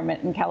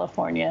requirement in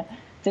California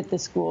that the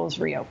schools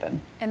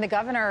reopen. And the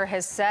governor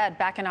has said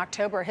back in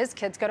October his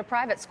kids go to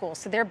private schools,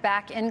 so they're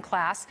back in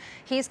class.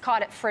 He's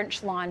caught at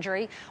French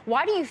Laundry.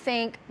 Why do you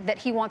think that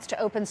he wants to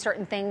open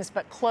certain things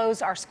but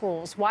close our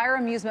schools? Why are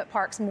amusement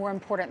parks more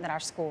important than our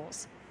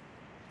schools?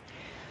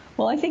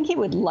 Well, I think he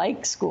would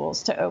like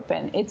schools to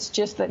open. It's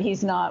just that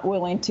he's not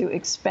willing to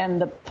expend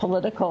the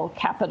political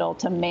capital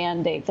to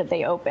mandate that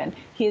they open.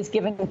 He has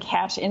given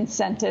cash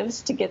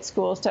incentives to get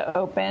schools to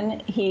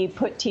open. He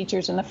put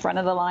teachers in the front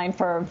of the line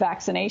for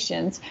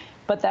vaccinations,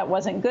 but that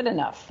wasn't good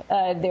enough.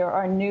 There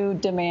are new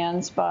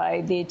demands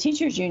by the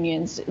teachers'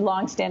 unions,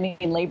 longstanding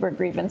labor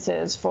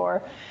grievances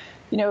for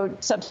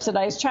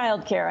subsidized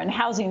childcare and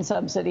housing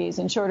subsidies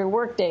and shorter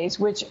work days,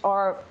 which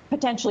are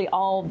potentially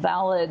all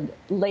valid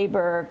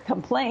labor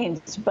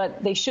complaints,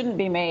 but they shouldn't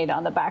be made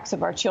on the backs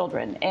of our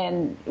children.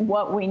 And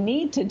what we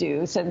need to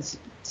do, since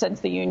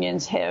the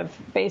unions have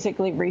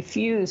basically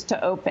refused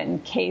to open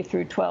K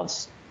through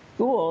 12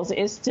 schools,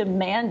 is to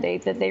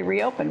mandate that they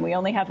reopen. We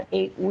only have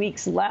 8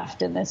 weeks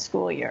left in this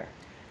school year.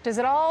 Does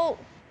it all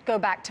go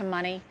back to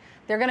money?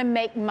 They're going to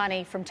make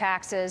money from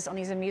taxes on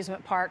these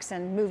amusement parks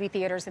and movie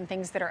theaters and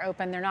things that are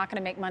open. They're not going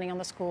to make money on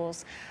the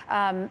schools.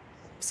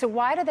 So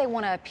why do they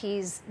want to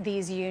appease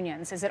these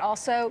unions? Is it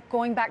also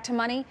going back to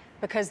money?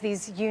 Because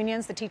these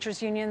unions, the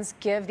teachers' unions,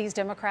 give these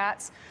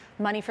Democrats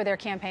money for their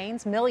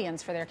campaigns,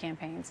 millions for their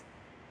campaigns.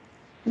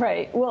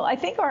 Right. Well, I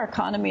think our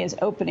economy is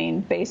opening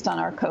based on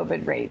our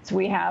COVID rates.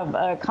 We have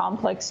a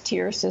complex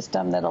tier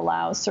system that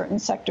allows certain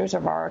sectors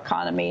of our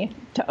economy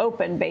to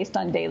open based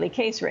on daily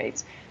case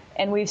rates.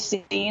 And we've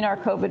seen our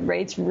COVID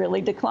rates really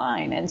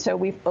decline. And so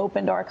we've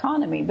opened our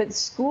economy. But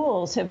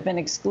schools have been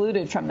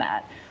excluded from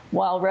that.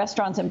 While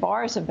restaurants and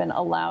bars have been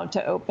allowed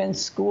to open,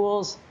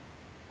 schools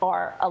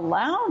are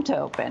allowed to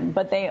open,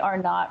 but they are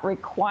not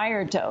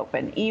required to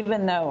open,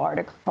 even though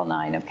Article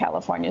 9 of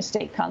California's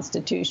state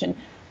constitution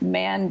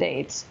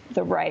mandates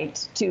the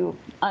right to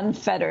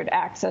unfettered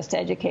access to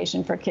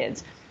education for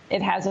kids.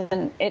 It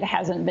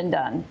hasn't been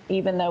done,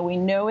 even though we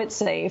know it's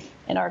safe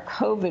and our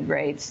COVID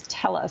rates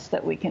tell us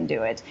that we can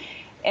do it.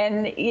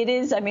 And it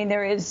is,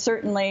 there is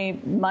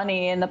certainly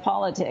money in the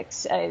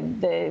politics.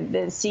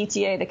 The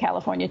CTA, the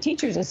California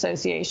Teachers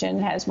Association,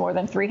 has more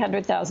than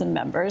 300,000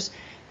 members.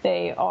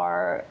 They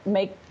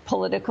make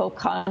political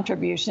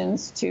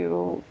contributions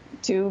to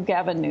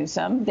Gavin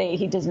Newsom.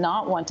 He does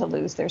not want to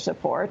lose their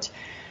support.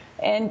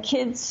 And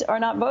kids are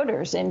not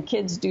voters, and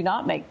kids do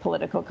not make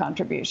political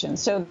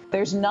contributions. So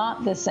there's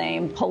not the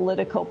same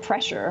political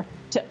pressure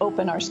to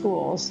open our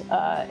schools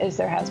as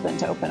there has been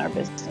to open our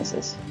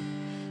businesses.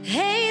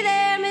 Hey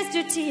there,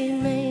 Mr.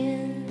 Tin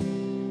Man.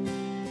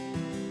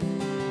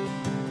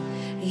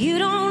 You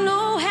don't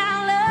know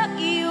how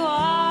lucky you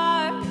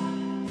are.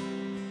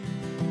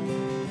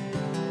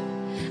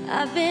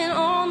 I've been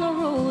on the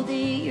road that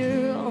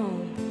you're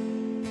on.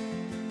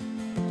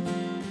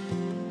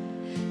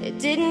 It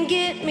didn't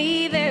get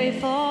me very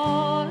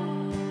far.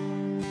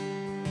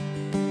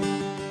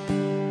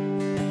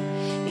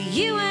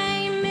 You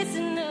ain't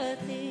missing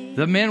nothing.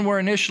 The men were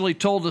initially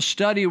told the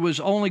study was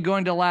only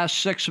going to last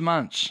 6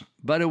 months,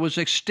 but it was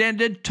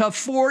extended to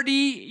 40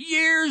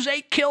 years.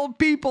 They killed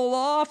people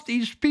off.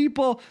 These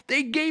people,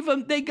 they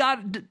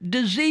got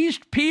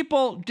diseased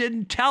people,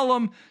 didn't tell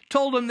them,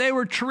 told them they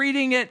were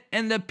treating it,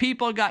 and the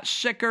people got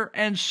sicker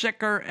and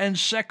sicker and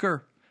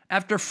sicker.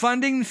 After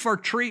funding for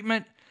the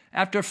treatment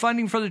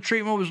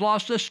was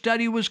lost, the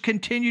study was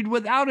continued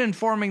without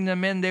informing the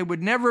men they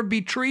would never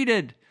be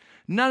treated.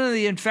 None of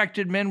the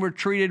infected men were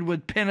treated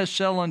with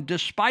penicillin,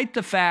 despite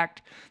the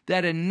fact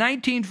that in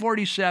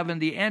 1947,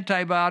 the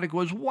antibiotic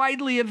was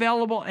widely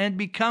available and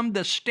become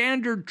the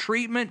standard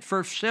treatment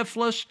for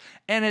syphilis,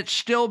 and it's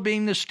still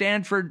being the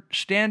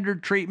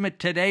standard treatment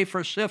today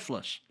for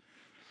syphilis.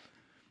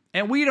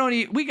 And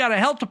we got a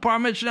health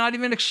department that's not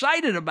even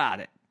excited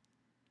about it.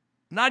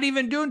 Not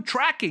even doing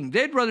tracking.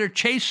 They'd rather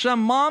chase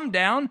some mom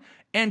down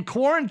and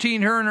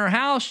quarantine her in her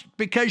house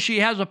because she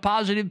has a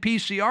positive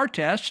PCR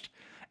test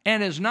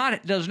and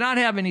does not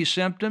have any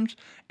symptoms,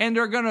 and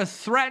they're going to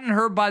threaten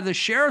her by the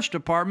sheriff's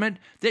department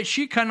that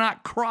she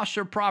cannot cross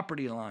her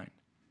property line.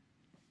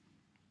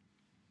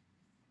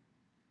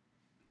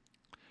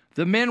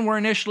 The men were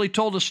initially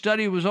told the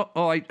study was,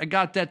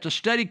 the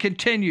study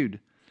continued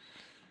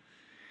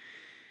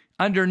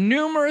under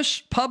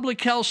numerous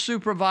public health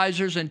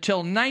supervisors until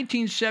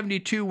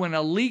 1972, when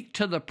a leak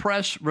to the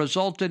press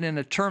resulted in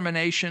a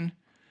termination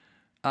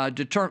of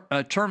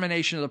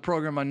the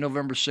program on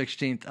November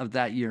 16th of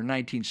that year,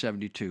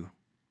 1972.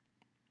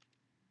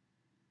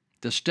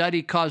 The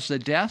study caused the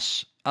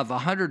deaths of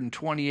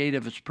 128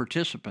 of its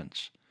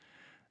participants.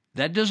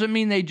 That doesn't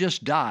mean they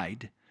just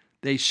died.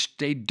 They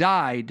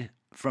died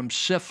from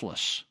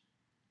syphilis.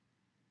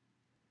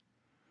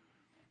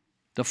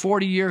 The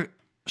 40-year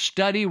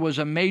study was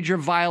a major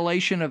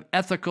violation of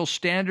ethical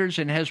standards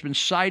and has been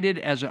cited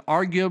as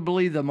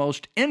arguably the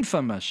most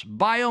infamous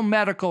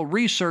biomedical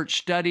research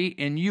study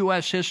in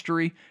U.S.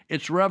 history.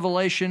 Its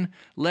revelation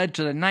led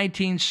to the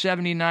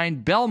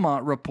 1979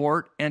 Belmont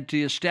Report and to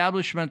the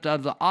establishment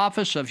of the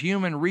Office of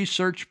Human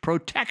Research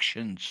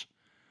Protections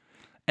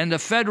and the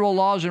federal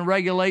laws and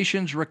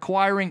regulations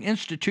requiring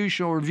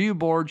institutional review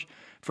boards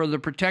for the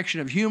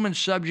protection of human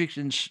subjects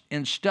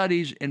in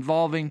studies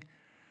involving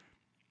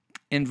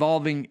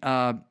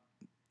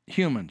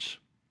humans.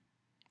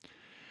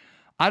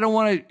 I don't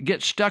want to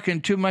get stuck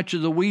in too much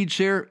of the weeds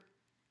here.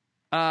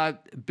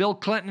 Bill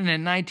Clinton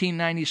in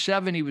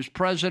 1997, he was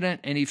president,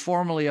 and he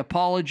formally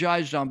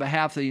apologized on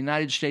behalf of the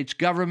United States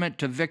government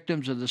to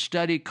victims of the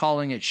study,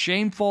 calling it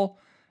shameful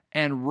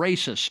and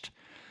racist.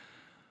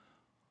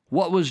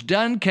 What was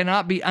done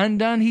cannot be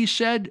undone, he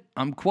said.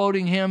 I'm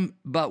quoting him,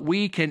 but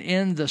we can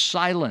end the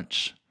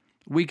silence.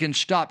 We can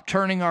stop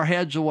turning our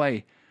heads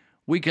away.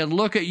 We can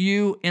look at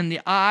you in the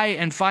eye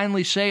and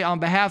finally say, on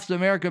behalf of the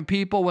American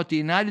people, what the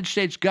United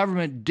States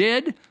government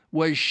did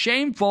was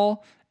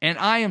shameful, and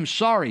I am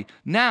sorry.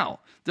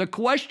 Now, the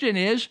question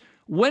is,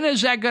 when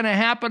is that going to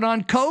happen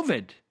on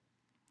COVID?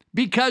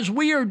 Because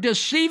we are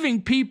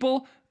deceiving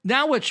people.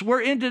 Now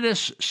we're into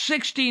this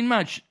 16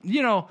 months.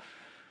 You know,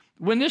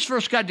 when this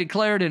first got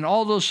declared and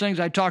all those things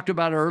I talked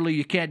about earlier,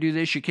 you can't do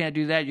this, you can't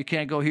do that, you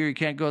can't go here, you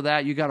can't go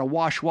that, you got to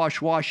wash,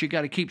 you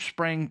got to keep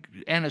spraying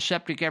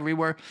antiseptic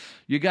everywhere,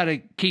 you got to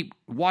keep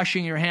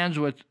washing your hands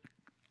with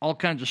all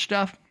kinds of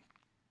stuff,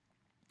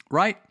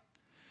 right?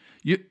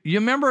 You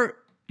remember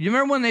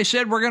when they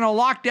said we're going to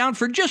lock down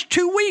for just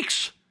 2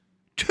 weeks?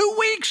 2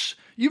 weeks!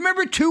 You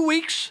remember 2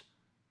 weeks?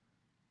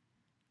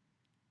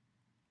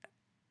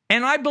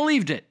 And I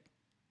believed it.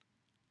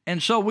 And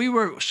so we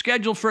were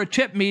scheduled for a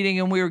tip meeting,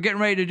 and we were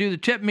getting ready to do the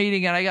tip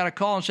meeting, and I got a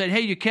call and said,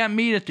 hey, you can't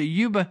meet at the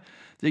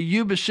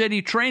Yuba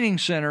City Training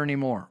Center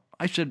anymore.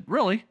 I said,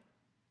 really?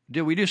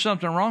 Did we do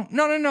something wrong?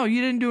 No,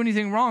 you didn't do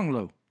anything wrong,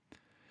 Lou.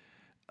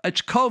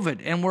 It's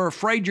COVID, and we're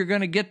afraid you're going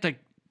to get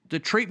the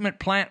treatment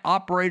plant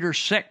operator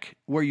sick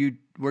where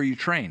you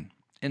train,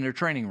 in their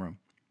training room.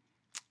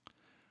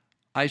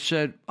 I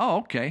said, oh,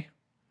 okay.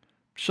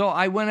 So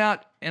I went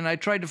out and I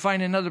tried to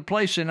find another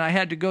place, and I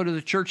had to go to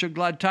the Church of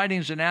Glad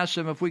Tidings and ask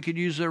them if we could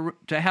use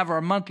to have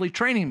our monthly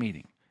training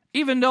meeting.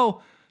 Even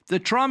though the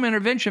trauma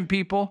intervention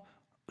people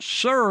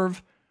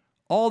serve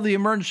all the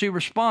emergency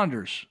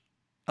responders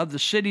of the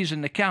cities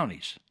and the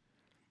counties,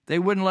 they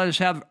wouldn't let us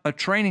have a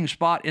training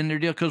spot in their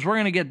deal because we're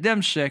going to get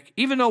them sick,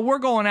 even though we're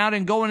going out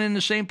and going in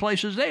the same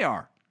places they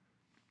are.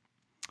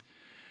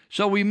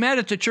 So we met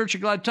at the Church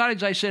of Glad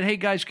Tidings. I said, hey,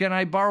 guys, can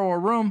I borrow a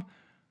room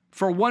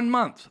for 1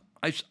 month?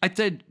 I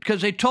said,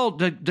 because they told,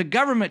 the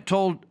government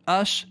told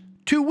us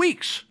 2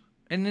 weeks,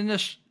 and then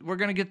we're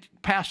going to get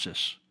past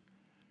this.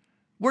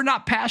 We're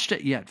not past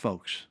it yet,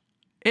 folks.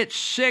 It's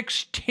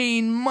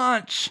 16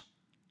 months.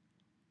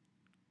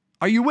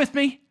 Are you with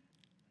me?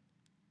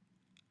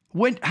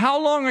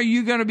 How long are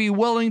you going to be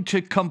willing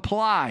to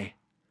comply?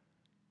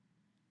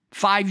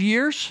 5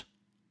 years?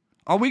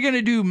 Are we going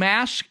to do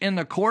masks in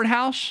the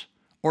courthouse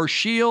or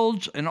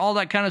shields and all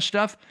that kind of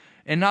stuff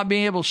and not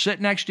being able to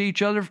sit next to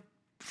each other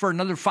for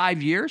another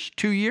 5 years,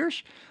 2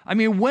 years? I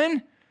mean,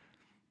 when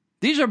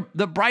These are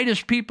the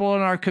brightest people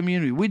in our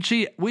community. We'd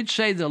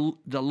say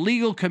the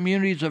legal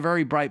community is a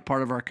very bright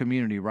part of our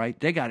community, right?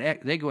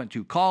 They went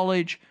to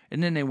college,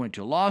 and then they went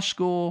to law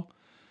school,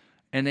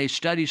 and they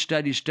study.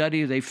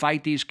 They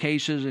fight these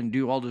cases and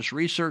do all this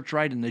research,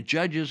 right? And the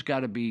judges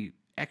got to be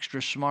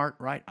extra smart,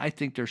 right? I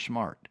think they're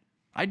smart.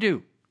 I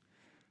do.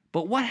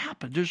 But what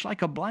happened? There's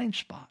like a blind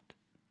spot.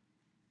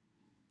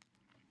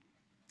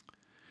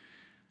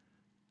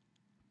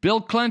 Bill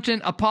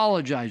Clinton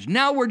apologized.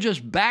 Now we're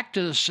just back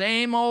to the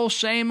same old.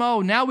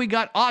 Now we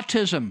got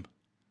autism.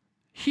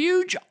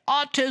 Huge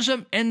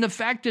autism, and the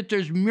fact that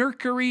there's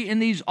mercury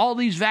in all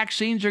these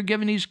vaccines they're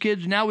giving these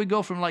kids. Now we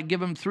go from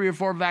give them 3 or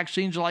 4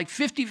 vaccines to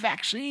 50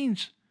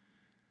 vaccines.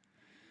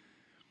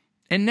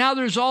 And now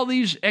there's all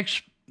these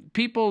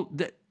people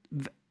that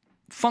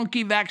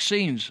funky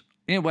vaccines.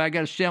 Anyway, I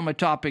got to stay on my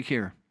topic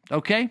here.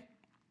 Okay?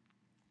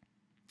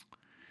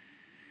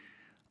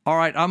 All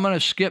right, I'm going to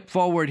skip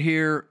forward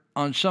here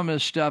on some of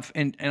this stuff,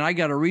 and I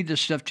got to read this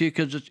stuff to you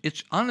because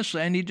it's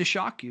honestly, I need to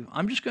shock you.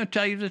 I'm just going to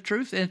tell you the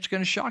truth, and it's going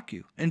to shock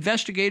you.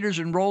 Investigators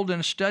enrolled in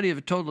a study of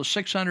a total of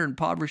 600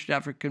 impoverished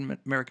African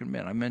American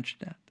men. I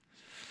mentioned that.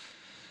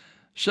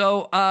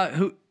 So,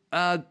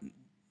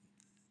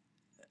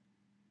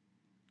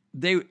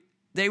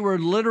 they were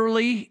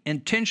literally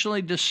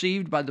intentionally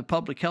deceived by the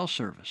Public Health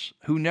Service,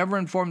 who never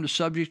informed the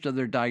subject of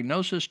their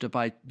diagnosis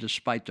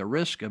despite the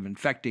risk of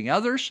infecting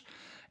others.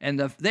 And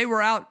they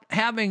were out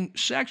having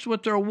sex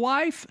with their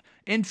wife,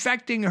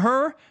 infecting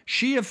her.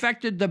 She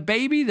affected the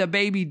baby. The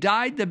baby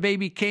died. The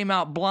baby came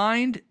out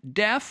blind,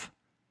 deaf.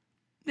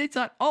 They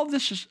thought,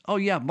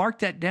 mark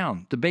that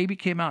down. The baby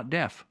came out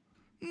deaf.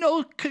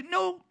 No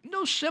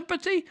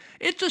sympathy.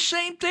 It's the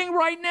same thing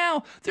right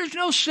now. There's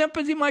no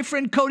sympathy. My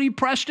friend Cody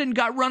Preston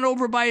got run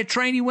over by a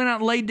train. He went out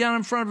and laid down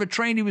in front of a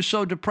train. He was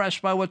so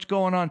depressed by what's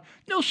going on.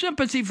 No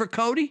sympathy for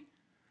Cody.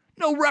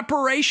 No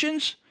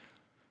reparations.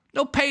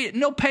 No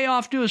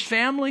payoff to his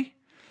family.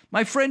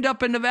 My friend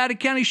up in Nevada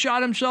County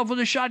shot himself with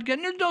a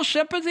shotgun. There's no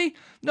sympathy.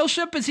 No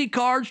sympathy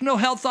cards. No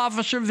health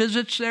officer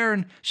visits there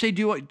and say,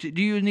 do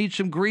you need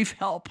some grief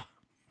help?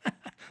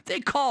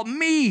 They call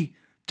me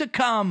to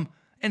come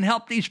and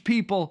help these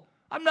people.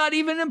 I'm not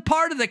even in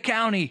part of the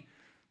county.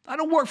 I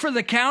don't work for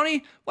the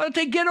county. Why don't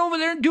they get over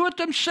there and do it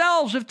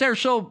themselves if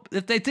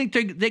they think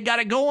they got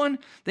it going?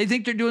 They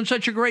think they're doing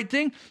such a great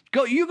thing.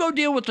 You go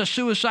deal with the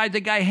suicide,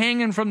 the guy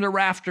hanging from the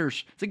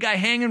rafters, the guy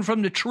hanging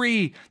from the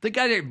tree, the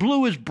guy that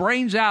blew his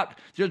brains out.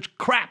 There's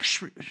crap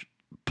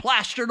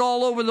plastered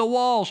all over the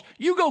walls.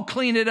 You go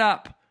clean it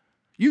up.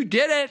 You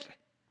did it.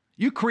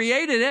 You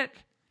created it.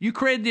 You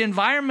created the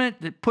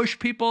environment that pushed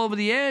people over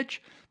the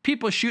edge.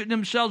 People shooting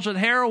themselves with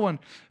heroin,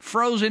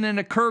 frozen in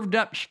a curved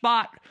up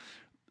spot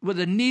with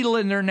a needle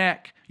in their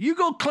neck. You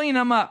go clean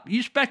them up. You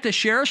expect the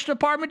sheriff's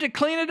department to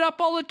clean it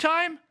up all the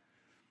time?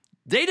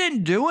 They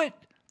didn't do it.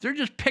 They're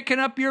just picking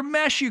up your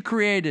mess you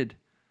created.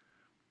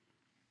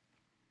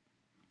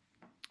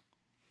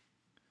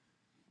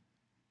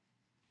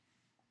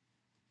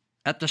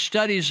 At the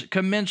study's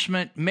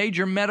commencement,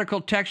 major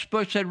medical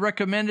textbooks had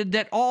recommended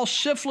that all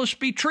syphilis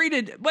be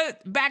treated.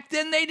 But back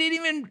then, they didn't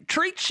even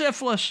treat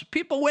syphilis.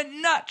 People went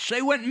nuts.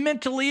 They went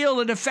mentally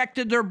ill. It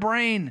affected their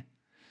brain.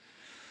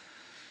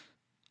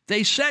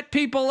 They set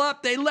people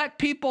up. They let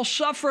people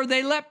suffer.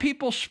 They let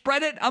people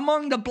spread it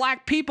among the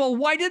black people.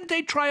 Why didn't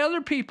they try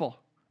other people?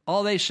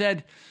 All they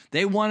said,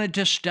 they wanted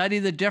to study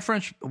the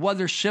difference,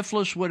 whether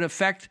syphilis would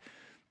affect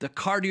the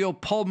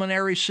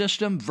cardiopulmonary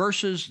system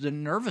versus the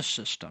nervous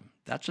system.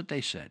 That's what they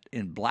said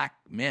in black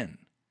men.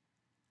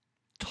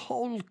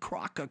 Total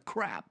crock of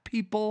crap,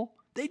 people.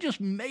 They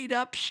just made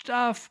up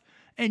stuff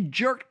and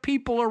jerked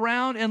people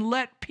around and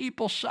let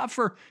people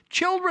suffer.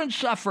 Children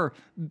suffer.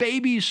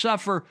 Babies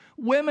suffer.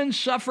 Women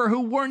suffer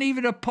who weren't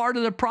even a part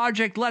of the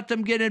project. Let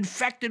them get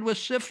infected with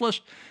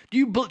syphilis.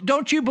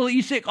 Don't you believe?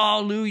 You think,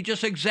 oh, Lou, you're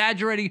just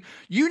exaggerating.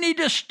 You need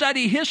to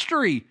study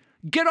history.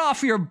 Get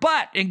off your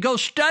butt and go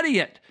study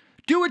it.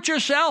 Do it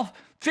yourself.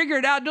 Figure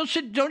it out. Don't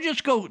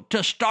just go to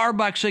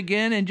Starbucks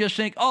again and just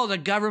think, oh, the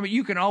government,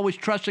 you can always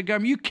trust the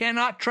government. You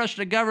cannot trust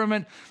the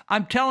government.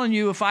 I'm telling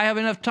you, if I have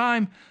enough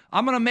time,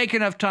 I'm going to make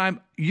enough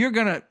time.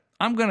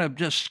 I'm going to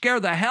just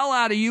scare the hell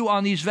out of you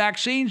on these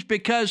vaccines,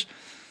 because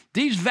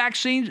these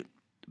vaccines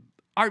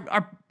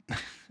are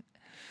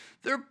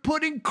they're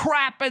putting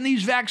crap in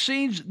these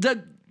vaccines.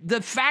 The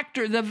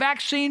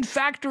vaccine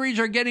factories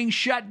are getting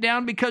shut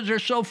down because they're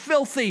so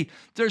filthy.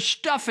 There's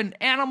stuff in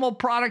animal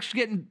products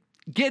getting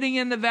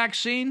in the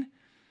vaccine.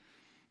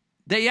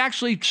 They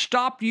actually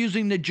stopped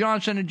using the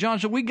Johnson &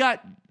 Johnson.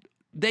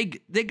 They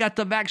got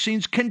the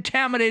vaccines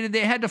contaminated. They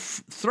had to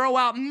throw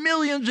out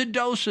millions of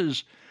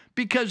doses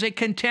because they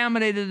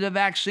contaminated the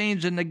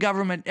vaccines, and the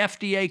government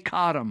FDA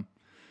caught them.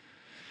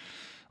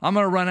 I'm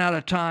going to run out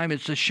of time.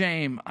 It's a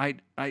shame.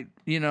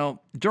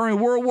 During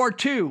World War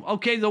II,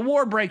 okay, the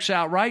war breaks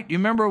out, right? You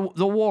remember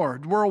the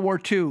war, World War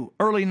II,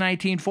 early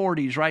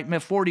 1940s,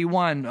 right?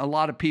 41, a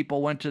lot of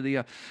people went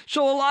to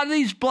so a lot of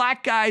these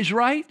black guys,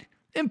 right?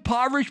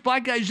 Impoverished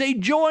black guys. They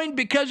joined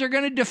because they're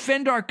going to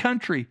defend our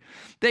country.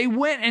 They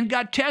went and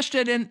got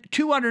tested, and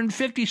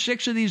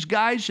 256 of these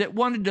guys that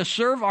wanted to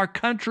serve our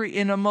country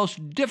in a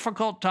most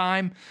difficult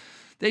time,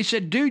 they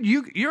said, dude,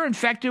 you're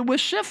infected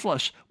with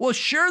syphilis. Well,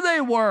 sure they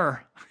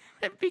were.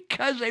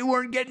 Because they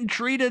weren't getting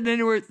treated,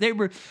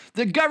 and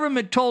the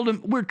government told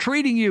them, we're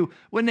treating you.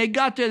 When they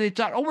got there, they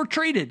thought, oh, we're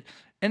treated.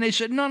 And they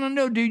said,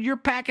 no, dude, you're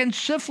packing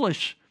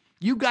syphilis.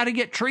 You got to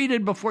get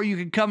treated before you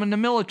can come in the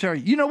military.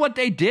 You know what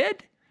they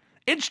did?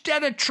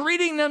 Instead of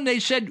treating them, they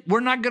said, we're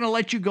not going to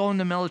let you go in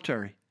the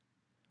military.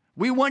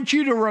 We want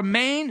you to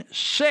remain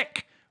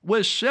sick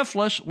with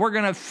syphilis. We're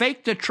going to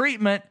fake the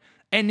treatment,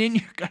 and then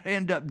you're going to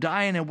end up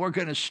dying, and we're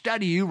going to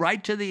study you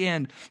right to the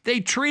end.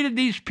 They treated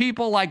these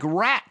people like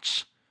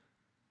rats.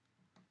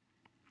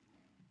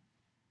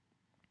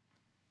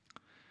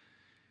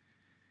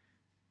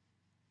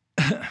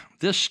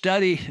 This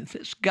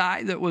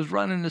guy that was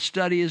running the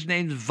study, his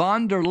name's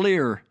Van der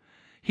Leer.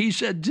 He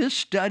said, this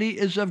study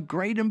is of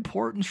great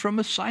importance from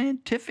a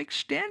scientific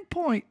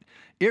standpoint.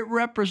 It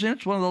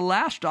represents one of the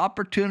last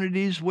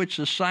opportunities which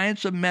the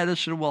science of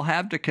medicine will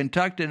have to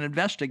conduct an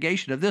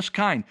investigation of this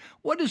kind.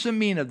 What does it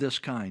mean of this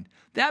kind?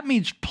 That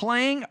means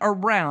playing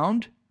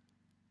around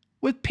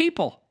with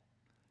people,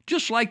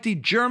 just like the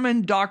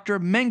German Dr.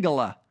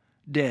 Mengele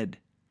did.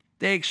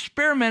 They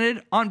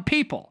experimented on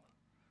people.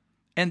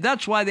 And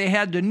that's why they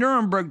had the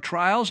Nuremberg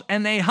trials,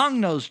 and they hung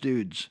those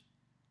dudes.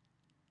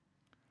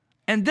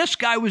 And this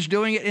guy was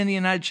doing it in the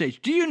United States.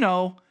 Do you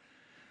know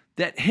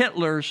that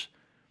Hitler's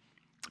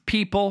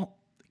people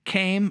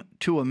came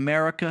to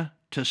America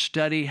to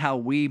study how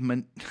we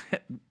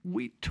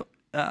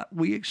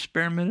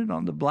experimented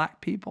on the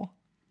black people?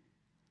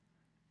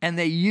 And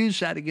they used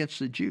that against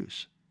the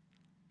Jews.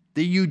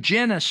 The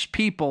eugenist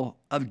people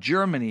of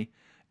Germany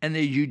and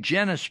the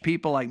eugenist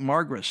people like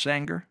Margaret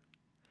Sanger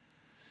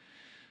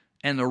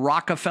and the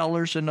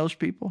Rockefellers and those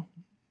people,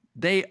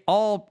 they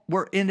all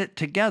were in it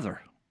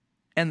together.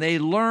 And they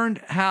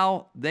learned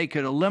how they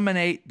could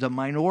eliminate the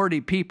minority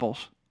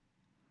peoples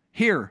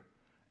here.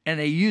 And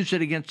they used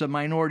it against the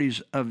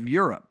minorities of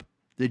Europe,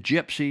 the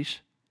gypsies,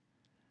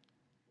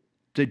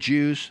 the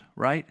Jews,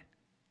 right?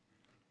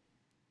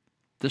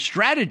 The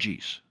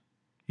strategies.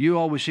 You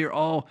always hear,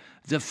 oh,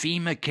 the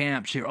FEMA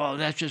camps here. Oh,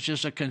 that's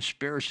just a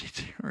conspiracy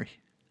theory.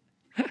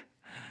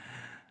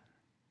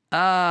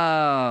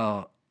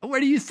 Oh, where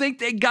do you think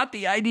they got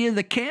the idea of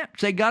the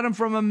camps? They got them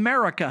from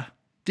America.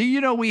 Do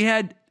you know we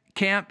had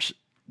camps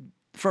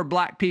for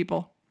black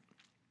people?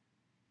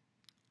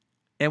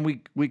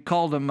 And we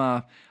called them,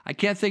 I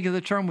can't think of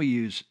the term we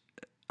use,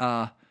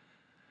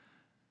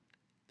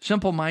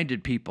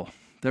 simple-minded people.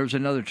 There's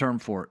another term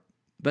for it.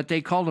 But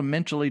they called them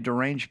mentally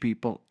deranged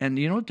people. And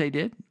you know what they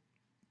did?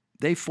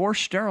 They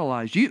forced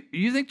sterilized.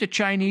 You think the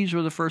Chinese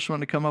were the first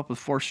one to come up with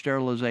forced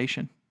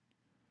sterilization?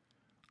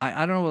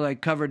 I don't know whether I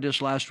covered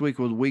this last week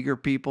with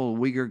Uyghur people.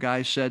 Uyghur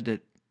guys said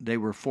that they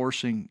were forced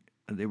sterilizing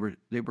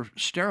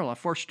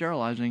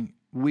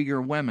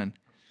Uyghur women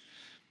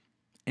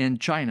in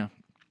China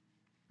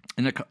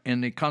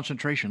in the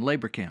concentration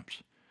labor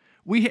camps.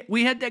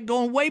 We had that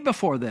going way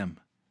before them.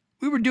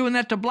 We were doing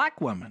that to black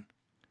women.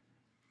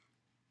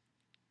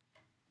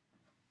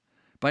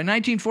 By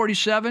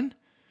 1947,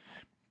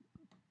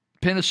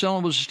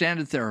 penicillin was a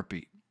standard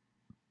therapy.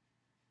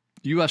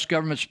 The U.S.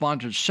 government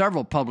sponsored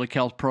several public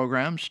health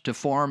programs to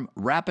form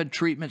rapid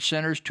treatment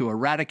centers to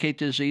eradicate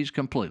the disease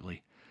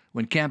completely.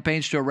 When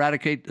campaigns to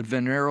eradicate the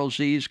venereal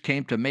disease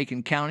came to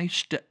Macon County,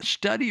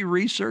 study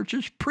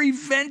researchers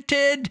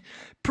prevented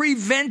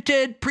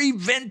the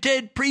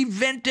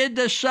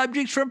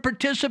subjects from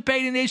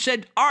participating. They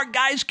said, our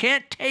guys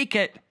can't take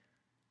it.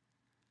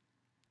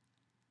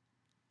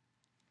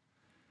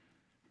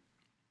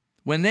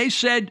 When they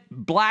said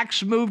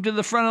blacks moved to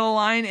the front of the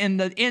line and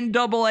the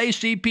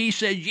NAACP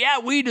said, yeah,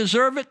 we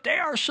deserve it, they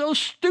are so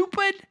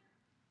stupid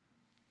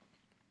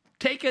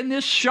taking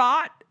this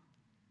shot.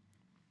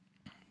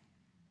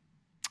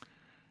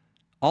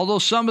 Although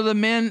some of the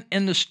men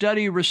in the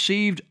study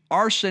received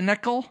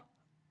arsenical,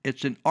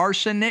 it's an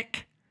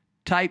arsenic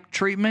type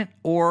treatment,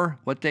 or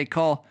what they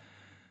call,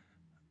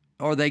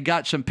 or they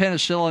got some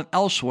penicillin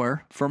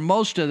elsewhere, for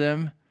most of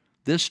them,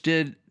 this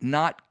did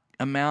not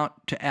amount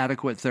to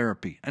adequate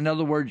therapy. In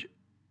other words,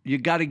 you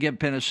got to give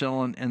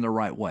penicillin in the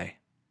right way.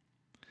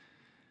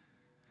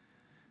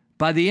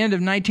 By the end of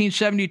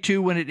 1972,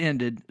 when it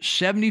ended,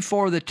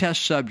 74 of the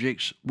test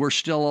subjects were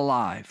still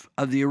alive.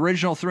 Of the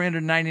original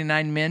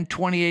 399 men,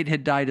 28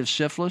 had died of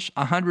syphilis,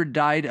 100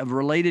 died of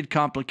related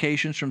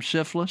complications from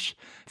syphilis,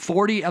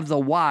 40 of the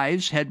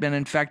wives had been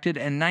infected,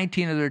 and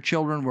 19 of their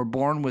children were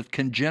born with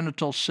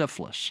congenital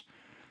syphilis.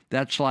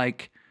 That's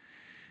like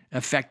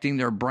affecting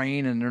their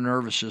brain and their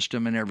nervous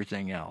system and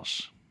everything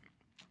else.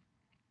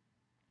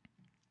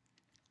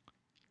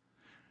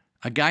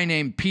 A guy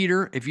named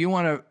Peter, if you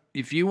want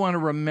to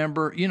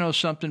remember, you know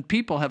something,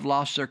 people have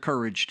lost their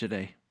courage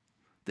today.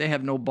 They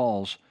have no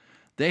balls.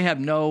 They have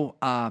no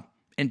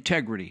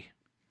integrity.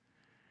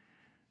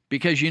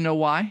 Because you know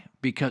why?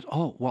 Because,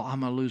 I'm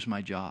going to lose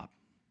my job.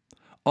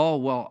 Oh,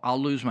 well,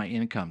 I'll lose my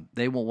income.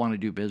 They won't want to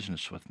do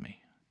business with me.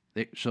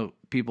 So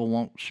people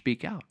won't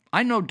speak out.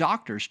 I know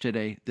doctors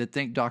today that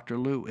think Dr.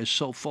 Lou is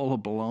so full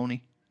of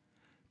baloney,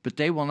 but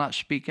they will not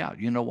speak out.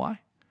 You know why?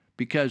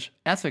 Because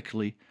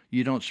ethically,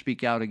 you don't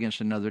speak out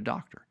against another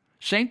doctor.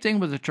 Same thing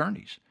with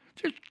attorneys.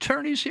 There's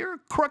attorneys here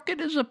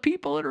crooked as the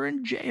people that are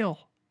in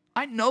jail.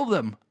 I know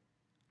them.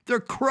 They're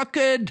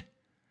crooked.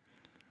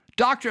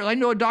 Doctor, I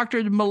know a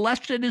doctor that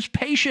molested his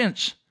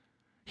patients.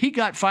 He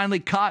got finally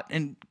caught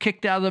and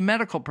kicked out of the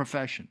medical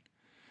profession.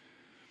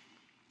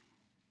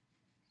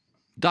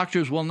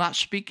 Doctors will not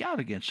speak out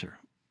against her.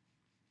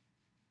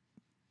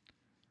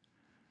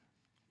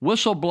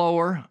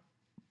 Whistleblower,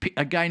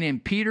 a guy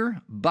named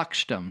Peter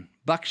Buxton,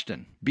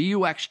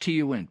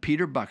 B-U-X-T-U-N,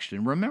 Peter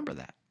Buxton. Remember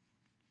that.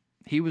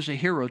 He was a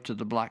hero to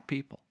the black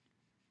people.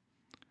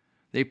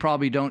 They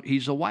probably don't.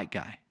 He's a white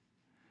guy.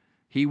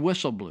 He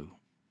whistleblew.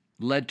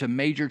 Led to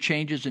major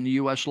changes in the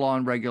U.S. law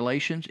and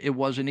regulations. It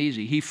wasn't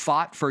easy. He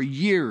fought for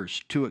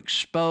years to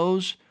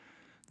expose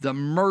the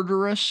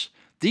murderous.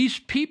 These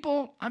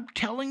people, I'm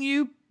telling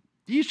you,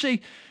 you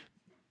say,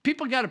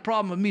 people got a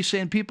problem with me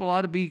saying people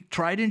ought to be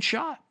tried and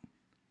shot.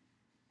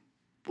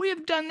 We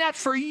have done that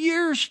for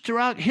years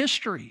throughout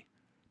history.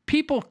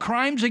 People,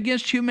 crimes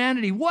against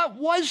humanity. What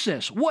was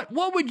this? What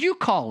would you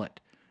call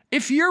it?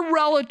 If your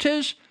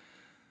relatives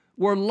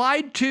were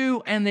lied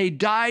to and they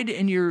died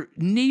and your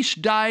niece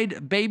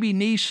died, baby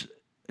niece,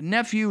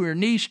 nephew or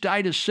niece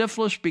died of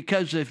syphilis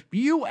because the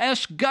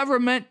U.S.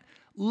 government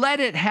let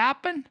it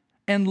happen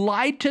and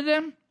lied to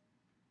them,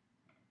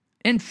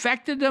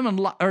 infected them,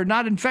 or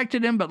not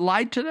infected them, but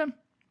lied to them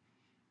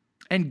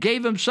and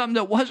gave them something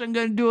that wasn't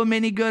going to do them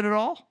any good at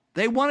all.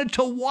 They wanted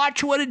to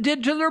watch what it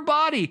did to their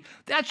body.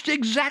 That's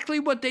exactly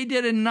what they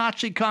did in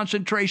Nazi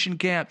concentration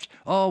camps.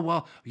 Oh,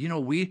 well, you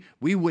know, we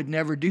would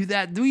never do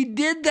that. We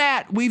did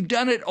that. We've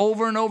done it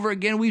over and over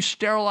again. We've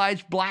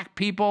sterilized black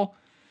people.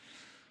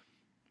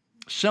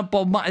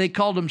 They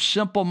called them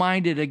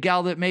simple-minded, a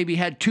gal that maybe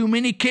had too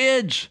many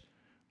kids.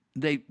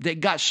 They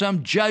got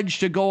some judge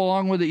to go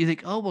along with it. You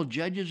think, oh, well,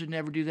 judges would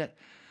never do that.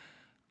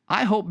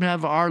 I hope none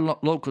of our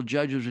local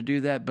judges would do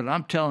that, but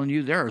I'm telling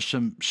you, there are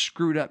some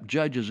screwed up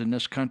judges in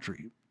this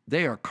country.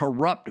 They are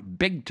corrupt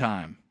big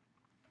time.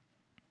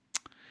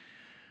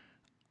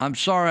 I'm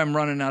sorry I'm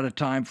running out of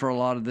time for a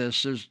lot of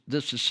this.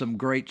 This is some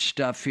great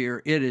stuff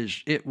here.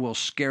 It will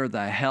scare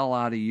the hell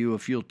out of you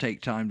if you'll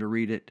take time to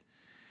read it.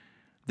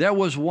 There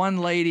was one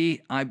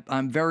lady,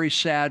 I'm very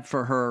sad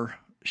for her.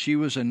 She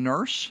was a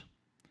nurse,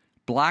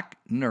 black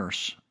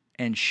nurse,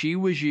 and she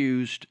was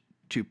used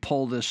to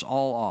pull this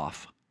all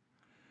off.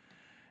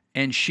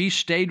 And she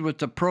stayed with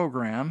the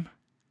program.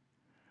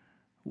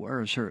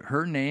 Where is her?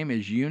 Her name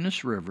is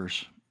Eunice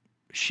Rivers.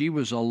 She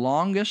was the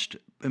longest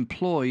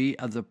employee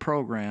of the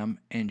program,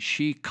 and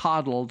she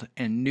coddled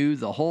and knew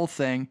the whole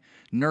thing.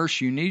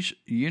 Nurse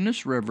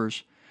Eunice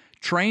Rivers,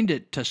 trained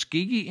at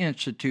Tuskegee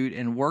Institute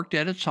and worked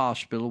at its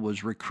hospital,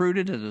 was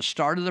recruited at the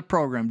start of the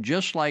program,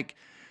 just like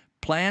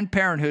Planned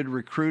Parenthood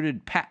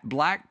recruited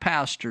black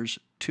pastors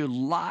to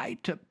lie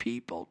to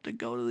people to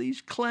go to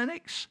these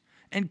clinics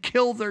and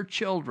kill their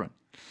children.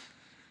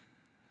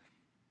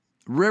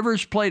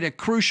 Rivers played a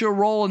crucial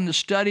role in the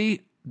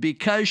study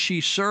because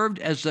she served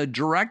as the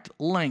direct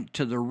link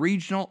to the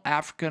regional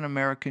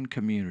African-American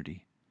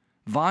community.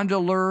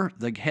 Vandeleur,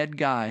 the head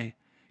guy,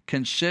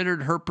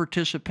 considered her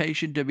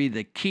participation to be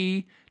the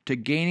key to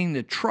gaining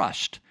the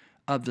trust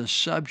of the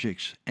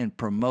subjects and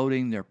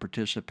promoting their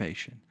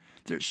participation.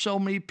 There's so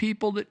many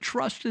people that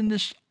trust in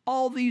this,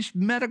 all these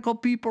medical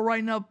people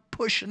right now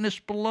pushing this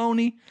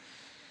baloney.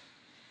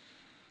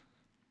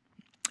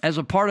 As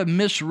a part of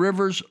Miss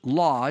Rivers'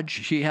 Lodge,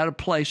 she had a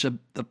place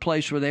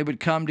where they would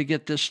come to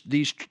get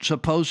these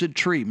supposed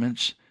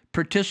treatments.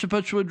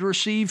 Participants would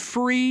receive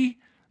free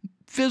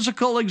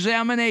physical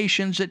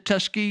examinations at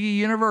Tuskegee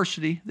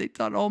University. They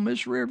thought, oh,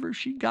 Miss Rivers,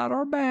 she got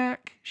our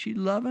back. She's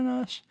loving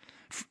us.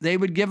 They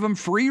would give them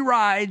free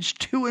rides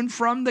to and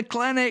from the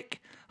clinic,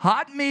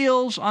 hot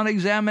meals on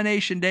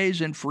examination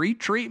days, and free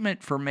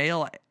treatment for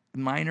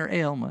minor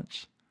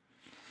ailments.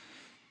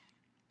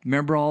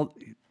 Remember all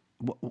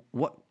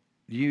what?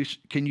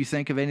 Can you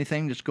think of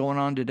anything that's going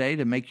on today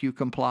to make you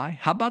comply?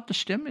 How about the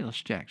stimulus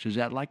checks? Is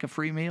that like a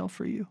free meal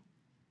for you?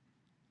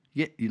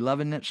 You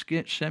loving that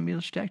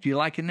stimulus check? You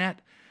liking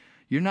that?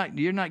 You're not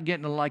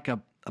getting like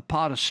a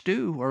pot of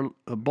stew or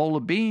a bowl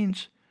of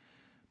beans,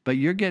 but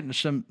you're getting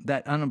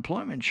that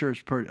unemployment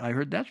insurance. I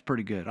heard that's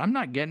pretty good. I'm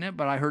not getting it,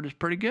 but I heard it's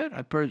pretty good.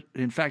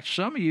 In fact,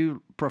 some of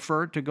you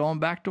prefer it to going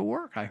back to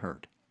work, I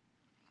heard.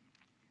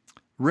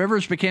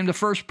 Rivers became the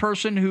first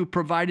person who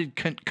provided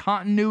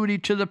continuity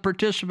to the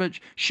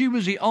participants. She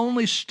was the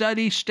only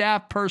study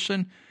staff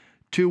person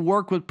to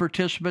work with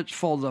participants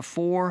for the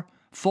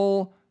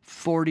full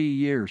 40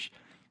 years.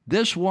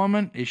 This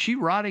woman, is she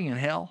rotting in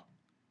hell?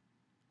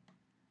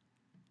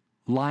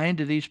 Lying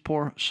to these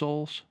poor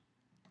souls?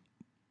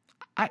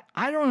 I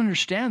don't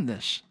understand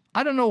this.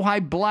 I don't know why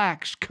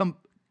blacks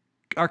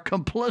are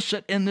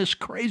complicit in this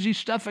crazy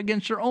stuff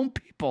against their own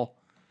people.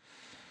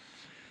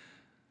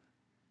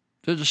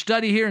 There's a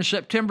study here in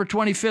September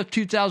 25th,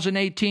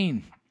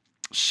 2018.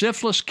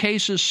 Syphilis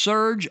cases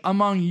surge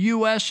among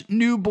U.S.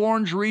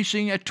 newborns,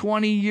 reaching a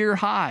 20-year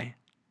high.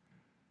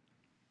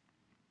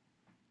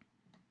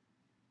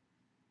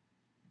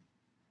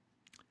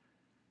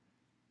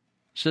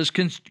 Says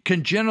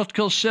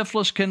congenital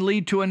syphilis can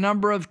lead to a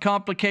number of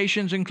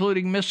complications,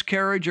 including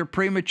miscarriage or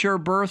premature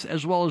birth,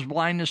 as well as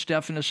blindness,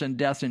 deafness, and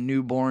death in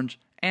newborns.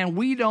 And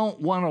we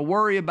don't want to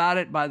worry about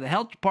it by the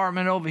health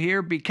department over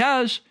here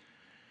because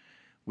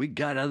we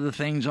got other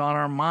things on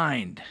our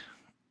mind.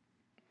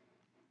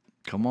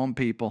 Come on,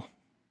 people.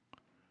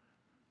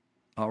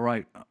 All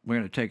right, we're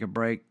going to take a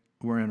break.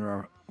 We're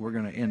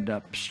going to end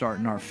up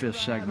starting our fifth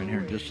segment here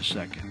in just a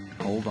second.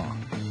 Hold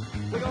on.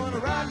 We're gonna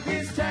rock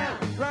this town,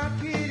 rock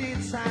it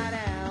inside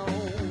out.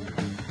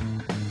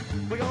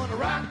 We're gonna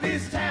rock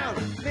this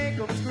town, make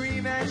them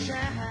scream and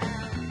shout.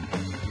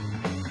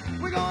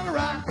 We're gonna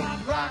rock,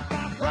 rock, rock,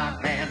 rock,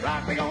 rock, man,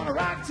 rock. We're gonna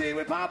rock till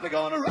we pop. We're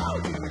gonna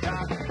roll till we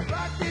drop.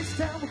 Rock this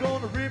town, we're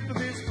gonna rip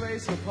this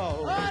place apart.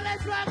 Oh,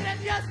 let's rock it at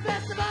the Yes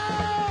Festival!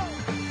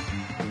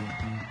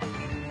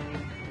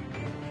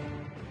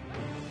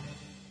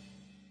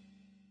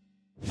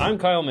 I'm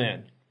Kyle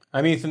Mann.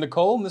 I'm Ethan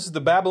Nicole, and this is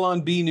the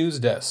Babylon Bee News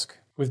Desk.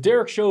 With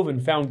Derek Chauvin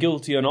found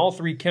guilty on all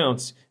 3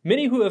 counts,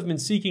 many who have been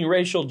seeking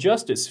racial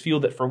justice feel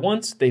that for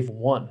once they've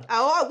won.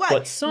 Oh, what?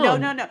 But some, No.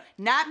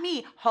 Not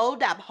me.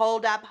 Hold up.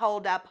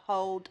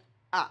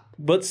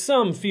 But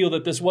some feel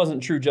that this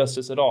wasn't true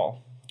justice at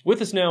all. With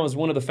us now is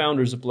one of the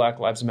founders of Black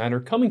Lives Matter,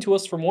 coming to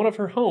us from one of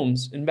her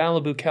homes in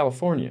Malibu,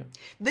 California.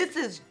 This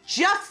is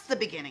just the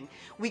beginning.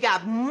 We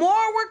got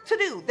more work to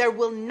do. There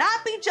will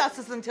not be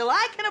justice until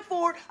I can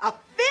afford a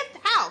 5th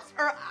house.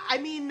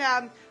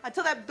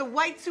 Until the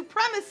white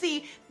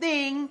supremacy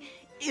thing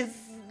is,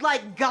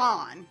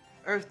 gone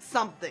or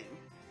something.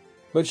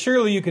 But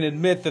surely you can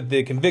admit that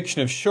the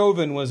conviction of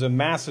Chauvin was a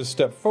massive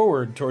step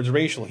forward towards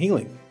racial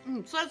healing.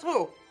 Says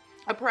who?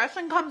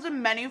 Oppression comes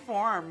in many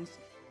forms.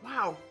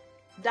 Wow.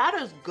 That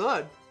is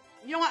good.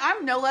 You know what?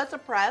 I'm no less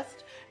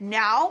oppressed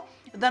now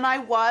than I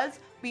was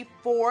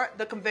before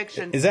the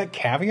conviction. Is that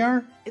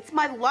caviar? It's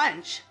my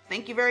lunch.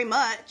 Thank you very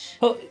much.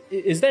 Oh,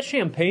 is that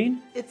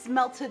champagne? It's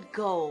melted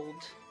gold.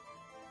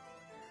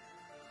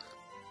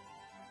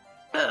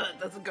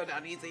 Doesn't go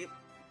down easy.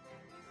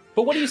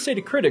 But what do you say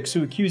to critics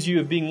who accuse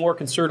you of being more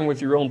concerned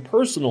with your own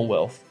personal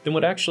wealth than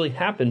what actually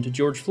happened to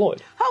George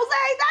Floyd?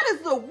 Jose, that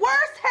is the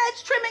worst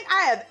hedge trimming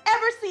I have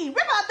ever seen.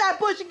 Rip out that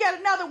bush and get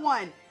another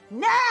one.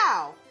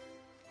 Now!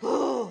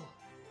 You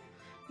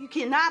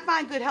cannot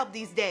find good help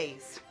these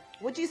days.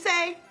 What'd you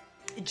say?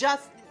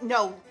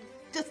 No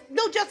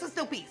justice,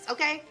 no peace,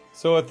 okay?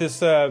 So at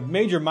this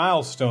major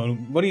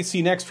milestone, what do you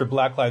see next for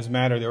Black Lives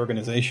Matter, the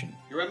organization?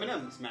 Your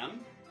M&Ms,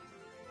 ma'am.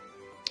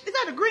 Is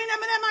that a green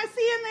M&M I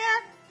see in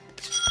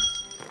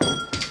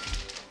there?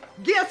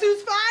 Guess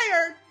who's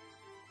fired?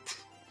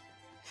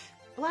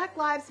 Black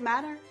Lives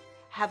Matter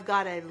have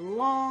got a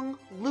long,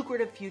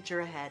 lucrative future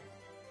ahead.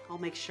 I'll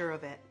make sure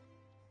of it.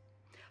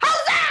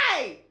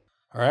 Jose!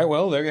 All right,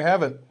 well, there you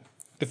have it.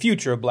 The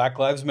future of Black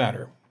Lives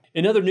Matter.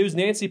 In other news,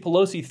 Nancy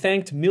Pelosi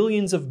thanked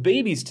millions of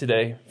babies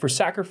today for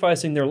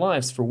sacrificing their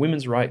lives for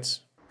women's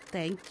rights.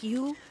 Thank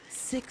you,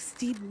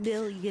 60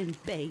 million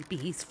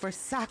babies, for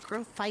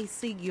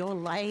sacrificing your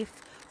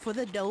life for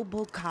the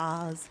noble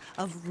cause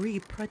of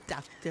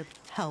reproductive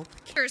health.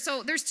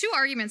 So there's 2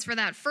 arguments for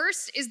that.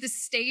 First is the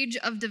stage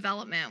of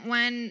development.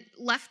 When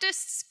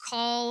leftists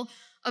call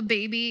a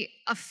baby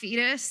a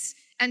fetus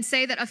and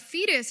say that a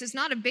fetus is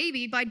not a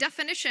baby, by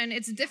definition,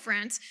 it's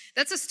different.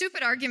 That's a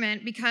stupid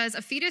argument because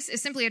a fetus is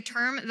simply a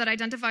term that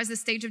identifies the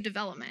stage of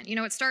development. You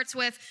know, it starts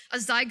with a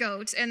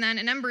zygote and then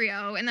an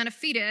embryo and then a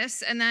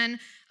fetus and then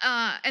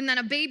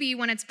a baby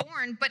when it's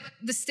born. But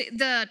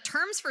the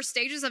terms for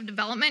stages of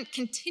development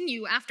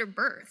continue after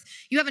birth.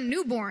 You have a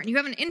newborn, you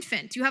have an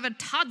infant, you have a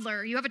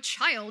toddler, you have a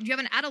child, you have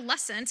an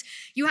adolescent,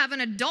 you have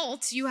an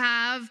adult, you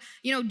have,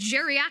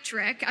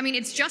 geriatric. I mean,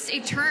 it's just a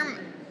term.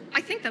 I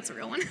think that's a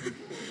real one.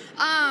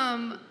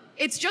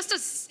 It's just a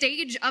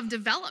stage of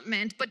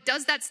development, but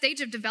does that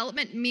stage of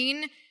development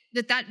mean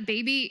that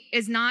baby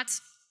is not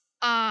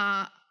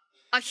a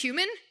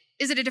human?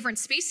 Is it a different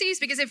species?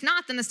 Because if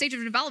not, then the stage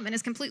of development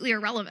is completely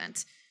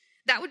irrelevant.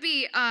 That would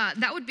be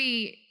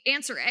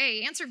answer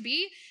A. Answer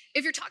B,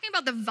 if you're talking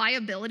about the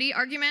viability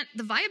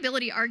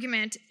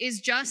argument is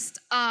just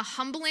a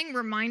humbling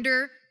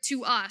reminder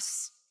to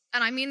us,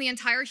 and I mean the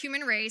entire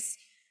human race,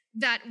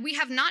 that we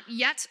have not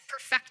yet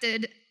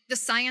perfected the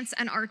science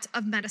and art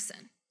of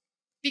medicine.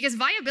 Because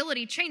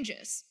viability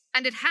changes,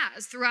 and it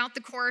has throughout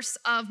the course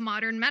of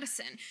modern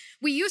medicine.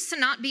 We used to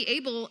not be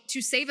able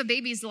to save a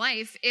baby's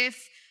life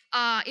if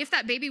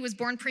that baby was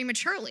born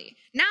prematurely.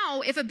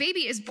 Now, if a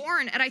baby is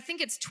born at, I think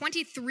it's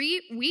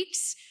 23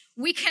 weeks,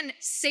 we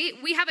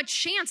have a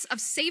chance of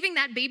saving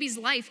that baby's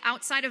life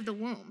outside of the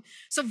womb.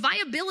 So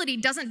viability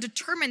doesn't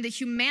determine the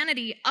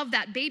humanity of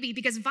that baby,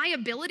 because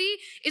viability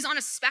is on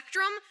a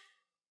spectrum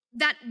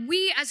that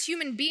we as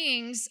human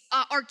beings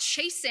are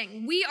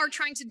chasing. We are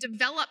trying to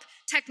develop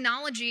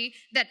technology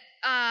that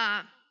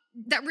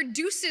that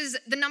reduces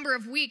the number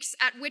of weeks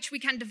at which we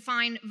can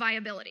define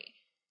viability.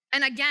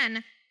 And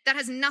again, that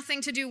has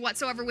nothing to do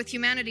whatsoever with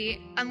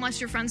humanity, unless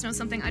your friends know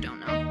something I don't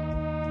know.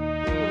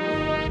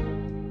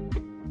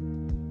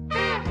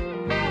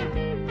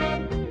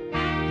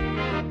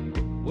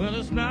 Well,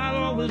 it's not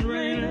always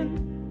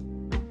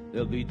raining.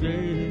 There'll be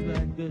days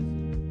like this.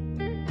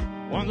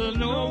 When there's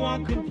no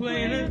one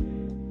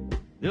complaining,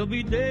 there'll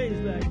be days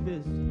like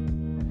this.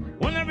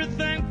 When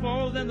everything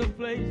falls into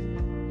place,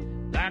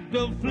 like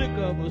the flick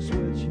of a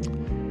switch.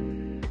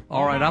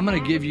 All right, I'm going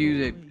to give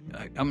you the.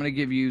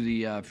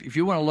 If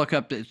you want to look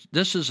up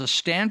this is a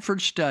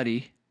Stanford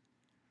study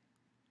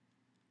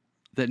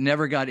that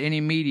never got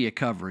any media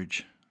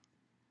coverage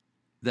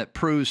that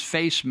proves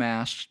face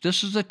masks.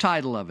 This is the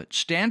title of it.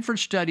 Stanford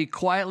study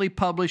quietly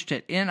published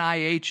at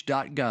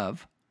NIH.gov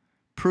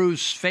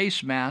proves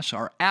face masks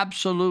are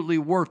absolutely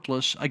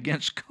worthless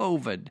against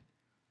COVID.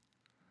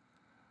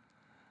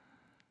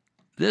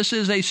 This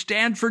is a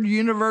Stanford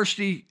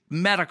University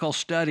medical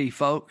study,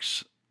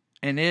 folks,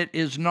 and it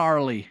is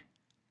gnarly.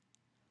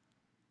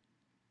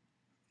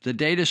 The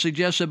data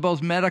suggests that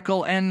both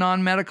medical and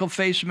non-medical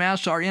face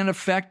masks are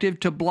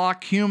ineffective to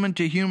block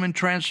human-to-human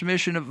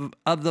transmission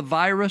of the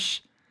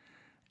virus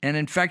and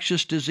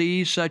infectious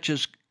disease such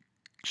as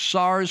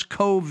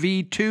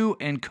SARS-CoV-2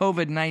 and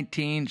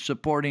COVID-19,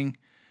 supporting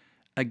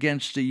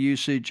against the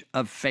usage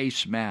of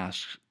face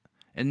masks.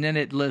 And then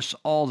it lists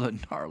all the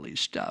gnarly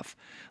stuff.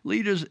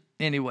 Leaders,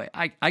 anyway,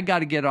 I got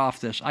to get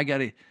off this. I got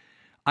to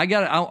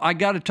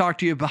talk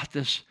to you about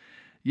this.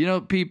 You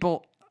know,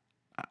 people,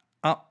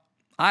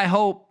 I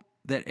hope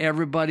that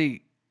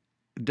everybody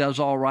does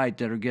all right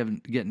that are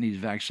getting these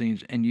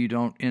vaccines, and you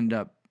don't end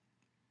up,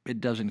 it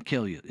doesn't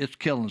kill you. It's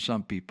killing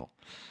some people.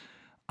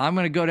 I'm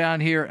going to go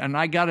down here, and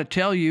I got to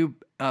tell you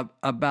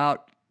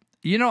about,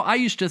 I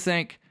used to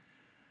think,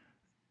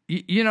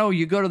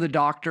 you go to the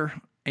doctor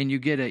and you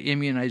get an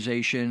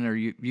immunization, or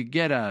you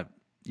get a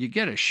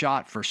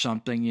shot for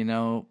something,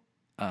 you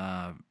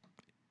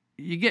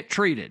get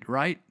treated,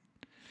 right?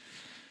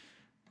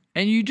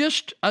 And you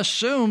just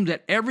assume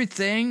that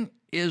everything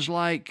is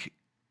like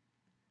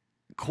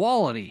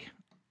quality,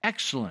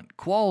 excellent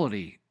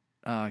quality,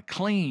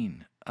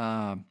 clean.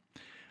 Let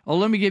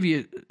me give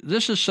you,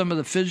 this is some of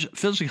the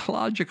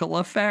physiological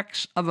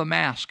effects of a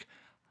mask.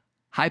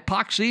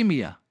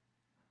 Hypoxemia,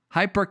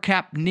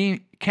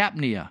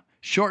 hypercapnia,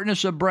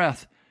 shortness of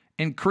breath,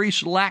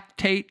 increased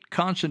lactate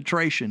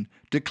concentration,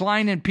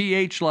 decline in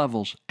pH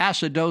levels,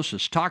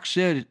 acidosis,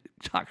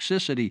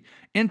 toxicity,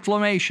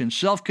 inflammation,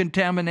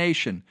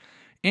 self-contamination,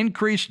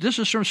 this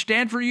is from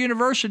Stanford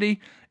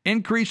University,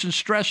 increase in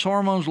stress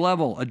hormones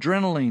level,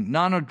 adrenaline,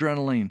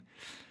 non-adrenaline,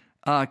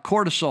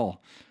 cortisol,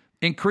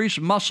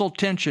 increased muscle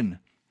tension,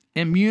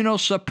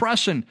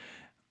 immunosuppressant.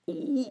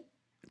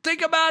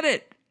 Think about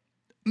it.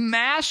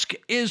 Mask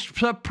is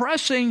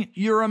suppressing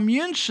your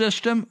immune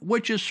system,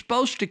 which is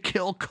supposed to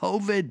kill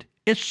COVID.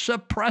 It's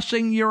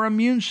suppressing your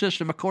immune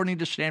system, according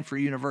to Stanford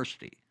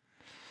University.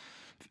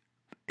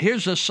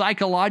 Here's a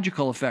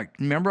psychological effect.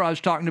 Remember, I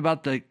was talking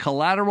about the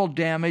collateral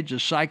damage, the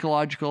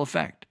psychological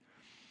effect.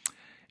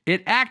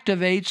 It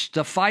activates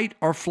the fight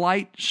or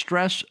flight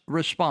stress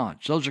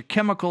response. Those are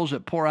chemicals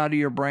that pour out of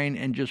your brain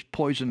and just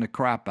poison the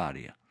crap out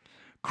of you.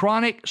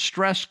 Chronic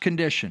stress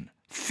condition,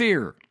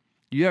 fear.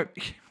 I'm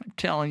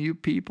telling you,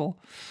 people.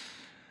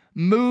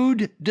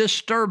 Mood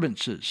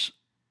disturbances,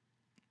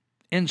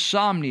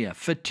 insomnia,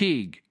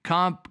 fatigue,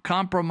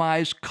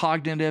 compromised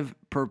cognitive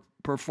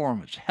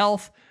performance,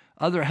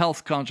 other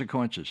health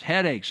consequences,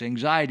 headaches,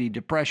 anxiety,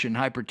 depression,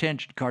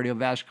 hypertension,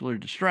 cardiovascular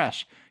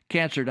distress,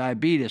 cancer,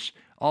 diabetes.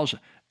 Also,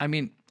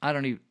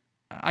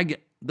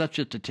 that's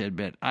just a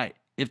tidbit.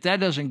 If that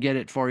doesn't get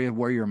it for you,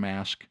 wear your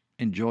mask.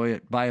 Enjoy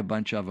it. Buy a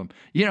bunch of them.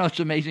 It's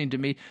amazing to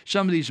me.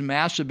 Some of these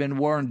masks have been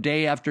worn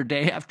day after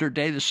day after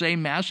day. The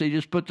same mask, they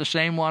just put the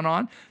same one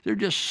on. They're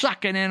just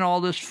sucking in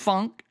all this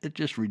funk. It's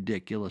just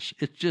ridiculous.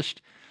 It's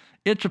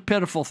a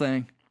pitiful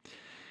thing.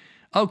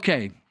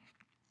 Okay.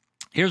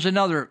 Here's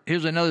another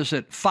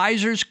set.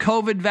 Pfizer's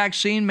COVID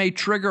vaccine may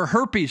trigger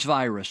herpes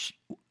virus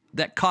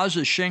that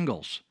causes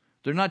shingles.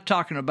 They're not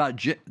talking about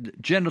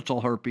genital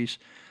herpes.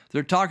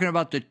 They're talking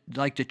about the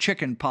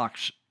chicken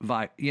pox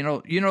virus.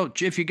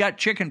 If you got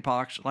chicken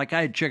pox, like I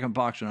had chicken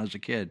pox when I was a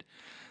kid,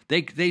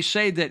 they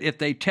say that if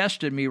they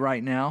tested me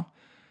right now,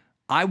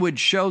 I would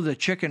show the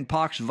chicken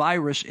pox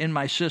virus in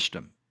my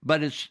system,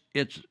 but it's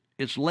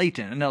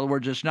latent. In other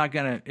words, it's not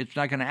gonna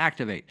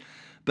activate.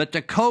 But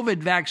the COVID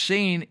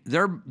vaccine,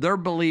 they're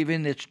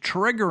believing it's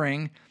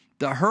triggering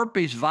the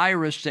herpes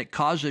virus that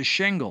causes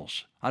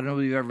shingles. I don't know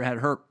if you've ever had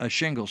a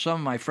shingle. Some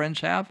of my friends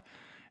have,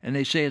 and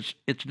they say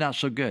it's not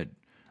so good.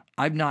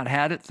 I've not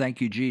had it,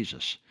 thank you,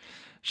 Jesus.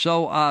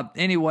 So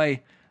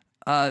anyway,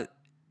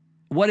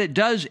 what it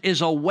does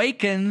is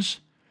awakens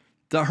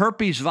the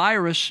herpes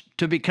virus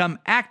to become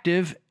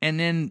active and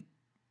then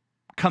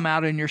come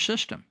out in your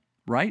system,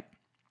 right?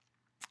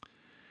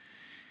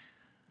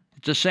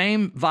 It's the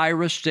same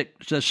virus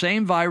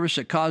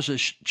that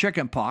causes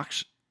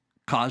chickenpox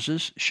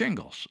causes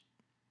shingles.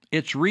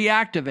 It's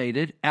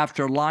reactivated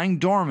after lying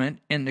dormant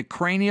in the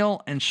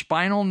cranial and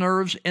spinal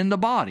nerves in the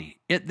body.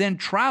 It then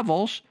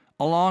travels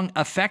along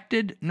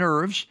affected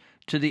nerves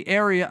to the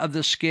area of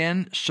the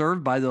skin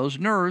served by those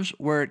nerves,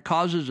 where it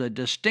causes a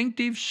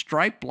distinctive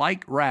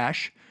stripe-like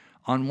rash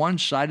on one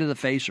side of the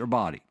face or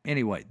body.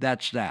 Anyway,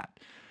 that's that.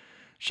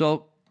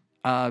 So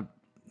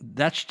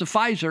that's the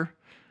Pfizer.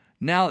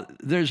 Now,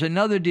 there's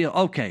another deal.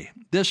 Okay,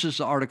 this is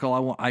the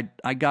article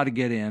I got to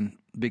get in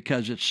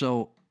because it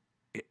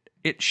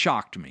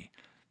shocked me.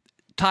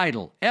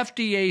 Title: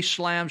 FDA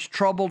slams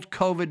troubled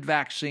COVID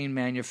vaccine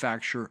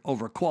manufacturer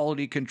over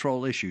quality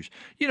control issues.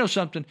 You know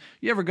something?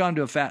 You ever gone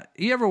to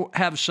you ever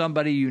have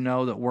somebody you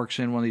know that works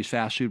in one of these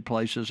fast food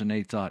places and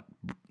they thought,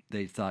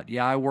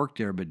 yeah, I work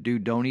there, but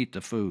dude, don't eat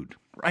the food.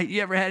 Right?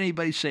 You ever had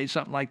anybody say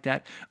something like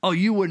that? Oh,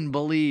 you wouldn't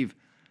believe.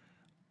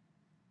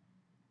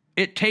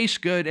 It tastes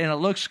good and it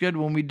looks good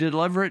when we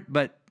deliver it,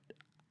 but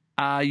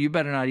you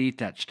better not eat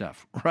that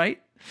stuff, right?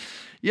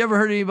 You ever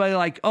heard anybody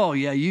like, oh,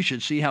 yeah, you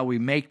should see how we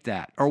make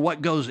that or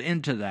what goes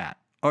into that?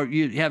 Or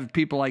you have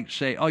people like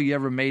say, oh, you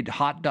ever made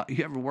hot dog?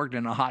 You ever worked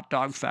in a hot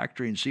dog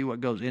factory and see what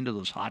goes into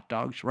those hot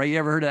dogs, right? You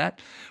ever heard of that?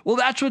 Well,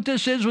 that's what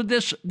this is with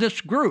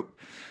this group.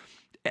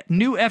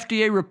 New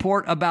FDA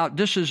report about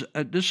this is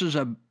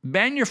a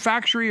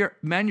manufacturer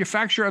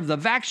of the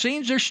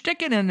vaccines they're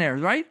sticking in there,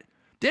 right?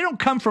 They don't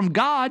come from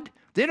God.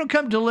 They don't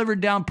come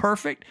delivered down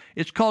perfect.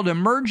 It's called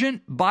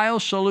Emergent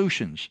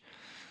Biosolutions.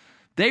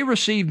 They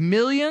received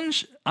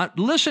millions,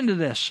 listen to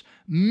this,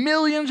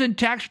 millions in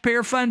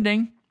taxpayer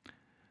funding,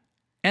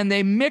 and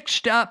they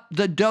mixed up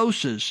the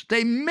doses.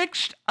 They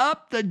mixed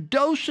up the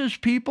doses,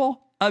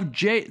 people, of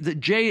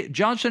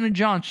Johnson &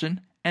 Johnson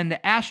and the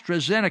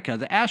AstraZeneca.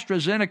 The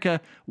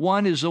AstraZeneca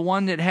one is the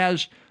one that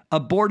has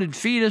aborted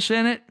fetus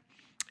in it.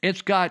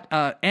 It's got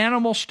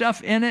animal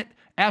stuff in it.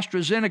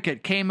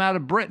 AstraZeneca came out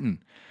of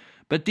Britain.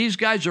 But these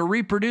guys are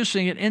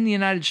reproducing it in the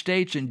United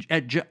States,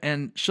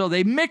 and so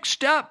they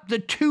mixed up the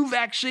two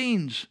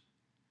vaccines.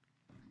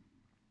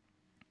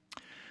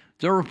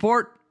 The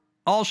report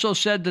also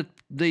said that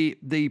the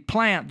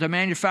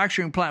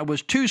manufacturing plant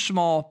was too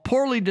small,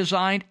 poorly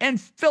designed, and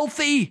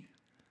filthy.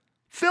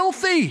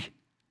 Filthy.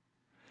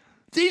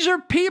 These are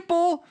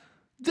people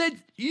that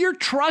you're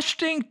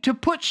trusting to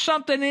put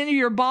something into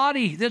your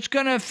body that's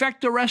going to affect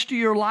the rest of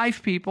your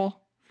life,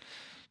 people.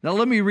 Now,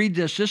 let me read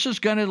this. This is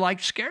going to,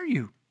 scare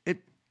you.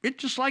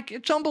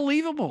 It's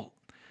unbelievable.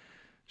 It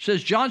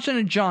says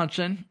Johnson &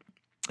 Johnson,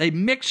 the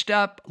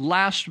mix-up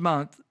last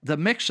month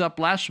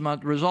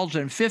results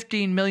in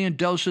 15 million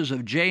doses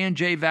of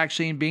J&J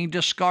vaccine being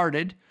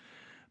discarded,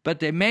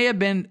 but they may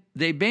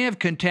have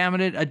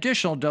contaminated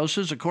additional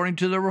doses according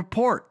to the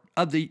report.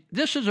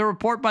 This is a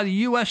report by the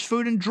U.S.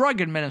 Food and Drug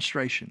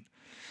Administration.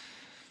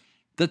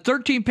 The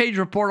 13-page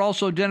report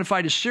also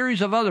identified a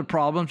series of other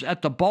problems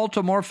at the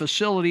Baltimore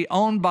facility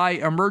owned by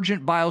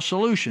Emergent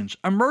Biosolutions.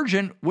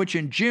 Emergent, which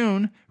in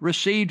June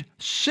received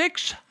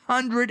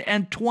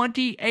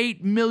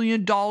 $628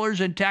 million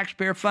in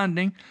taxpayer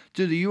funding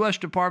through the U.S.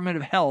 Department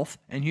of Health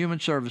and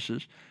Human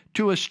Services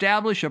to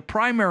establish a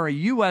primary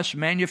U.S.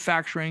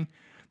 manufacturing.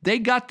 They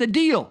got the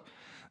deal.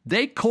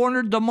 They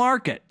cornered the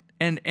market.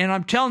 And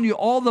I'm telling you,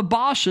 all the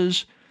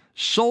bosses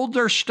sold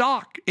their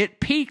stock. It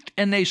peaked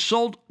and they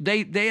sold.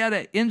 They had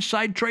an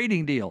inside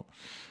trading deal,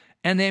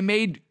 and they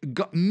made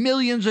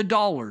millions of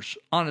dollars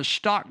on a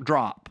stock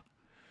drop.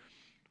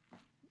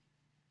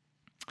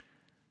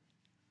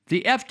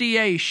 The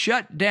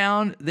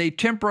FDA they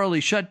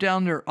temporarily shut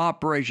down their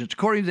operations.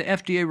 According to the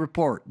FDA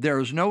report, there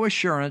is no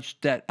assurance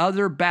that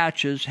other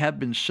batches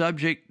have been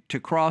subject to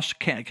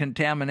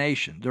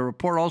cross-contamination. The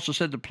report also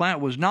said the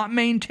plant was not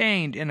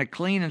maintained in a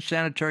clean and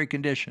sanitary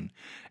condition.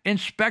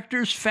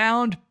 Inspectors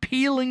found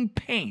peeling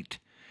paint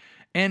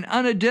and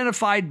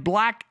unidentified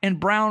black and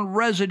brown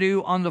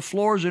residue on the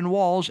floors and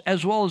walls,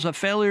 as well as a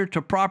failure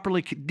to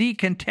properly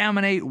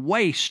decontaminate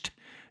waste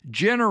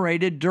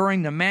generated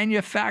during the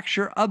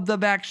manufacture of the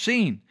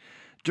vaccine.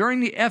 During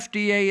the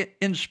FDA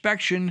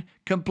inspection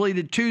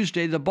completed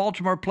Tuesday, the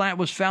Baltimore plant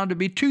was found to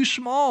be too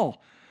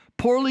small,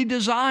 poorly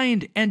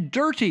designed, and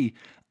dirty.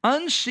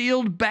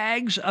 Unsealed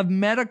bags of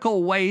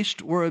medical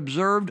waste were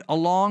observed,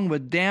 along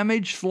with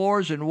damaged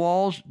floors and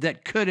walls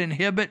that could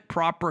inhibit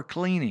proper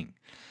cleaning.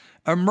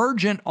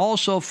 Emergent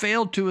also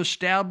failed to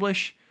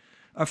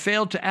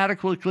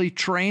adequately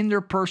train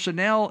their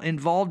personnel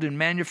involved in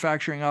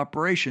manufacturing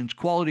operations,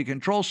 quality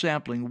control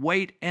sampling,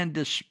 weigh and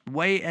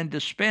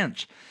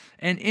dispense,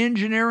 and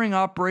engineering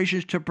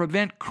operations to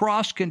prevent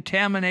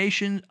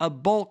cross-contamination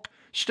of bulk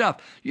stuff.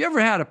 You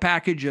ever had a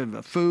package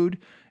of food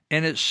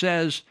and it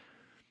says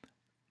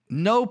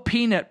no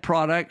peanut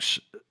products?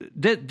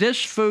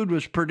 This food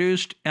was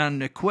produced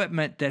on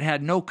equipment that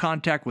had no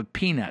contact with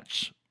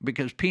peanuts,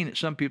 because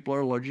some people are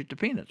allergic to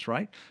peanuts,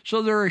 right?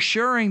 So they're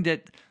assuring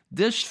that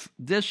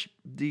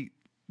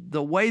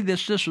the way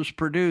this was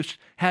produced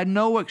had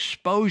no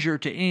exposure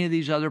to any of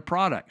these other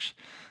products.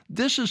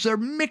 They're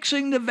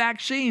mixing the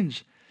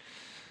vaccines.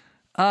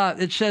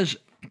 It says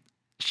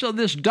So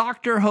this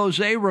Dr.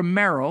 Jose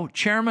Romero,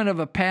 chairman of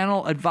a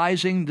panel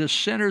advising the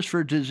Centers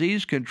for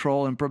Disease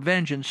Control and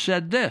Prevention,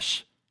 said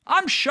this: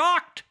 I'm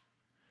shocked.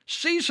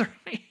 Caesar,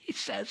 he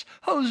says,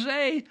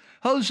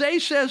 Jose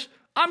says,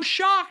 I'm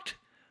shocked.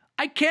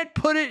 I can't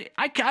put it,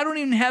 I don't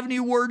even have any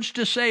words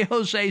to say.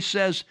 Jose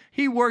says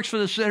he works for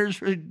the Centers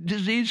for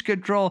Disease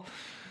Control.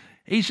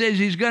 He says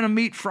he's going to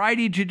meet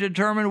Friday to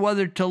determine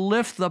whether to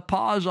lift the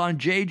pause on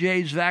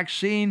JJ's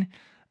vaccine,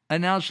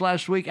 announced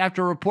last week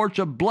after reports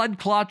of blood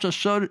clots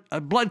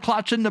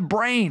in the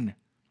brain.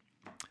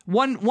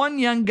 One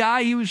young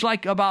guy, he was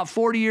like about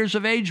 40 years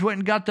of age, went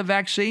and got the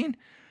vaccine,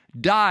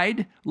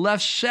 died,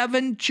 left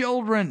 7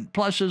 children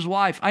plus his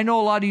wife. I know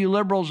a lot of you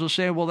liberals will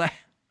say, well,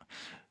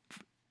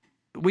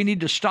 we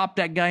need to stop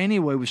that guy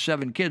anyway with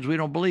 7 kids. We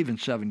don't believe in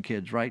 7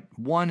 kids, right?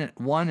 One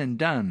and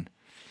done.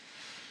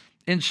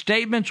 In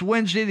statements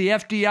Wednesday, the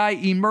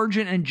FDI,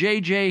 Emergent, and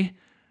JJ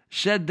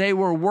said they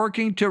were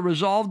working to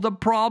resolve the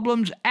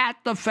problems at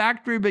the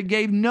factory, but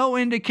gave no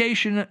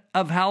indication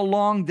of how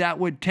long that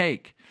would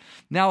take.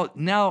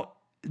 Now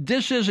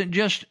this isn't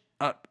just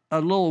a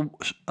little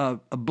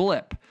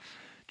blip.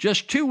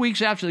 Just 2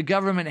 weeks after the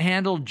government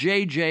handled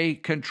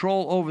JJ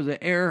control over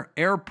the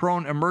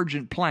air-prone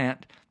Emergent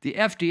plant, the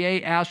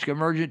FDA asked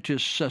Emergent to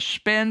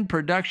suspend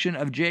production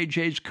of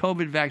JJ's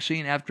COVID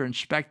vaccine after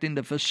inspecting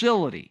the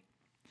facility.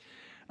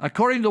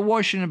 According to the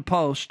Washington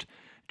Post,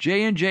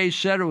 J&J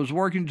said it was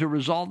working to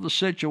resolve the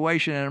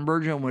situation and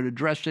Emergent would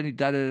address any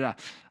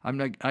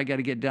I got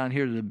to get down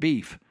here to the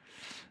beef.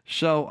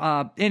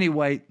 So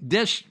anyway,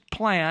 this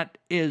plant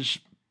is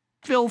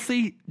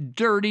filthy,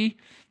 dirty.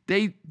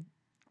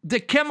 The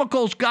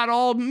chemicals got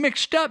all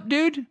mixed up,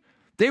 dude.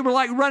 They were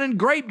like running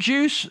grape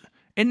juice,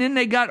 and then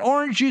they got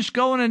orange juice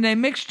going, and they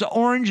mixed the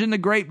orange and the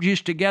grape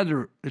juice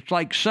together. It's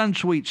like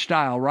Sunsweet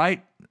style,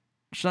 right?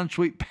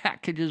 Sunsweet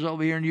packages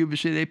over here in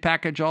UBC. They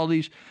package all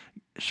these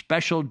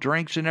special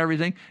drinks and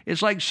everything.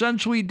 It's like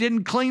Sunsweet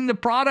didn't clean the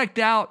product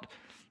out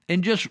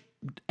and just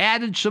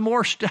added some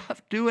more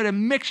stuff to it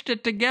and mixed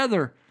it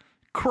together.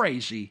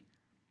 Crazy.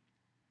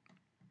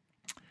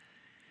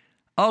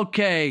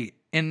 Okay.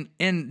 In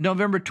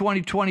November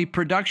 2020,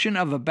 production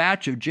of a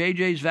batch of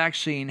JJ's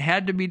vaccine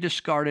had to be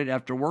discarded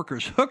after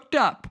workers hooked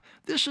up.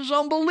 This is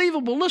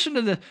unbelievable. Listen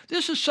to this.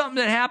 This is something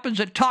that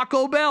happens at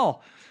Taco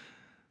Bell.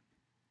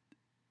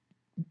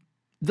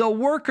 The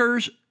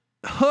workers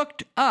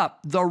hooked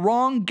up the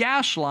wrong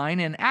gas line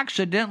and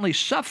accidentally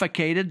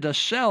suffocated the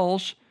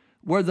cells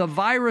where the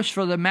virus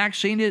for the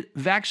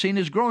vaccine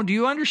is grown. Do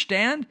you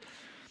understand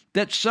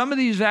that some of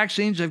these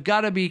vaccines have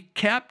got to be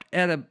kept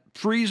at a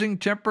freezing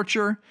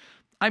temperature?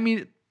 I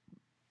mean,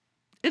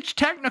 it's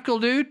technical,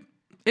 dude.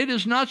 It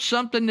is not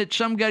something that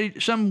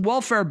some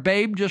welfare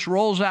babe just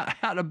rolls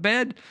out of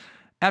bed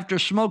after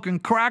smoking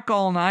crack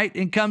all night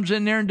and comes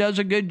in there and does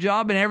a good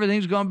job and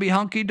everything's going to be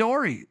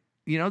hunky-dory.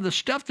 You know, the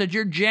stuff that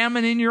you're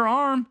jamming in your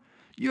arm,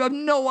 you have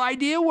no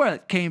idea where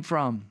it came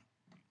from.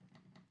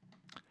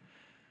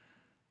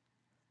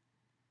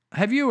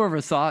 Have you ever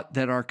thought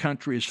that our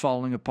country is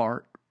falling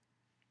apart?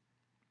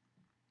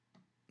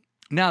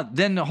 Now,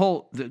 then the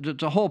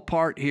whole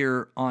part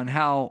here on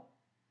how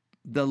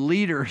the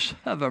leaders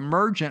of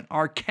Emergent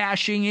are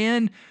cashing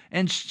in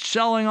and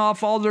selling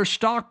off all their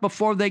stock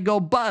before they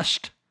go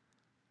bust.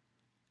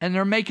 And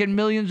they're making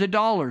millions of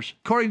dollars.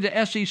 According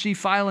to SEC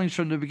filings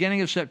from the beginning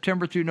of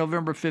September through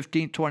November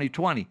 15,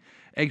 2020,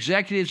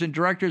 executives and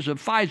directors of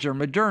Pfizer,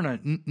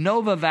 Moderna,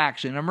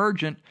 Novavax, and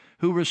Emergent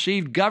who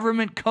received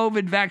government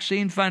COVID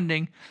vaccine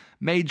funding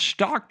made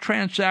stock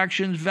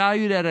transactions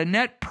valued at a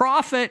net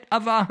profit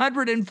of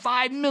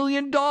 $105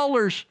 million.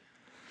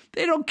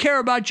 They don't care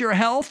about your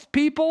health,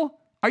 people.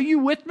 Are you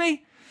with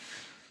me?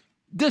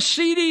 The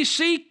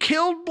CDC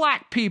killed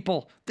black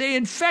people. They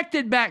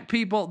infected black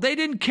people. They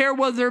didn't care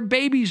whether their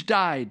babies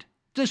died.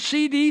 The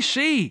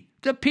CDC,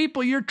 the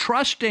people you're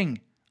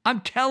trusting. I'm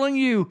telling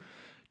you,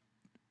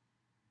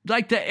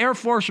 like the Air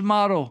Force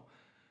motto.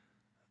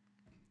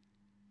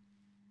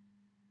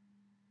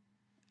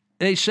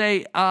 They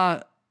say,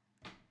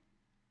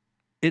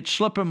 it's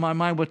slipping my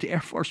mind what the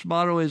Air Force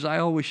motto is I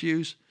always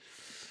use.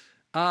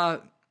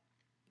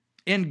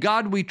 In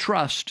God we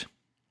trust,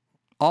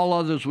 all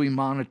others we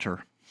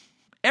monitor.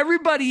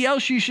 Everybody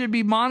else you should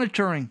be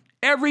monitoring.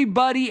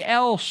 Everybody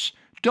else.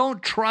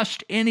 Don't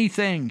trust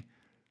anything.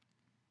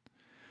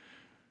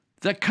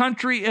 The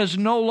country is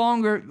no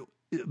longer...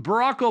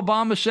 Barack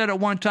Obama said at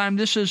one time,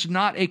 this is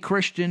not a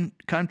Christian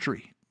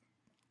country.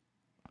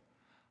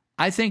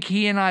 I think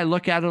he and I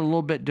look at it a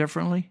little bit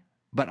differently,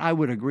 but I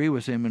would agree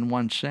with him in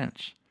one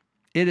sense.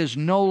 It is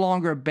no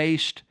longer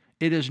based,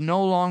 it is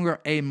no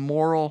longer a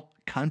moral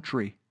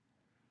country.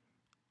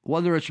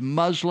 Whether it's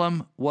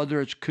Muslim, whether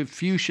it's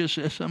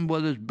Confucianism,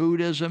 whether it's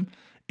Buddhism,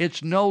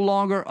 it's no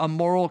longer a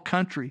moral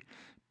country.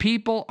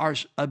 People are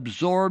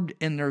absorbed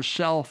in their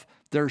self.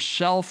 They're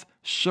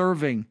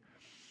self-serving.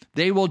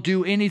 They will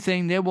do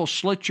anything. They will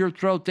slit your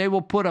throat. They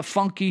will put a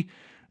funky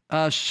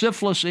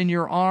syphilis in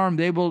your arm.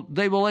 They will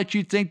let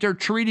you think they're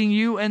treating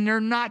you, and they're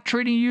not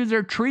treating you.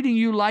 They're treating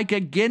you like a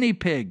guinea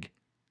pig.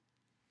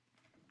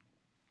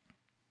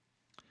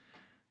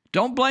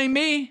 Don't blame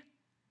me.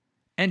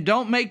 And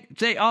don't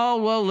say,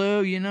 oh, well,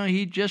 Lou,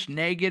 he's just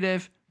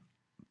negative.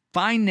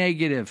 Fine,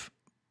 negative.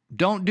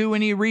 Don't do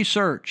any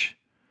research.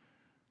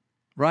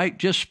 Right?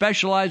 Just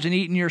specialize in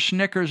eating your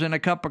Snickers and a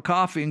cup of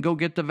coffee and go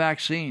get the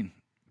vaccine.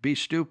 Be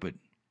stupid.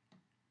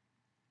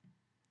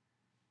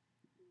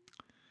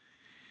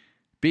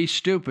 Be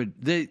stupid.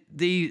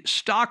 The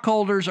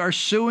stockholders are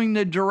suing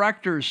the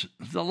directors.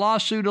 The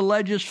lawsuit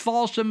alleges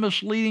false and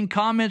misleading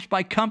comments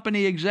by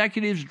company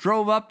executives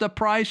drove up the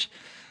price.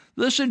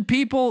 Listen,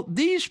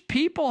 these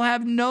people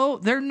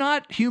they're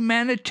not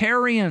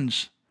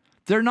humanitarians.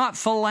 They're not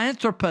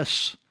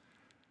philanthropists.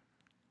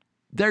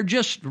 They're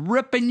just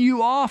ripping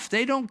you off.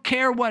 They don't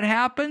care what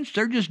happens.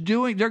 They're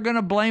going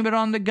to blame it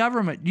on the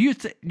government. Do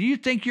you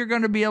think you're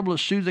going to be able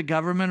to sue the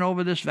government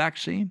over this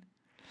vaccine?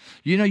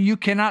 You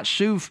cannot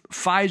sue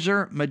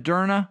Pfizer,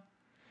 Moderna,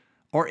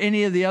 or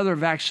any of the other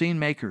vaccine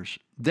makers.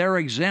 They're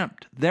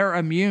exempt. They're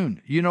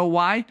immune. You know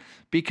why?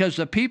 Because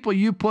the people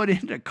you put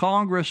into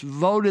Congress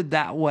voted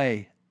that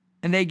way,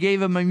 and they gave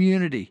them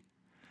immunity.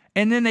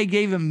 And then they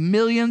gave them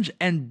millions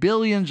and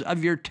billions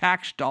of your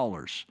tax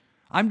dollars.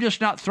 I'm just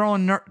not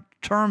throwing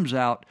terms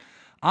out.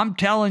 I'm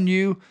telling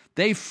you,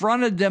 they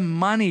fronted them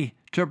money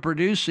to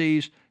produce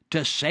these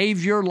to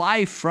save your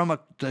life from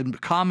the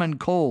common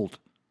cold.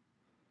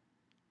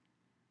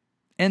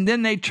 And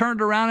then they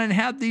turned around and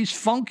had these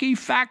funky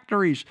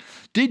factories.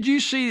 Did you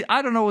see?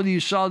 I don't know whether you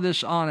saw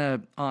this I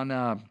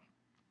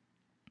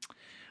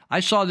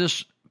saw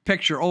this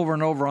picture over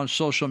and over on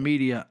social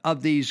media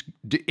of these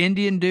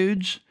Indian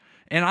dudes.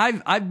 And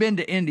I've been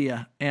to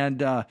India,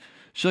 and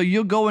so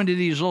you'll go into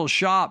these little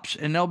shops,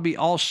 and they'll be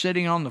all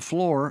sitting on the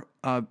floor,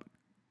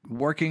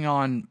 working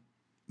on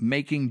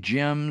making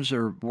gems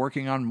or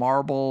working on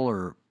marble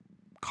or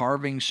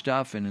carving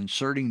stuff and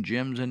inserting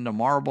gems into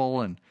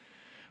marble,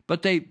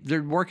 but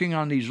they're working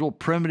on these little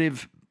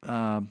primitive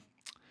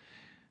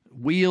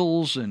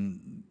wheels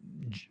and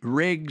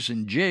rigs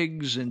and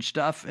jigs and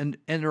stuff, and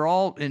they're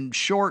all in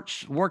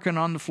shorts working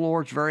on the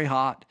floor. It's very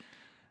hot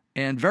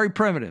and very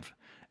primitive,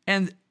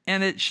 and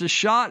it's a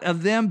shot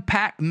of them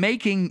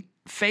making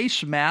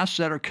face masks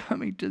that are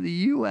coming to the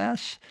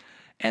U.S.,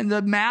 and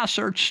the masks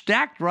are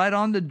stacked right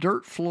on the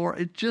dirt floor.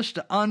 It's just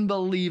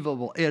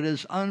unbelievable. It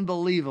is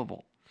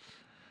unbelievable.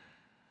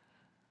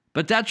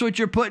 But that's what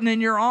you're putting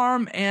in your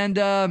arm, and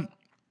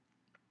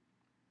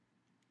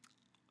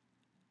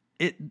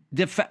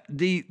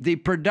the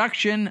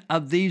production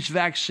of these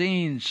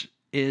vaccines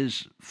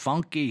is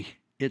funky.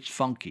 It's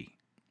funky.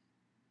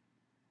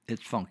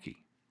 It's funky.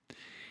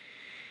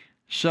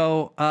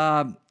 So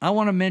I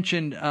want to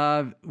mention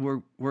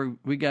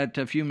we got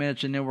a few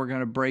minutes, and then we're going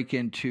to break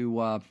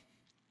into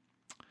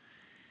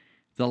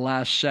the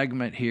last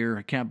segment here.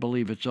 I can't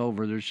believe it's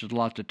over. There's just a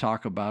lot to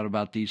talk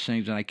about these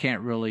things, and I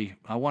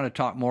want to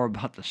talk more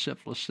about the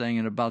syphilis thing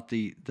and about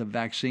the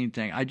vaccine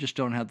thing. I just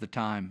don't have the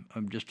time.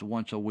 I'm just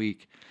once a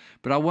week.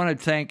 But I want to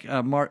thank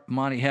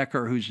Monty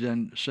Hecker, who's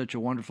done such a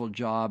wonderful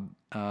job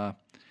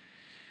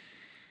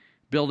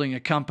building a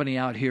company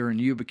out here in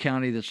Yuba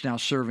County that's now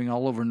serving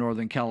all over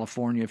Northern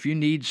California. If you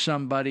need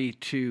somebody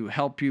to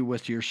help you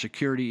with your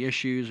security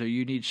issues, or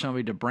you need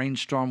somebody to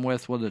brainstorm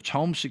with, whether it's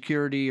home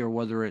security or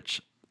whether it's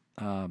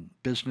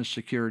business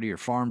security or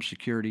farm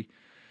security,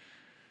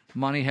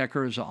 Monty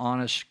Hecker is an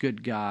honest,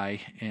 good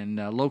guy, and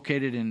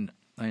located in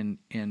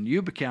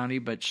Yuba County,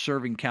 but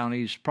serving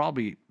counties,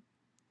 probably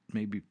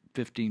maybe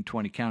 15,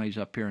 20 counties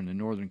up here in the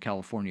Northern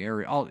California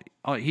area.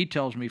 He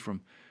tells me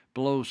from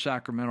below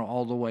Sacramento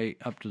all the way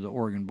up to the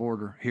Oregon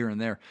border, here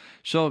and there.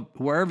 So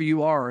wherever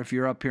you are, if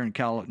you're up here in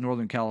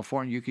Northern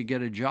California, you could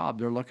get a job.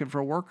 They're looking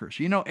for workers.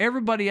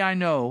 Everybody I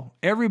know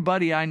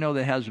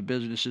that has a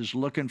business is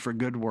looking for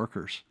good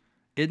workers.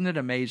 Isn't it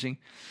amazing?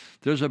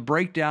 There's a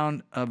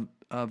breakdown of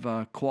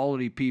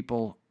quality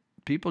people.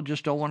 People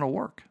just don't want to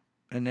work,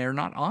 and they're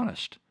not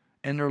honest,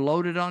 and they're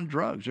loaded on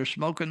drugs. They're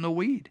smoking the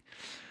weed.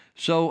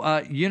 So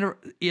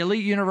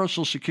Elite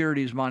Universal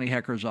Security is Monty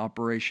Hecker's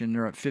operation.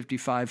 They're at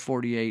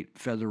 5548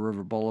 Feather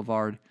River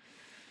Boulevard.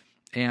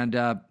 And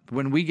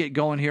when we get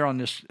going here on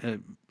this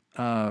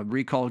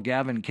Recall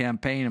Gavin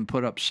campaign and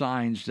put up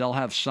signs, they'll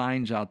have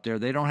signs out there.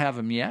 They don't have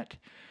them yet,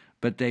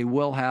 but they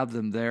will have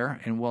them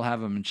there, and we'll have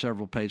them in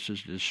several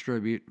places to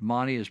distribute.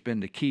 Monty has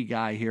been the key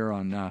guy here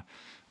on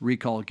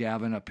Recall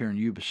Gavin up here in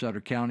Yuba Sutter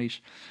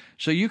counties.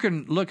 So you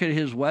can look at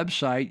his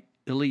website,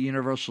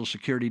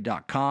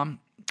 EliteUniversalSecurity.com.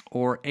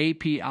 or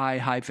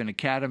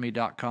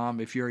API-academy.com.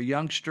 If you're a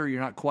youngster,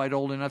 you're not quite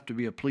old enough to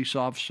be a police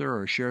officer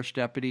or a sheriff's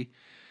deputy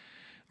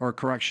or a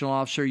correctional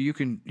officer, you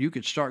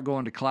could start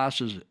going to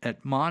classes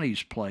at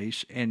Monty's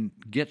place and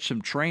get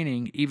some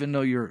training, even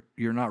though you're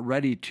not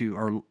ready to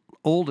or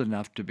old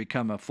enough to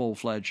become a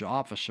full-fledged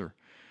officer.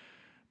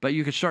 But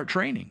you can start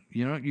training.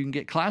 You can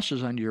get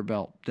classes under your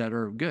belt that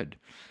are good.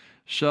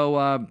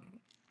 So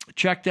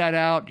check that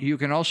out. You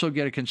can also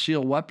get a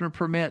concealed weapon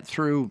permit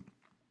through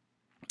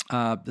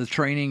the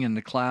training and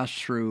the class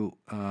through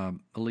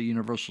Elite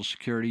Universal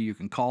Security. You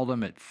can call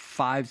them at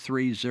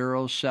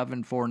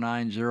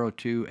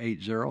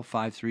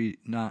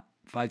 530-749-0280,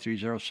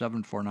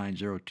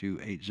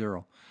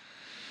 530-749-0280.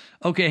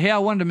 Okay, hey, I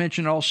wanted to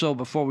mention also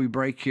before we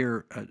break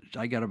here,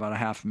 I got about a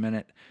half a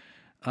minute.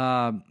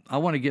 I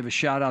want to give a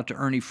shout out to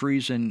Ernie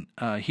Friesen.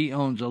 He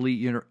owns All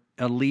Seasons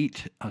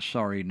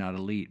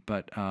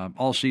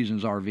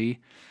RV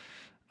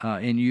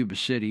in Yuba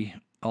City,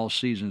 All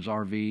Seasons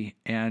RV.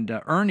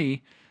 And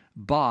Ernie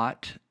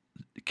bought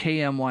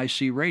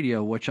KMYC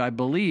Radio, which I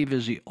believe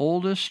is the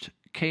oldest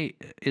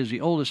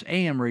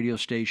AM radio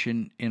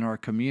station in our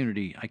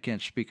community. I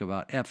can't speak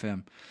about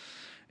FM.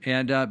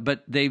 And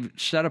but they've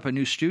set up a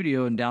new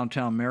studio in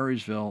downtown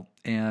Marysville,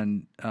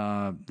 and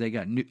they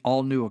got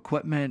all new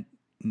equipment,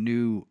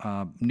 new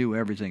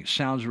everything.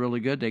 Sounds really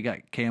good. They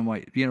got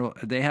KMY. You know,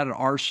 they had an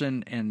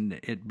arson and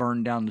it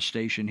burned down the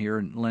station here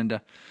in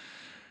Linda.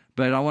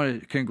 But I want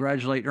to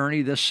congratulate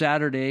Ernie this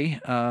Saturday.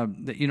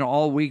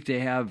 All week they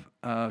have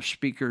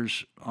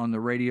speakers on the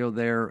radio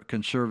there,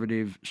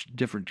 conservative,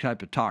 different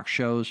type of talk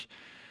shows.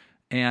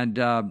 And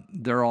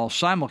they're all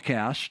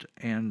simulcast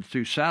and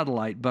through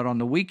satellite. But on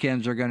the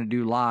weekends, they're going to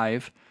do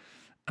live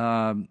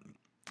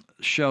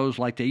shows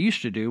like they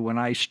used to do when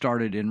I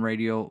started in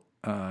radio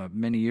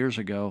many years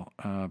ago,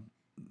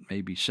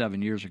 maybe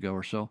 7 years ago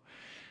or so.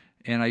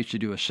 And I used to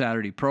do a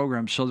Saturday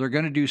program. So they're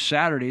going to do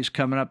Saturdays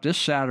coming up this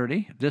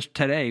Saturday, this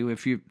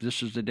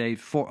is the day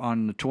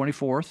on the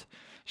 24th,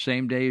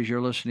 same day as you're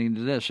listening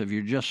to this, if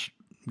you're just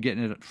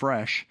getting it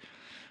fresh.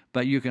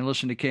 But you can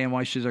listen to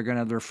KMYC. They're going to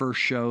have their first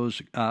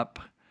shows up.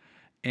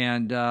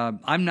 And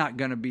I'm not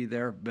going to be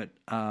there, but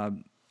I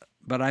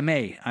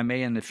may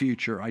in the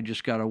future. I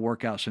just got to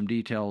work out some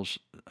details.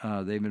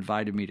 They've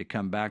invited me to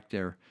come back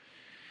there.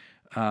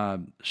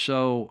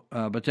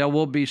 But there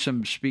will be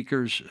some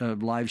speakers,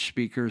 live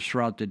speakers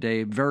throughout the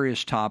day,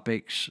 various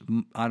topics.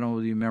 I don't know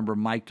if you remember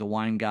Mike, the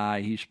wine guy.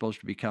 He's supposed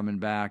to be coming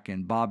back,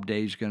 and Bob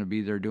Day's going to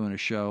be there doing a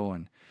show.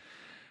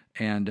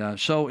 And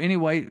so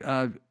anyway,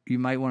 you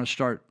might want to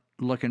start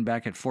looking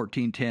back at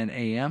 1410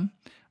 AM.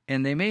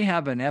 And they may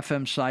have an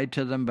FM side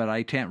to them, but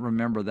I can't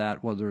remember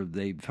that, whether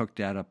they've hooked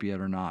that up yet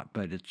or not.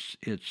 But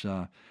it's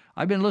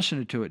I've been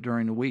listening to it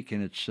during the week,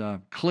 and it's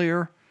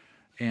clear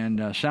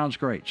and sounds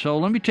great. So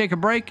let me take a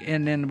break,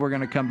 and then we're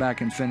going to come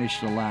back and finish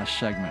the last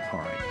segment. All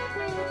right.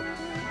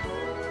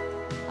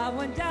 I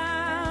went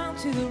down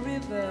to the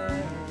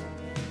river,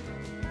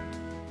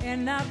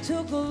 and I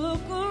took a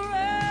look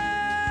around.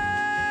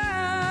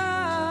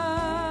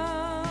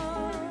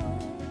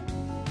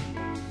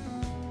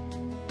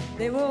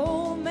 They were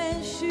old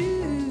men's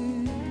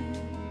shoes.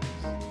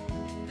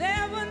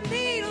 There were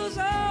needles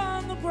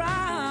on the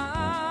ground.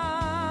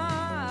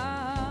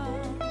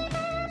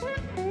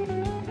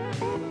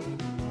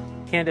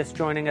 Candace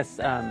joining us.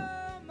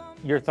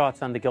 Your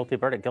thoughts on the guilty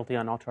verdict, guilty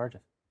on all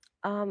charges?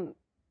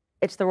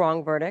 It's the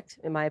wrong verdict,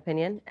 in my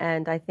opinion.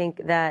 And I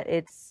think that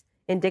it's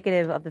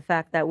indicative of the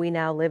fact that we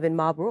now live in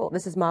mob rule.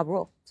 This is mob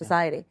rule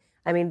society. Yeah.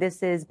 I mean,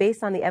 this is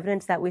based on the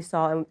evidence that we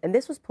saw, and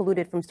this was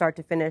polluted from start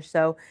to finish.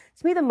 So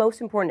to me, the most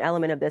important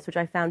element of this, which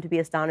I found to be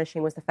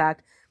astonishing, was the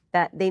fact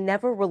that they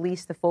never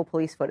released the full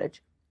police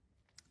footage.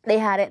 They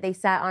had it, they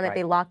sat on it,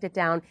 They locked it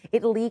down.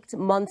 It leaked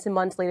months and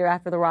months later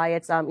after the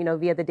riots,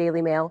 via the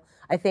Daily Mail,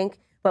 I think.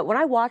 But when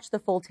I watched the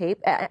full tape,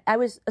 I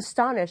was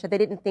astonished that they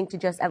didn't think to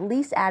just at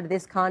least add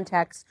this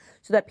context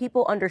so that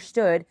people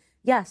understood,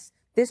 yes,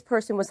 this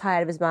person was high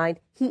out of his mind.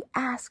 He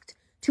asked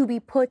to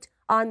be put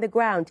on the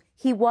ground.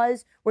 He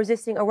was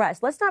resisting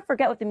arrest. Let's not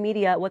forget what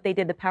they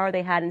did, the power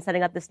they had in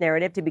setting up this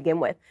narrative to begin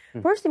with.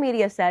 First, the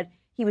media said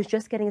he was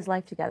just getting his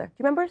life together. Do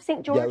you remember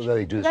St. George? Yeah,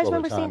 they do. You guys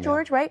remember St.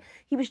 George, right?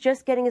 He was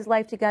just getting his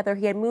life together.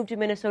 He had moved to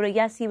Minnesota.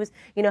 Yes, he was,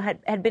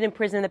 had been in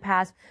prison in the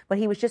past, but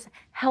he was just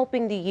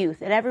helping the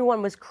youth. And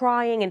everyone was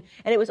crying, and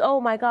it was,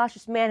 oh my gosh,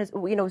 this man is,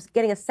 was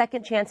getting a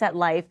second chance at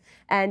life,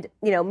 and,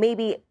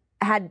 maybe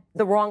had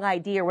the wrong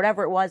ID or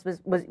whatever it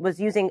was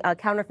using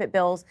counterfeit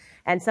bills,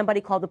 and somebody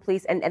called the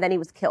police, and then he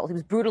was killed. He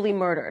was brutally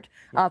murdered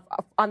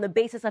on the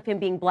basis of him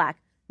being black.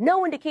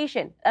 No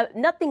indication.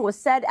 Nothing was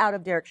said out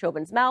of Derek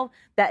Chauvin's mouth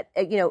that,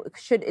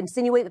 should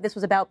insinuate that this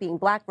was about being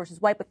black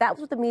versus white, but that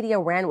was what the media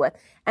ran with.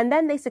 And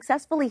then they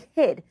successfully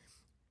hid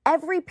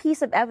every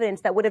piece of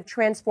evidence that would have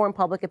transformed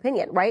public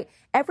opinion, right?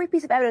 Every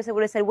piece of evidence that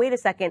would have said, wait a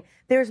second,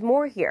 there's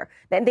more here.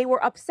 And they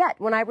were upset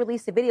when I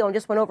released the video and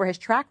just went over his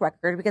track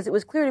record, because it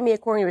was clear to me,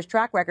 according to his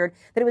track record,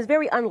 that it was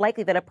very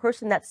unlikely that a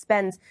person that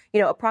spends,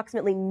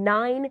 approximately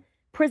 9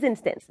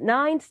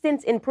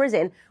 stints in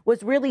prison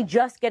was really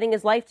just getting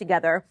his life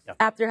together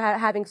after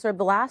having served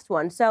the last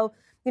one. So,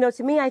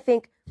 to me, I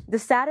think the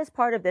saddest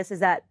part of this is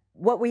that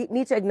what we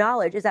need to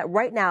acknowledge is that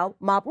right now,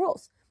 mob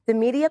rules. The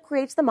media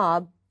creates the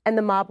mob, and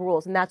the mob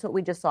rules, and that's what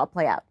we just saw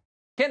play out.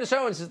 Candace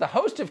Owens is the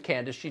host of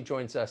Candace. She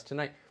joins us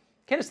tonight.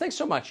 Candace, thanks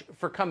so much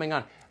for coming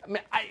on.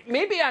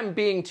 Maybe I'm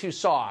being too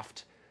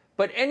soft,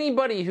 but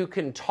anybody who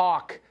can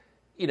talk,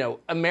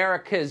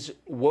 America's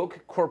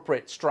woke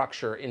corporate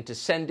structure into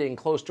sending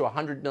close to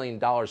 $100 million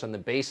on the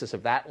basis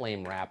of that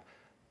lame rap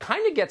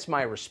kind of gets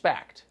my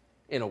respect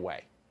in a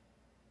way.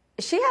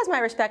 She has my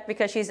respect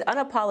because she's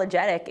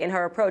unapologetic in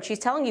her approach. She's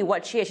telling you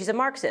what she is. She's a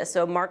Marxist.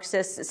 So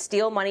Marxists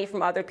steal money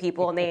from other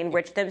people and they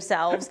enrich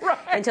themselves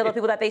until the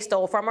people that they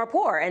stole from are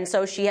poor. And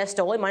so she has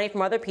stolen money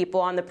from other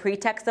people on the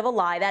pretext of a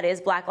lie that is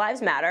Black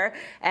Lives Matter.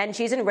 And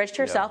she's enriched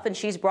herself and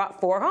she's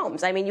brought 4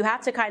 homes. I mean, you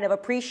have to kind of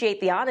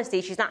appreciate the honesty.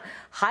 She's not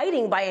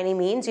hiding by any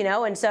means, you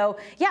know. And so,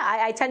 yeah,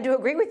 I tend to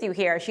agree with you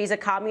here. She's a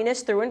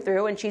communist through and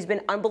through, and she's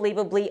been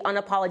unbelievably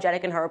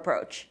unapologetic in her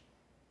approach.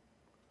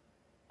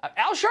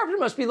 Al Sharpton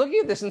must be looking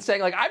at this and saying,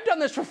 like, I've done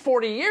this for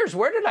 40 years.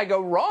 Where did I go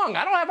wrong?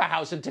 I don't have a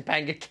house in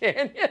Topanga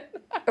Canyon.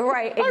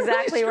 Right,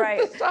 exactly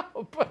right.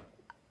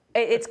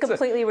 It's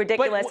completely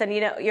ridiculous. But, and,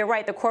 you know, you're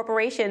right. The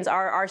corporations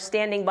are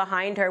standing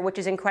behind her, which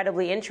is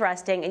incredibly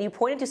interesting. And you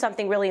pointed to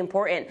something really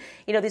important.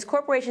 You know, these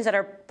corporations that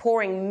are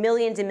pouring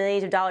millions and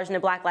millions of dollars into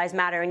Black Lives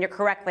Matter. And you're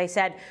correct. They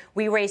said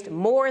we raised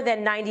more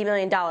than $90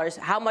 million.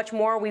 How much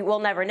more, we will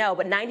never know.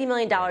 But $90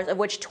 million, of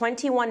which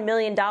 $21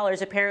 million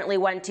apparently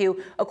went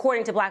to,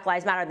 according to Black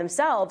Lives Matter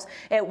themselves,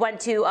 it went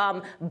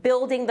to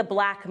building the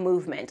black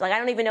movement. Like, I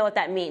don't even know what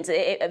that means.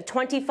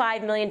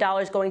 $25 million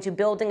going to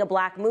building a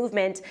black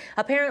movement.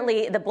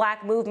 Apparently, the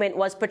black movement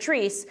was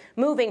Patrisse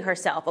moving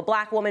herself, a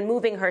black woman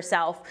moving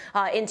herself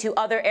into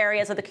other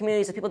areas of the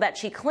communities of people that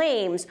she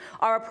claims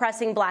are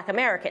oppressing black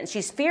Americans.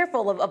 She's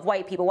fearful of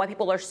white people. White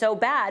people are so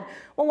bad.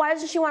 Well, why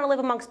doesn't she want to live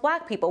amongst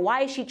black people?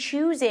 Why is she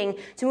choosing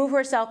to move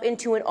herself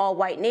into an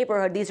all-white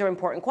neighborhood? These are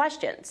important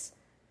questions.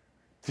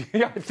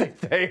 Yeah, I think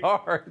they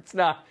are.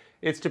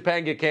 It's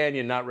Topanga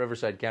Canyon, not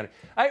Riverside County.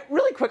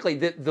 Really quickly,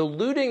 the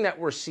looting that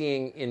we're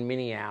seeing in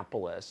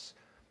Minneapolis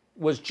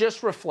was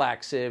just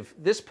reflexive.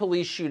 This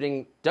police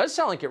shooting does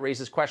sound like it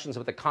raises questions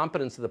about the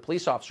competence of the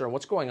police officer and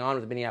what's going on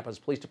with the Minneapolis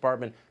Police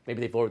Department.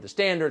 Maybe they've lowered the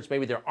standards.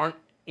 Maybe there aren't,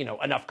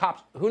 enough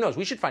cops. Who knows?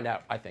 We should find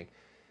out, I think.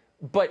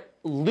 But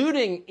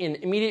looting in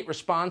immediate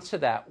response to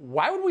that,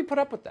 why would we put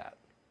up with that?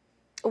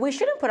 We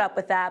shouldn't put up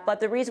with that, but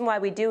the reason why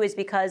we do is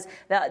because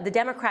the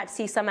Democrats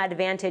see some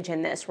advantage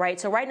in this, right?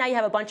 So right now you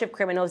have a bunch of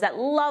criminals that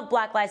love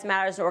Black Lives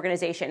Matter as an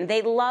organization.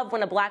 They love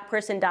when a black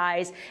person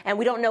dies, and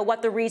we don't know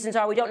what the reasons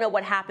are. We don't know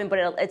what happened, but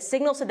it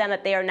signals to them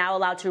that they are now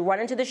allowed to run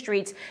into the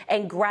streets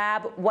and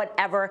grab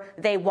whatever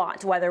they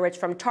want, whether it's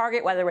from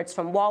Target, whether it's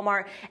from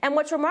Walmart. And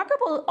what's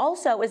remarkable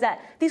also is that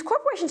these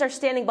corporations are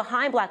standing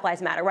behind Black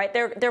Lives Matter, right?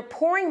 They're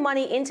pouring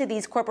money into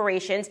these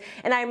corporations.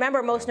 And I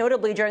remember most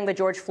notably during the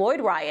George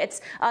Floyd riots,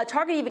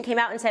 Target even came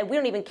out and said, we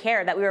don't even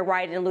care that we were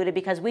rioted and looted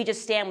because we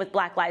just stand with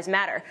Black Lives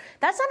Matter.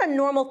 That's not a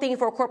normal thing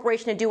for a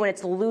corporation to do when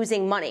it's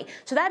losing money.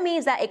 So that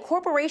means that a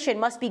corporation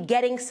must be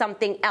getting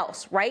something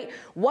else, right?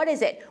 What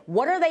is it?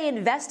 What are they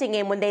investing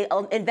in when they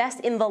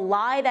invest in the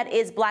lie that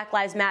is Black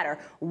Lives Matter?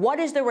 What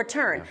is the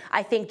return?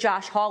 I think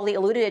Josh Hawley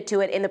alluded to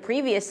it in the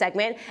previous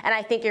segment, and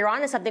I think you're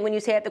onto something when you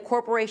say that the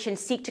corporations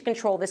seek to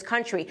control this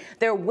country.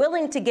 They're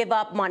willing to give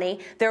up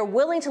money. They're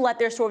willing to let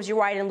their stores be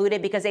rioted and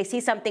looted because they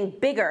see something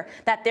bigger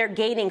that they're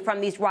gaining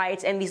from these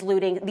riots and these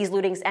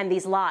lootings and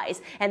these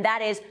lies. And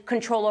that is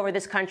control over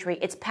this country.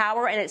 It's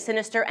power, and it's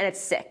sinister, and it's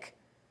sick.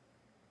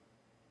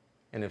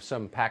 And if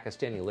some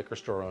Pakistani liquor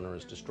store owner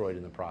is destroyed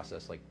in the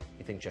process, like,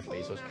 you think Jeff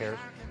Bezos cares?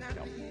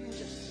 No.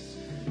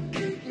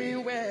 Keep me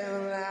where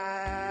the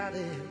light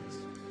is.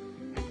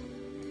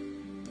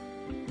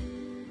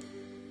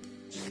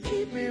 Just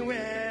keep me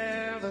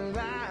where the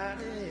light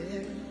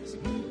is.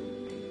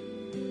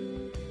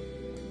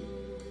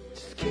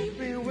 Just keep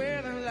me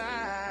where the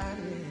light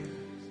is.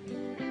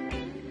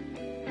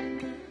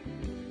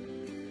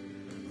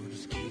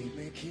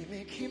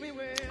 Keep me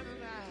where the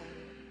light.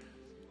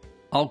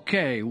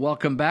 Okay,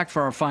 welcome back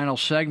for our final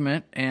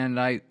segment.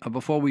 And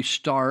before we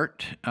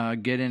start,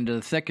 get into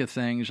the thick of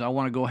things, I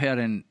want to go ahead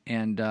and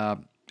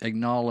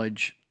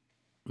acknowledge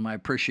my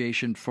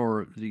appreciation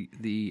for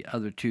the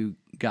other two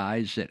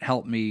guys that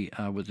helped me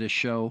with this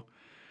show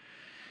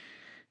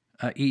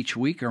each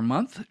week or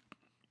month.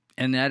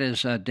 And that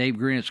is Dave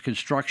Greenett's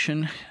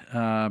Construction.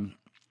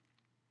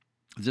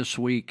 This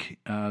week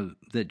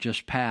that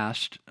just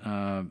passed,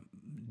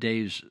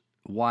 Dave's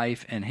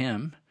wife and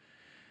him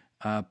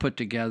put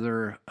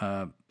together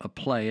a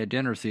play, a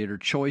dinner theater,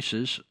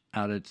 Choices,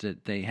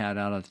 that they had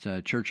out at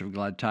the Church of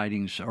Glad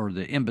Tidings, or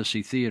the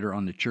Embassy Theater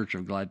on the Church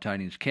of Glad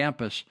Tidings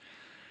campus.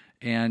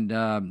 And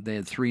they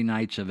had 3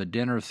 nights of a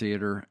dinner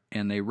theater,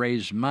 and they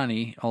raised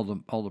money, all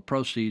the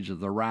proceeds of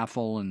the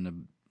raffle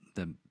and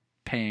the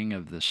paying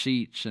of the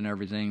seats and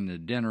everything, the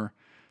dinner,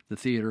 the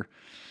theater.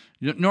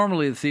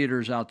 Normally the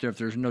theaters out there, if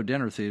there's no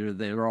dinner theater,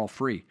 they're all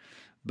free.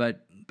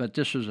 But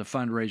this was a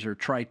fundraiser,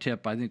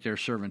 tri-tip. I think they're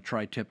serving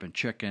tri-tip and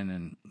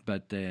chicken,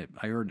 but I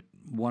heard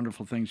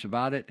wonderful things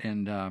about it.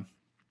 And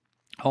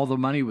all the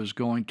money was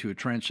going to a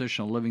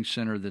transitional living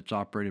center that's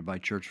operated by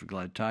Church of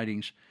Glad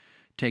Tidings,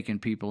 taking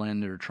people in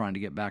that are trying to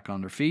get back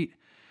on their feet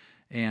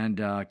and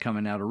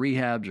coming out of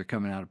rehabs or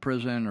coming out of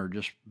prison or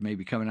just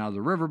maybe coming out of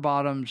the river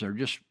bottoms or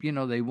just,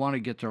 they want to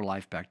get their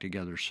life back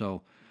together.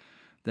 So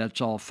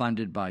that's all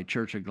funded by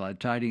Church of Glad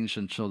Tidings.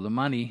 And so the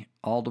money,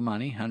 all the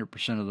money,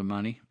 100% of the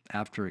money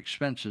after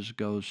expenses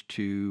goes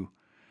to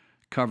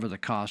cover the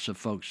costs of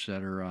folks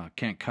that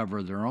can't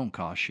cover their own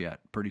costs yet.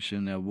 Pretty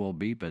soon they will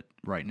be, but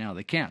right now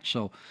they can't.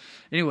 So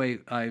anyway,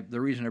 the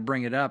reason I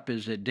bring it up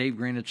is that Dave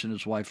Greenitz and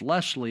his wife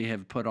Leslie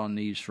have put on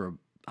these for,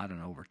 I don't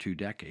know, over 2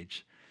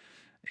 decades.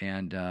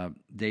 And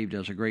Dave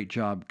does a great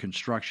job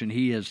construction.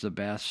 He is the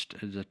best,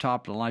 the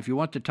top of the line. If you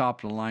want the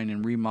top of the line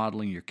in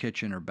remodeling your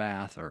kitchen or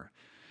bath, or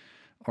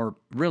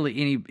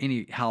really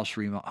any house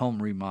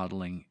home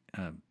remodeling,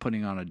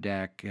 putting on a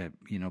deck,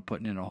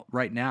 putting in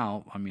right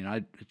now. I mean,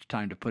 it's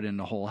time to put in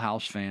the whole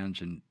house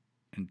fans and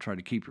try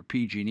to keep your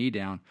PG&E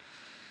down.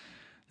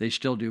 They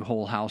still do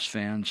whole house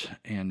fans,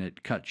 and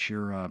it cuts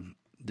your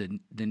the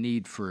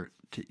need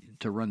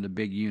to run the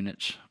big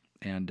units.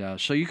 And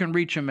so you can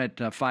reach him at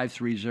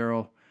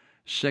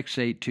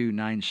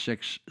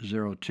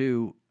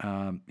 530-682-9602.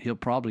 He'll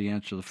probably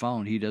answer the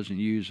phone. He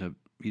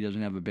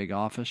doesn't have a big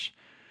office.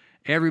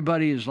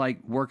 Everybody is like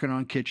working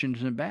on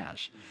kitchens and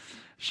baths.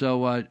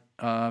 So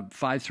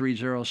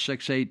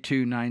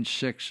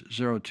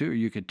 530-682-9602, or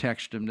you could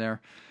text him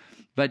there.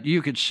 But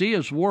you could see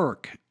his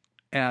work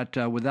at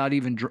without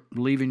even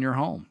leaving your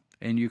home.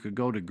 And you could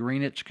go to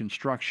Greenitz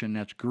Construction.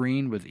 That's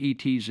green with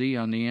ETZ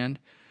on the end.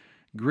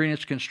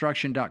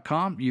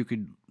 GreenitzConstruction.com. You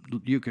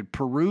could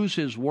peruse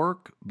his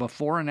work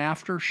before and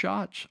after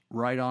shots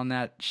right on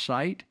that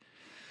site,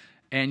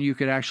 and you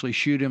could actually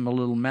shoot him a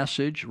little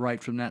message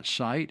right from that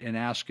site and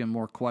ask him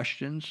more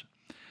questions.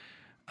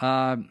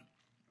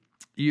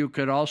 You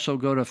could also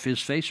go to his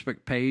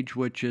Facebook page,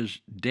 which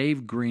is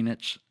Dave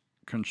Greenitz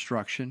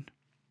Construction,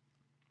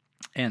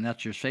 and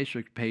that's your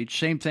Facebook page.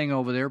 Same thing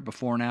over there,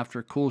 before and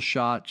after, cool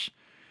shots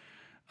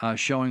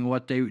showing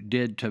what they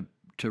did to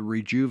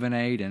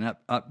rejuvenate and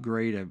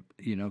upgrade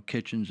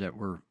kitchens that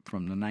were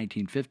from the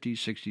 1950s,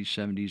 60s,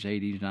 70s,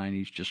 80s,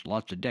 90s, just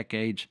lots of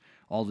decades,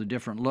 all the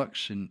different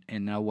looks, and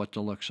now what the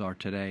looks are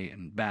today,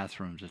 and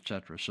bathrooms,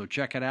 etc. So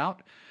check it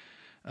out.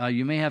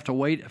 You may have to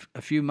wait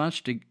a few months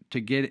to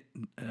get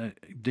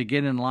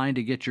in line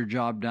to get your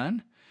job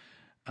done,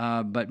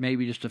 but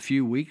maybe just a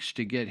few weeks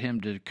to get him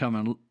to come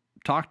and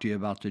talk to you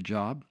about the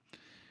job.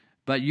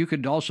 But you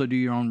could also do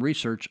your own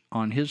research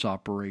on his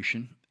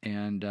operation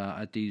and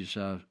at these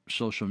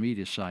social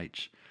media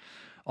sites.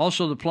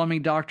 Also, the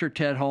plumbing doctor,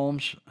 Ted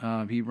Holmes,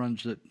 he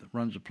runs the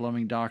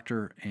plumbing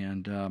doctor,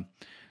 and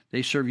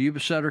they serve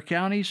Yuba Sutter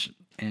counties,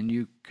 and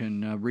you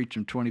can reach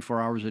them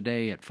 24 hours a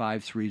day at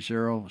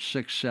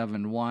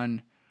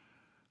 530-671-9111,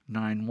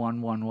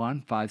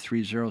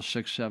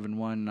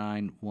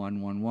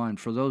 530-671-9111.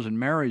 For those in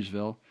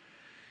Marysville,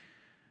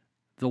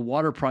 the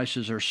water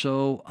prices are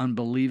so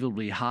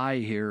unbelievably high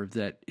here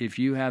that if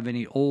you have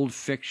any old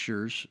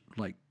fixtures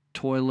like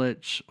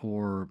toilets,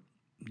 or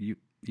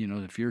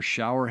if your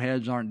shower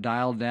heads aren't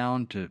dialed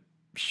down to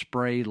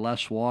spray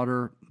less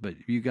water, but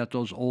you got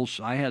those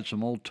I had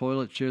some old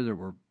toilets here that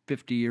were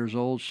 50 years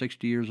old,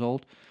 60 years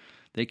old.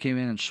 They came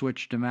in and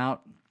switched them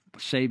out,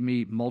 saved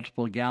me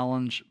multiple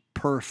gallons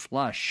per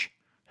flush.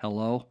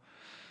 Hello.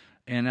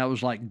 And that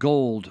was like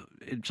gold.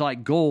 It's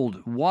like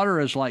gold. Water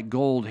is like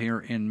gold here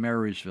in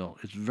Marysville.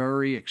 It's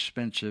very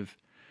expensive.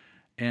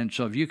 And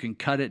so if you can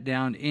cut it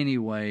down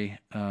anyway,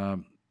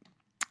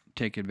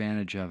 take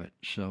advantage of it.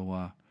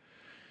 So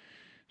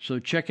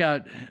check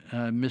out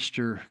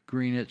Mr.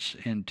 Greenitz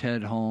and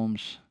Ted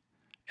Holmes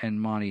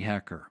and Monty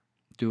Hecker.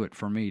 Do it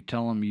for me.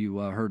 Tell them you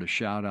heard a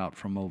shout out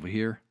from over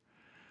here,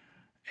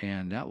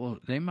 and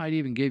they might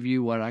even give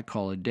you what I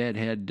call a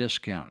deadhead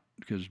discount,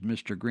 because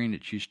Mr.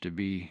 Greenitz used to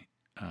be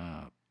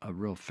a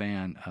real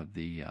fan of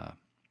the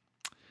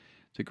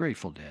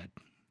Grateful Dead.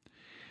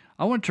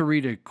 I want to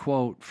read a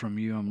quote from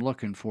you. I'm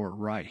looking for it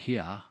right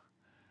here.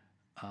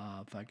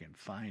 If I can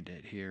find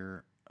it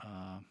here.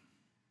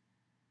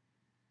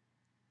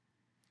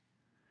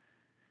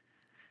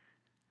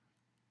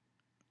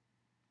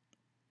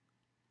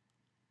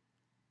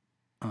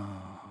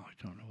 I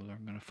don't know whether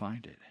I'm going to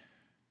find it.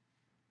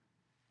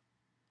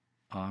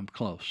 I'm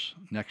close.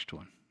 Next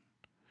one.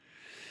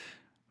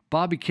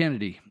 Bobby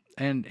Kennedy.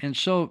 And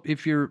so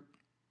if you're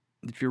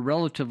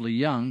relatively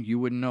young, you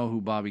wouldn't know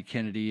who Bobby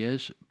Kennedy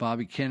is.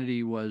 Bobby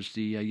Kennedy was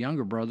the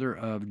younger brother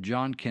of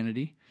John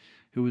Kennedy,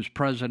 who was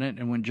president.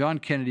 And when John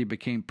Kennedy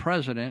became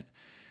president,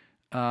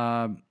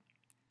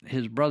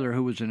 his brother,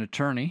 who was an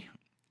attorney,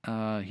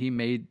 he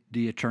made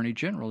the Attorney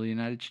General of the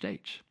United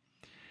States.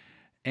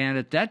 And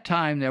at that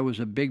time, there was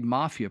a big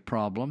mafia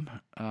problem.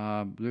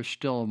 There's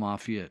still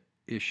mafia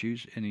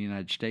issues in the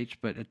United States,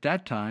 but at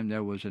that time,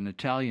 there was an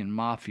Italian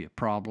mafia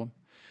problem.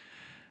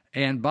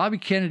 And Bobby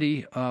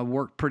Kennedy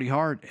worked pretty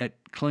hard at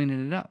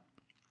cleaning it up.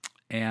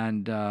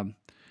 And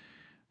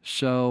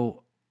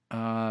so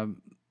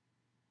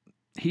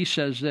he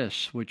says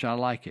this, which I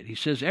like it. He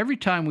says, every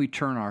time we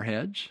turn our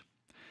heads,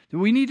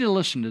 we need to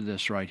listen to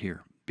this right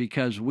here,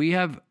 because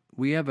our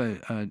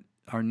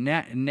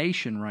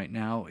nation right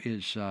now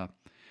is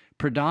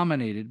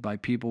predominated by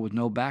people with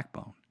no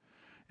backbone,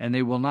 and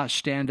they will not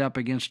stand up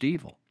against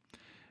evil.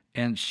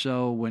 And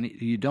so when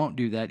you don't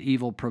do that,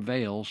 evil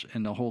prevails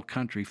and the whole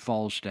country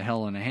falls to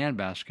hell in a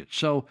handbasket.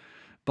 So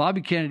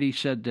Bobby Kennedy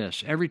said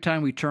this: every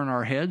time we turn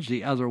our heads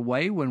the other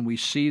way when we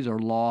see the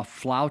law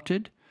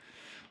flouted.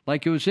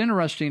 Like, it was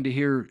interesting to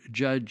hear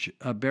Judge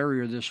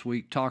Barrier this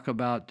week talk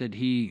about that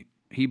he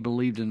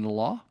believed in the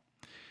law.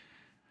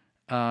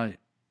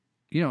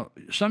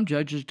 Some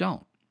judges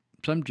don't.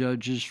 Some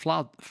judges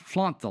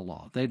flaunt the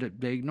law. They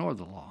ignore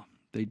the law.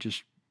 They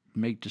just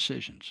make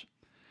decisions.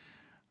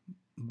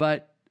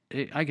 But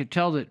I could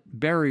tell that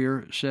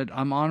Barrier said,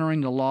 I'm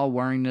honoring the law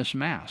wearing this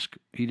mask.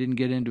 He didn't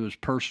get into his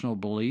personal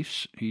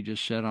beliefs. He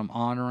just said, I'm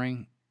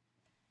honoring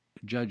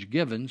Judge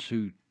Givens,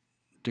 who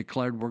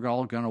declared we're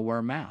all going to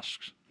wear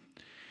masks.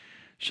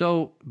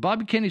 So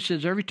Bobby Kennedy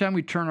says, every time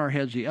we turn our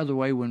heads the other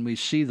way when we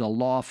see the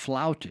law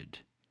flouted,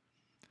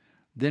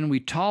 then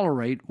we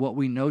tolerate what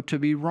we know to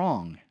be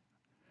wrong.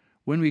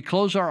 When we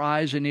close our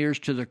eyes and ears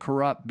to the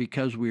corrupt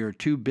because we are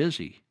too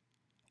busy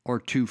or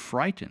too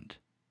frightened,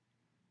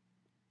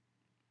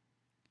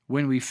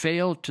 when we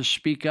fail to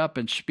speak up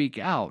and speak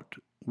out,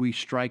 we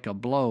strike a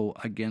blow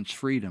against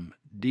freedom,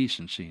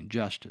 decency, and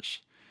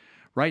justice.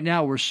 Right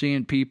now, we're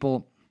seeing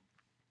people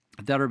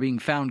that are being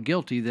found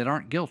guilty that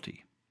aren't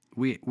guilty.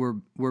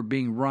 We're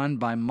being run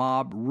by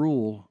mob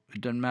rule.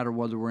 It doesn't matter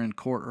whether we're in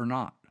court or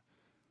not.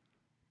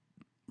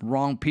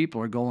 Wrong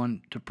people are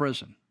going to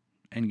prison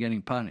and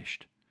getting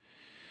punished.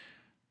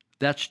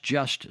 That's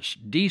justice.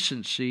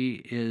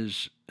 Decency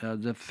is,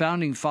 the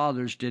Founding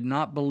Fathers did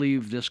not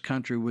believe this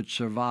country would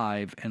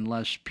survive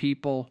unless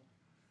people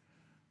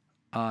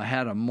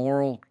had a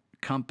moral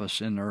compass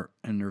in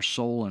their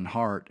soul and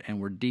heart and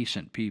were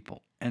decent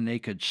people, and they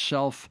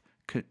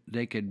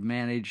could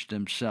manage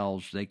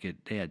themselves. They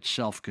had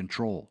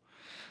self-control.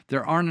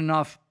 There aren't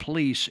enough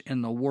police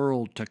in the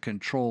world to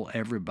control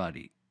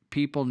everybody.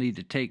 People need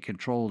to take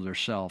control of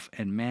themselves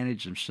and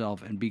manage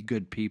themselves and be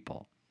good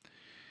people.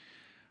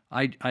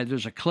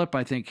 There's a clip,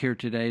 I think, here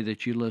today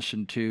that you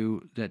listened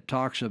to that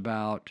talks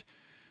about,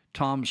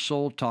 Tom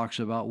Sowell talks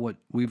about what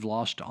we've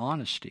lost to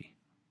honesty.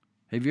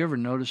 Have you ever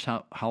noticed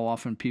how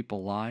often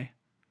people lie?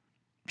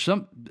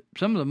 Some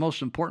of the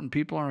most important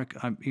people are,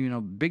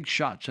 big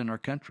shots in our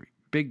country,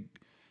 big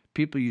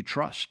people you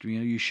trust,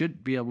 you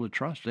should be able to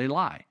trust. They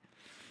lie.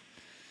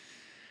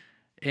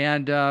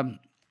 And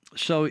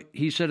so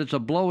he said it's a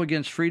blow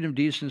against freedom,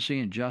 decency,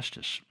 and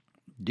justice.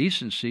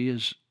 Decency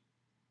is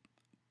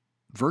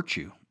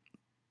virtue,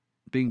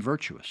 being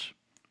virtuous.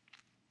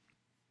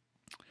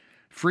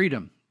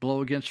 Freedom,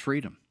 blow against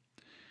freedom.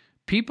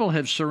 People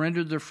have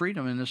surrendered their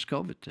freedom in this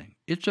COVID thing.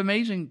 It's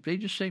amazing. They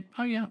just say,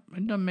 oh, yeah,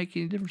 it doesn't make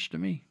any difference to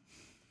me.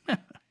 It's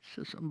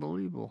just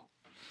unbelievable.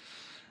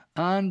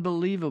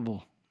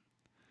 Unbelievable.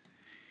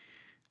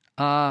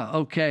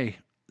 Okay,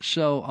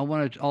 so I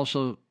want to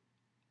also,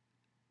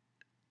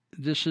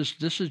 this is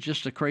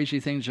just the crazy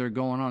things that are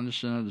going on. This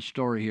is another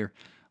story here.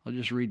 I'll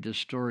just read this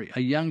story.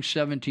 A young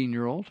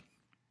 17-year-old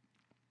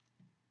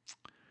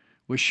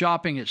was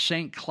shopping at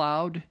St.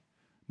 Cloud,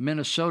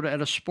 Minnesota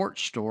at a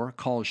sports store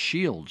called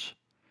Shields.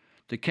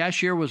 The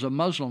cashier was a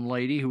Muslim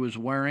lady who was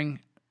wearing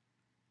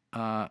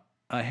a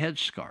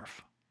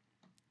headscarf.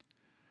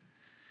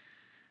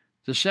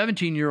 The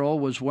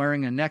 17-year-old was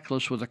wearing a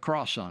necklace with a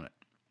cross on it.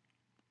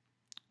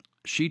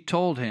 She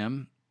told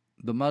him,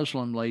 the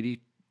Muslim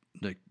lady,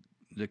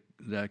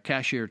 the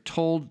cashier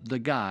told the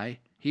guy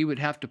he would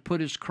have to put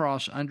his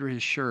cross under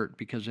his shirt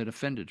because it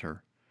offended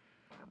her.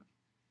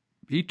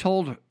 He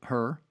told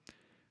her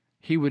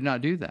he would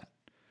not do that.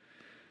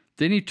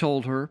 Then he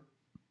told her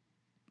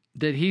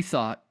that he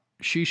thought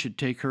she should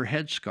take her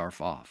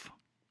headscarf off.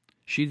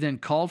 She then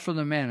called for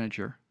the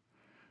manager.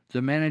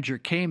 The manager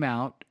came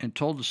out and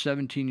told the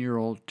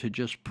 17-year-old to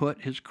just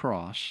put his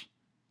cross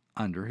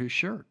under his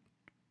shirt,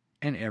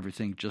 and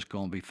everything's just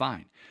going to be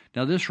fine.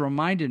 Now, this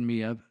reminded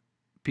me of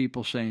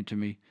people saying to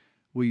me,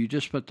 will you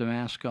just put the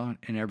mask on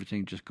and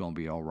everything's just going to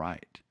be all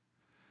right?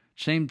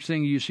 Same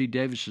thing UC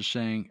Davis is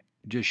saying,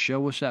 just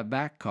show us that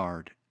back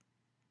card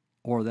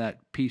or that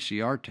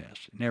PCR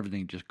test, and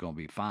everything's just going to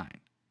be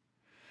fine.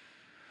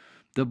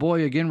 The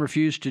boy again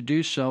refused to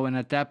do so, and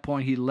at that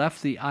point he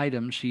left the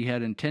items he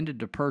had intended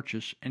to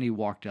purchase and he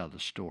walked out of the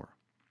store.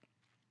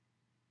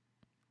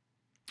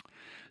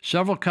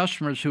 Several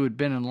customers who had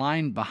been in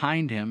line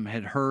behind him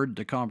had heard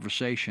the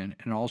conversation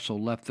and also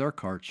left their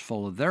carts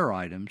full of their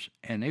items,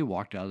 and they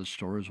walked out of the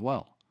store as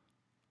well.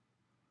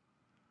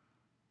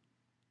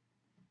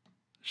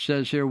 It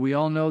says here, we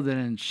all know that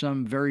in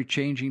some very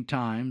changing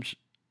times,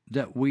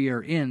 that we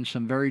are in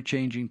some very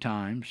changing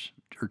times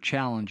or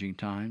challenging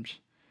times.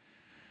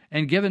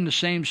 And given the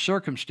same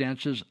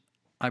circumstances,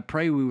 I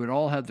pray we would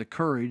all have the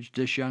courage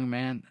this young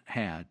man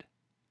had.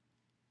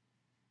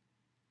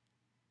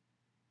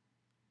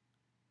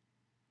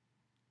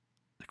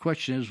 The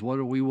question is, what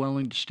are we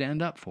willing to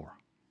stand up for?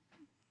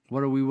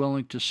 What are we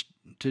willing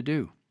to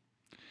do?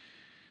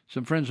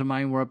 Some friends of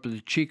mine were up at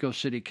the Chico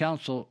City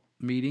Council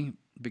meeting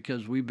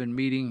because we've been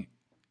meeting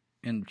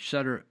in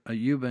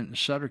Yuba and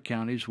Sutter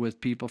counties with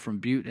people from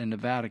Butte and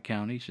Nevada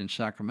counties and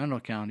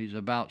Sacramento counties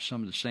about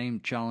some of the same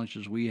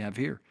challenges we have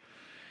here.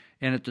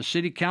 And at the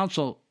city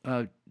council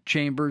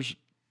chambers,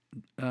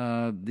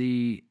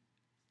 the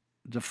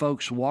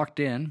folks walked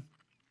in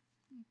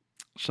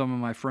some of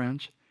my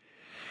friends,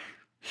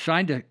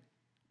 signed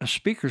a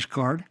speaker's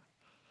card.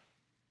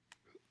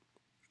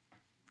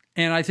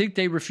 And I think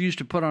they refused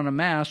to put on a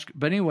mask.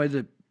 But anyway,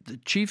 the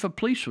chief of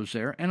police was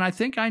there. And I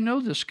think I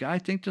know this guy. I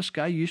think this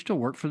guy used to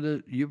work for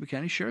the Yuba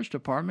County Sheriff's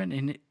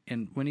Department.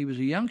 And when he was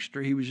a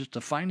youngster, he was just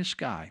the finest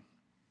guy.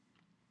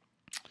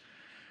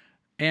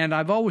 And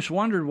I've always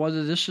wondered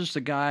whether this is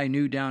the guy I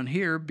knew down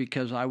here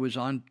because I was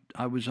on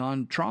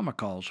trauma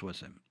calls with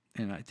him.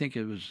 And I think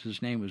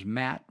his name was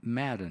Matt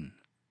Madden.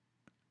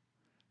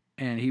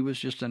 And he was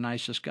just the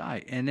nicest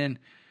guy. And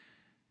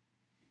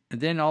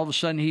then all of a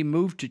sudden he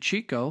moved to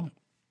Chico.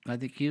 I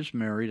think he was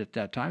married at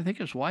that time. I think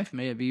his wife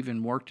may have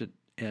even worked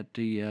at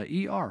the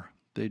ER,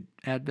 the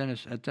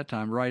Adventist at that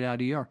time, right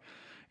out ER.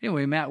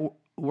 Anyway, Matt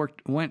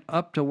went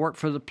up to work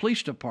for the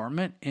police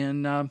department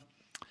in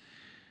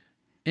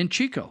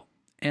Chico.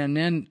 And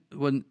then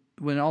when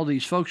all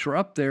these folks were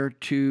up there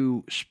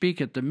to speak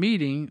at the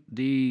meeting,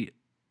 they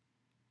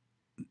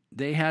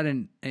had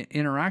an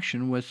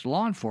interaction with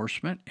law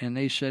enforcement, and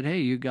they said,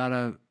 hey, you got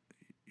to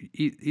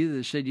either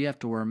they said you have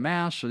to wear a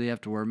mask or they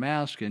have to wear a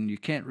mask and you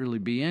can't really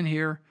be in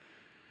here.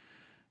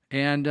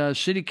 And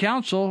city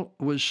council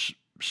was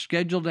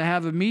scheduled to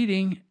have a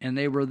meeting and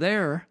they were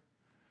there,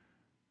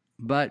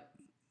 but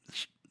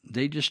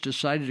they just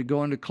decided to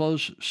go into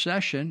closed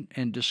session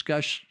and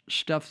discuss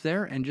stuff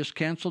there and just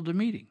canceled the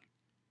meeting.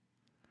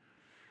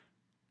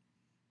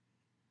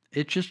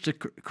 It's just the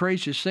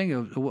craziest thing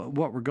of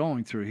what we're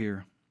going through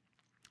here.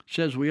 It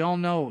says, we all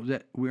know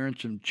that we're in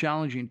some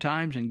challenging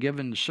times, and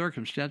given the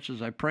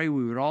circumstances, I pray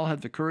we would all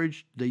have the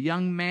courage the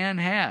young man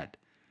had.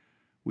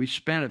 We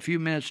spent a few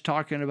minutes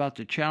talking about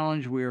the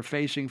challenge we are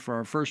facing for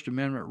our First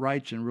Amendment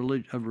rights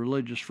and of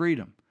religious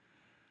freedom.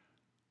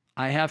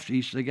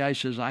 The guy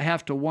says, I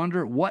have to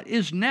wonder, what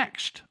is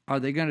next? Are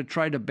they going to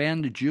try to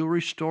ban the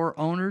jewelry store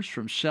owners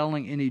from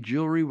selling any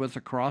jewelry with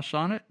a cross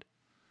on it?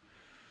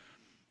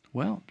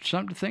 Well,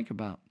 something to think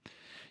about.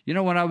 You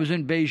know, when I was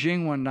in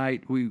Beijing one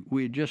night,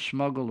 we had just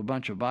smuggled a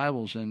bunch of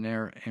Bibles in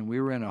there, and we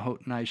were in a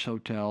nice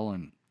hotel,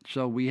 and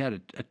so we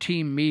had a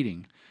team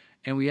meeting,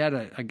 and we had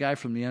a guy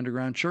from the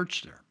underground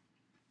church there.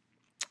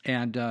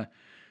 And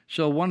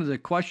so one of the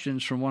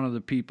questions from one of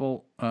the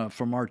people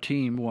from our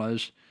team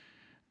was,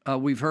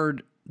 we've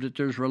heard that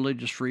there's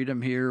religious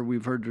freedom here.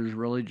 We've heard there's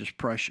religious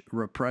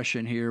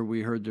repression here.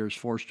 We heard there's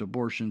forced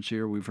abortions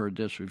here. We've heard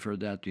this, we've heard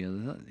that, the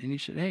other. And he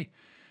said, hey,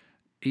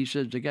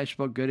 the guy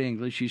spoke good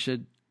English. He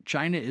said,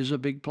 China is a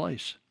big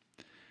place.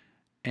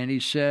 And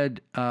he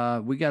said,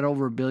 we got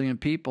over 1 billion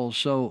people,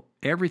 so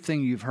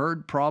everything you've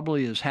heard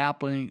probably is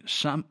happening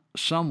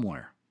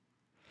somewhere.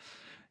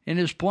 And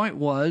his point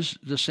was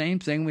the same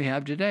thing we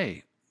have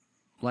today.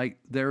 Like,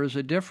 there is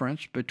a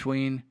difference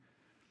between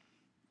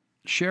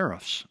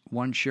sheriffs,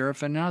 one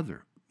sheriff and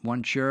another.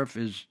 One sheriff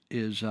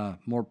is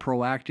more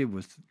proactive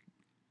with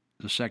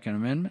the Second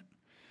Amendment.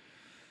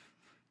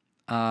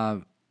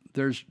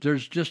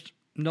 There's just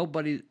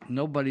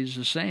nobody's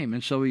the same.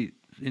 And so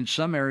in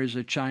some areas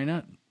of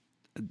China,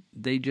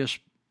 they just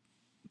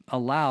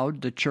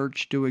allowed the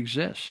church to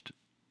exist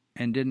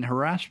and didn't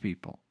harass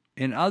people.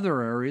 In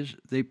other areas,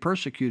 they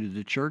persecuted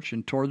the church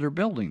and tore their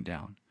building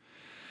down.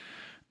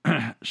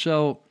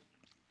 So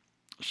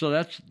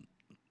that's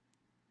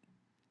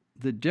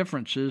the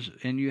differences,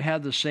 and you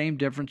have the same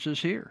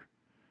differences here.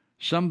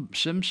 Some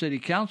city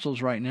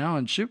councils right now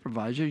and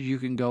supervisors, you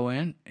can go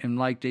in, and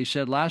like they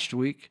said last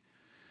week,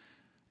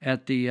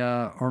 at the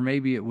or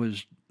maybe it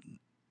was,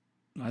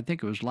 I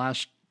think it was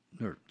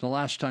the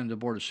last time the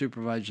Board of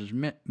Supervisors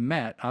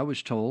met, I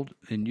was told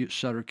in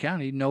Sutter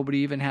County, nobody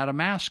even had a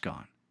mask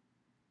on.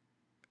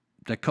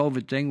 The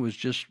COVID thing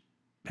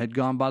had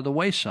gone by the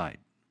wayside.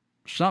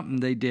 Something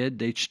they did,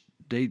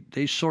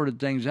 they sorted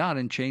things out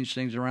and changed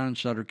things around in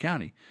Sutter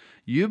County.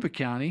 Yuba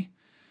County,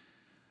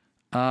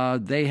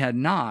 they had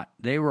not.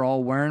 They were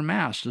all wearing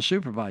masks, the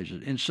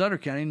supervisors. In Sutter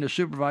County, the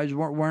supervisors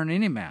weren't wearing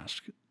any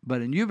masks.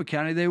 But in Yuba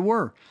County, they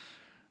were.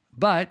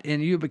 But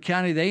in Yuba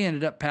County, they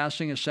ended up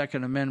passing a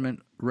Second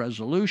Amendment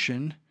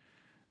resolution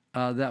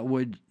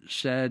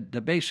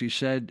that basically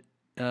said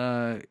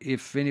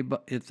if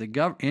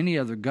any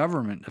other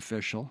government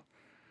official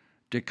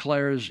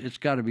declares it's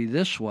got to be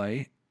this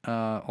way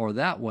or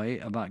that way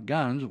about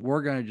guns,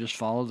 we're going to just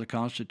follow the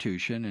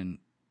Constitution,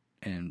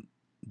 and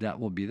that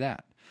will be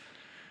that.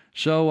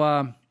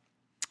 So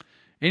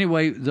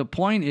anyway, the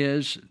point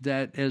is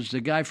that, as the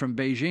guy from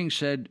Beijing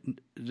said,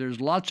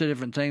 there's lots of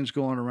different things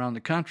going around the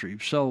country.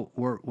 So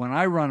when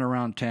I run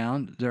around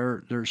town,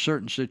 there are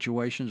certain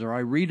situations, or I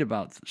read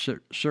about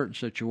certain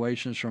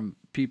situations from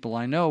people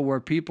I know where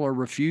people are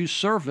refused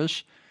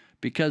service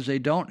because they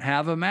don't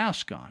have a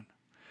mask on.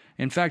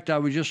 In fact,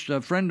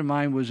 a friend of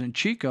mine was in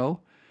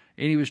Chico,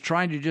 and he was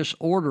trying to just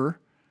order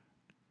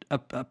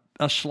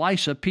a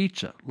slice of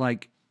pizza.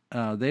 Like,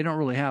 they don't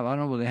really have, I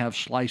don't know if they have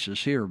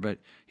slices here, but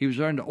he was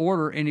trying to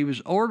order, and he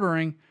was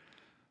ordering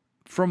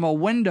from a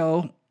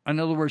window. In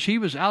other words, he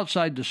was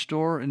outside the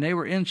store and they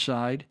were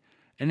inside,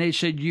 and they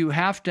said, you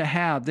have to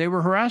have, they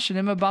were harassing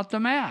him about the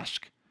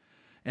mask.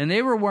 And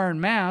they were wearing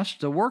masks,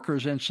 the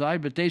workers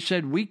inside, but they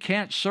said, we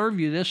can't serve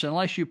you this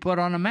unless you put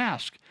on a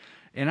mask.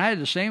 And I had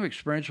the same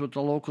experience with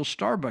the local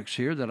Starbucks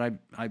here that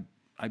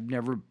I've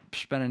never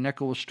spent a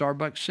nickel with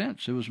Starbucks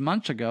since. It was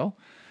months ago.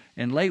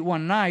 And late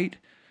one night,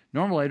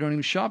 normally I don't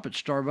even shop at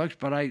Starbucks,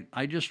 but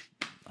I just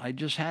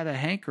had a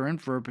hankering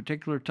for a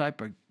particular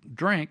type of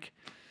drink.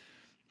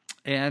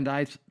 And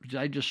I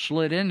just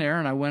slid in there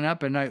and I went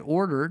up and I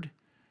ordered.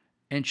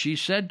 And she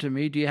said to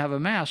me, do you have a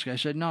mask? I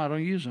said, no, I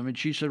don't use them. And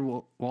she said,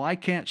 well, I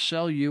can't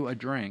sell you a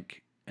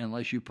drink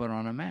unless you put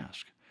on a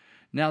mask.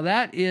 Now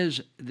that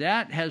has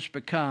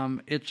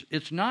become,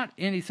 it's not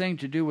anything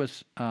to do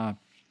with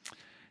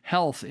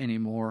health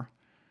anymore.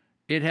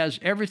 It has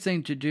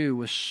everything to do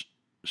with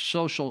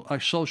a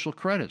social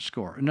credit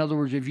score. In other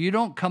words, if you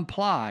don't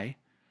comply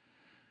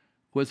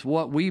with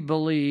what we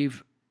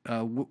believe,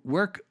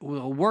 whatever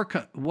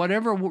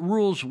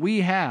rules we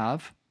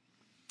have,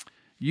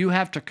 you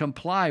have to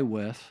comply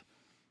with,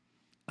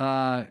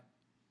 or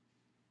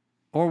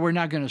we're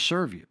not going to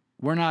serve you.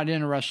 We're not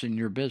interested in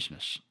your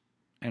business.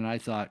 And I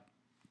thought,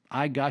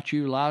 I got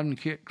you loud and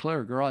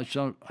clear, girl. I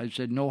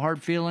said, no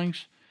hard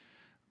feelings,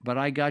 but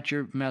I got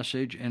your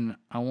message, and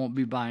I won't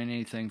be buying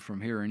anything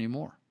from here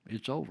anymore.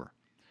 It's over.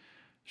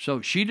 So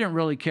she didn't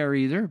really care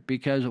either,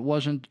 because it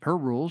wasn't her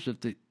rules.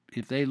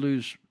 If they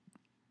lose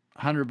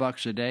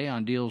 $100 a day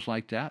on deals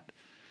like that,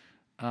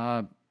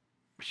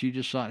 she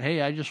just thought,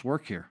 hey, I just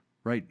work here.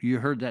 Right? You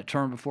heard that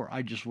term before.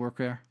 I just work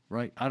there.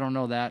 Right? I don't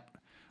know that.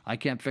 I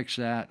can't fix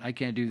that. I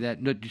can't do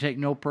that. You take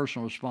no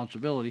personal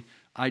responsibility.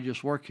 I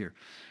just work here.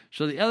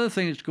 So the other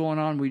thing that's going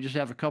on, we just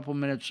have a couple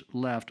minutes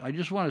left. I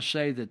just want to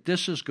say that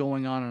this is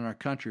going on in our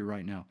country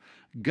right now.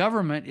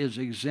 Government is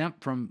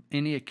exempt from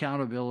any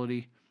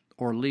accountability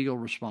or legal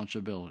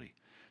responsibility.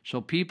 So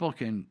people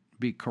can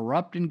be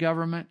corrupt in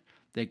government.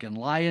 They can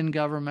lie in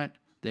government.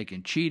 They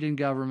can cheat in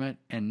government,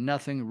 and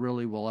nothing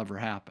really will ever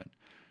happen.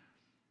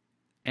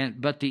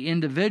 But the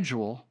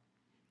individual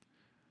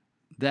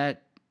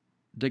that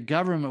the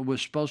government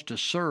was supposed to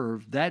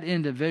serve, that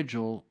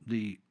individual,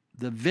 the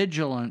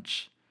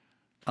vigilance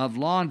of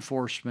law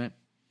enforcement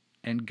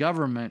and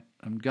government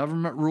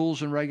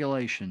rules and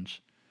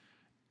regulations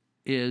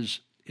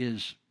is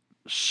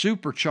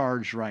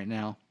supercharged right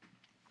now.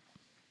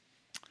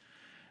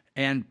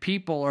 And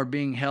people are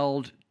being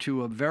held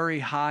to a very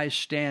high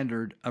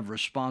standard of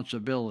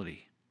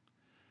responsibility.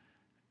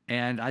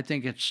 And I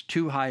think it's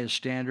too high a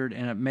standard,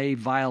 and it may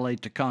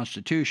violate the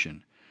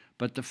Constitution.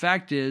 But the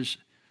fact is,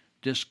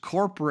 this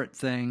corporate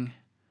thing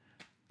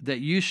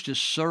that used to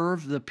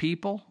serve the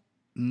people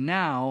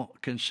now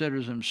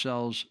considers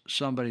themselves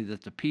somebody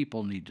that the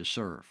people need to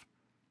serve.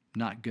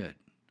 Not good.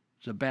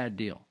 It's a bad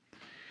deal.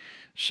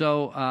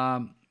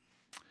 So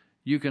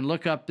you can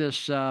look up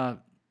this the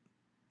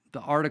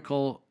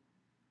article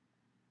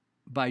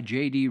by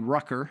J.D.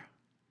 Rucker,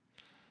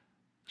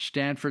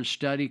 Stanford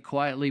study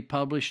quietly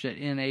published at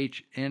NIH.gov.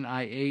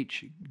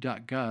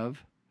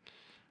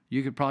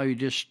 You could probably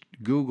just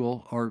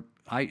Google, or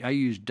I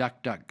use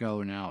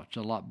DuckDuckGo now. It's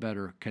a lot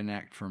better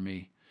connect for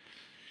me.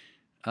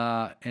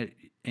 And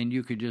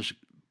you could just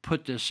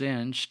put this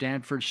in,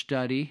 Stanford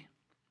study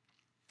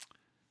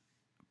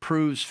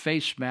proves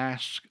face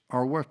masks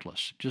are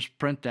worthless. Just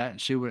print that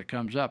and see what it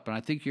comes up. And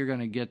I think you're going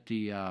to get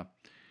the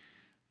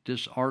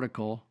this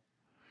article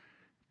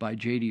by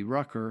J.D.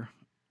 Rucker,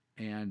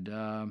 and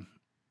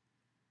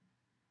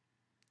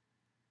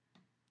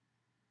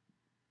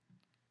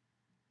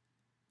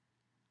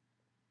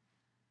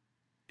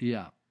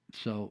yeah,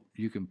 so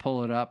you can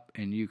pull it up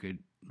and you could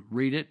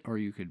read it, or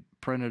you could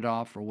print it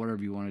off, or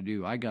whatever you want to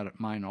do. I got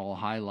mine all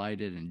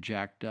highlighted and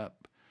jacked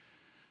up.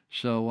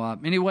 So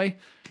anyway,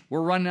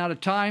 we're running out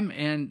of time,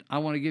 and I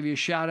want to give you a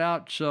shout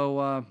out.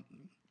 So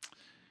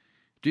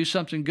do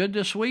something good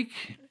this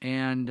week,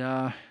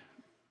 and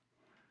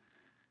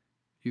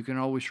you can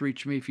always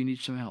reach me if you need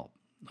some help.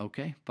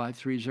 Okay,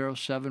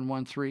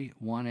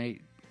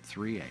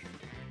 530-713-1838.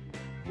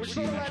 We're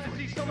so glad to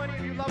see so many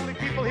of you lovely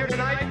people here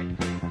tonight.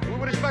 We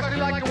would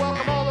especially like to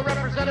welcome all the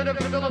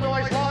representatives of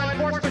Illinois' law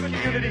enforcement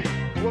community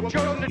who have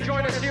chosen to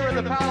join us here in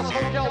the Palace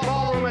Hotel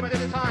Ballroom at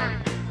this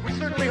time. We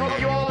certainly hope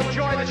you all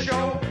enjoy the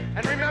show.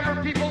 And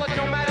remember, people, that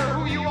no matter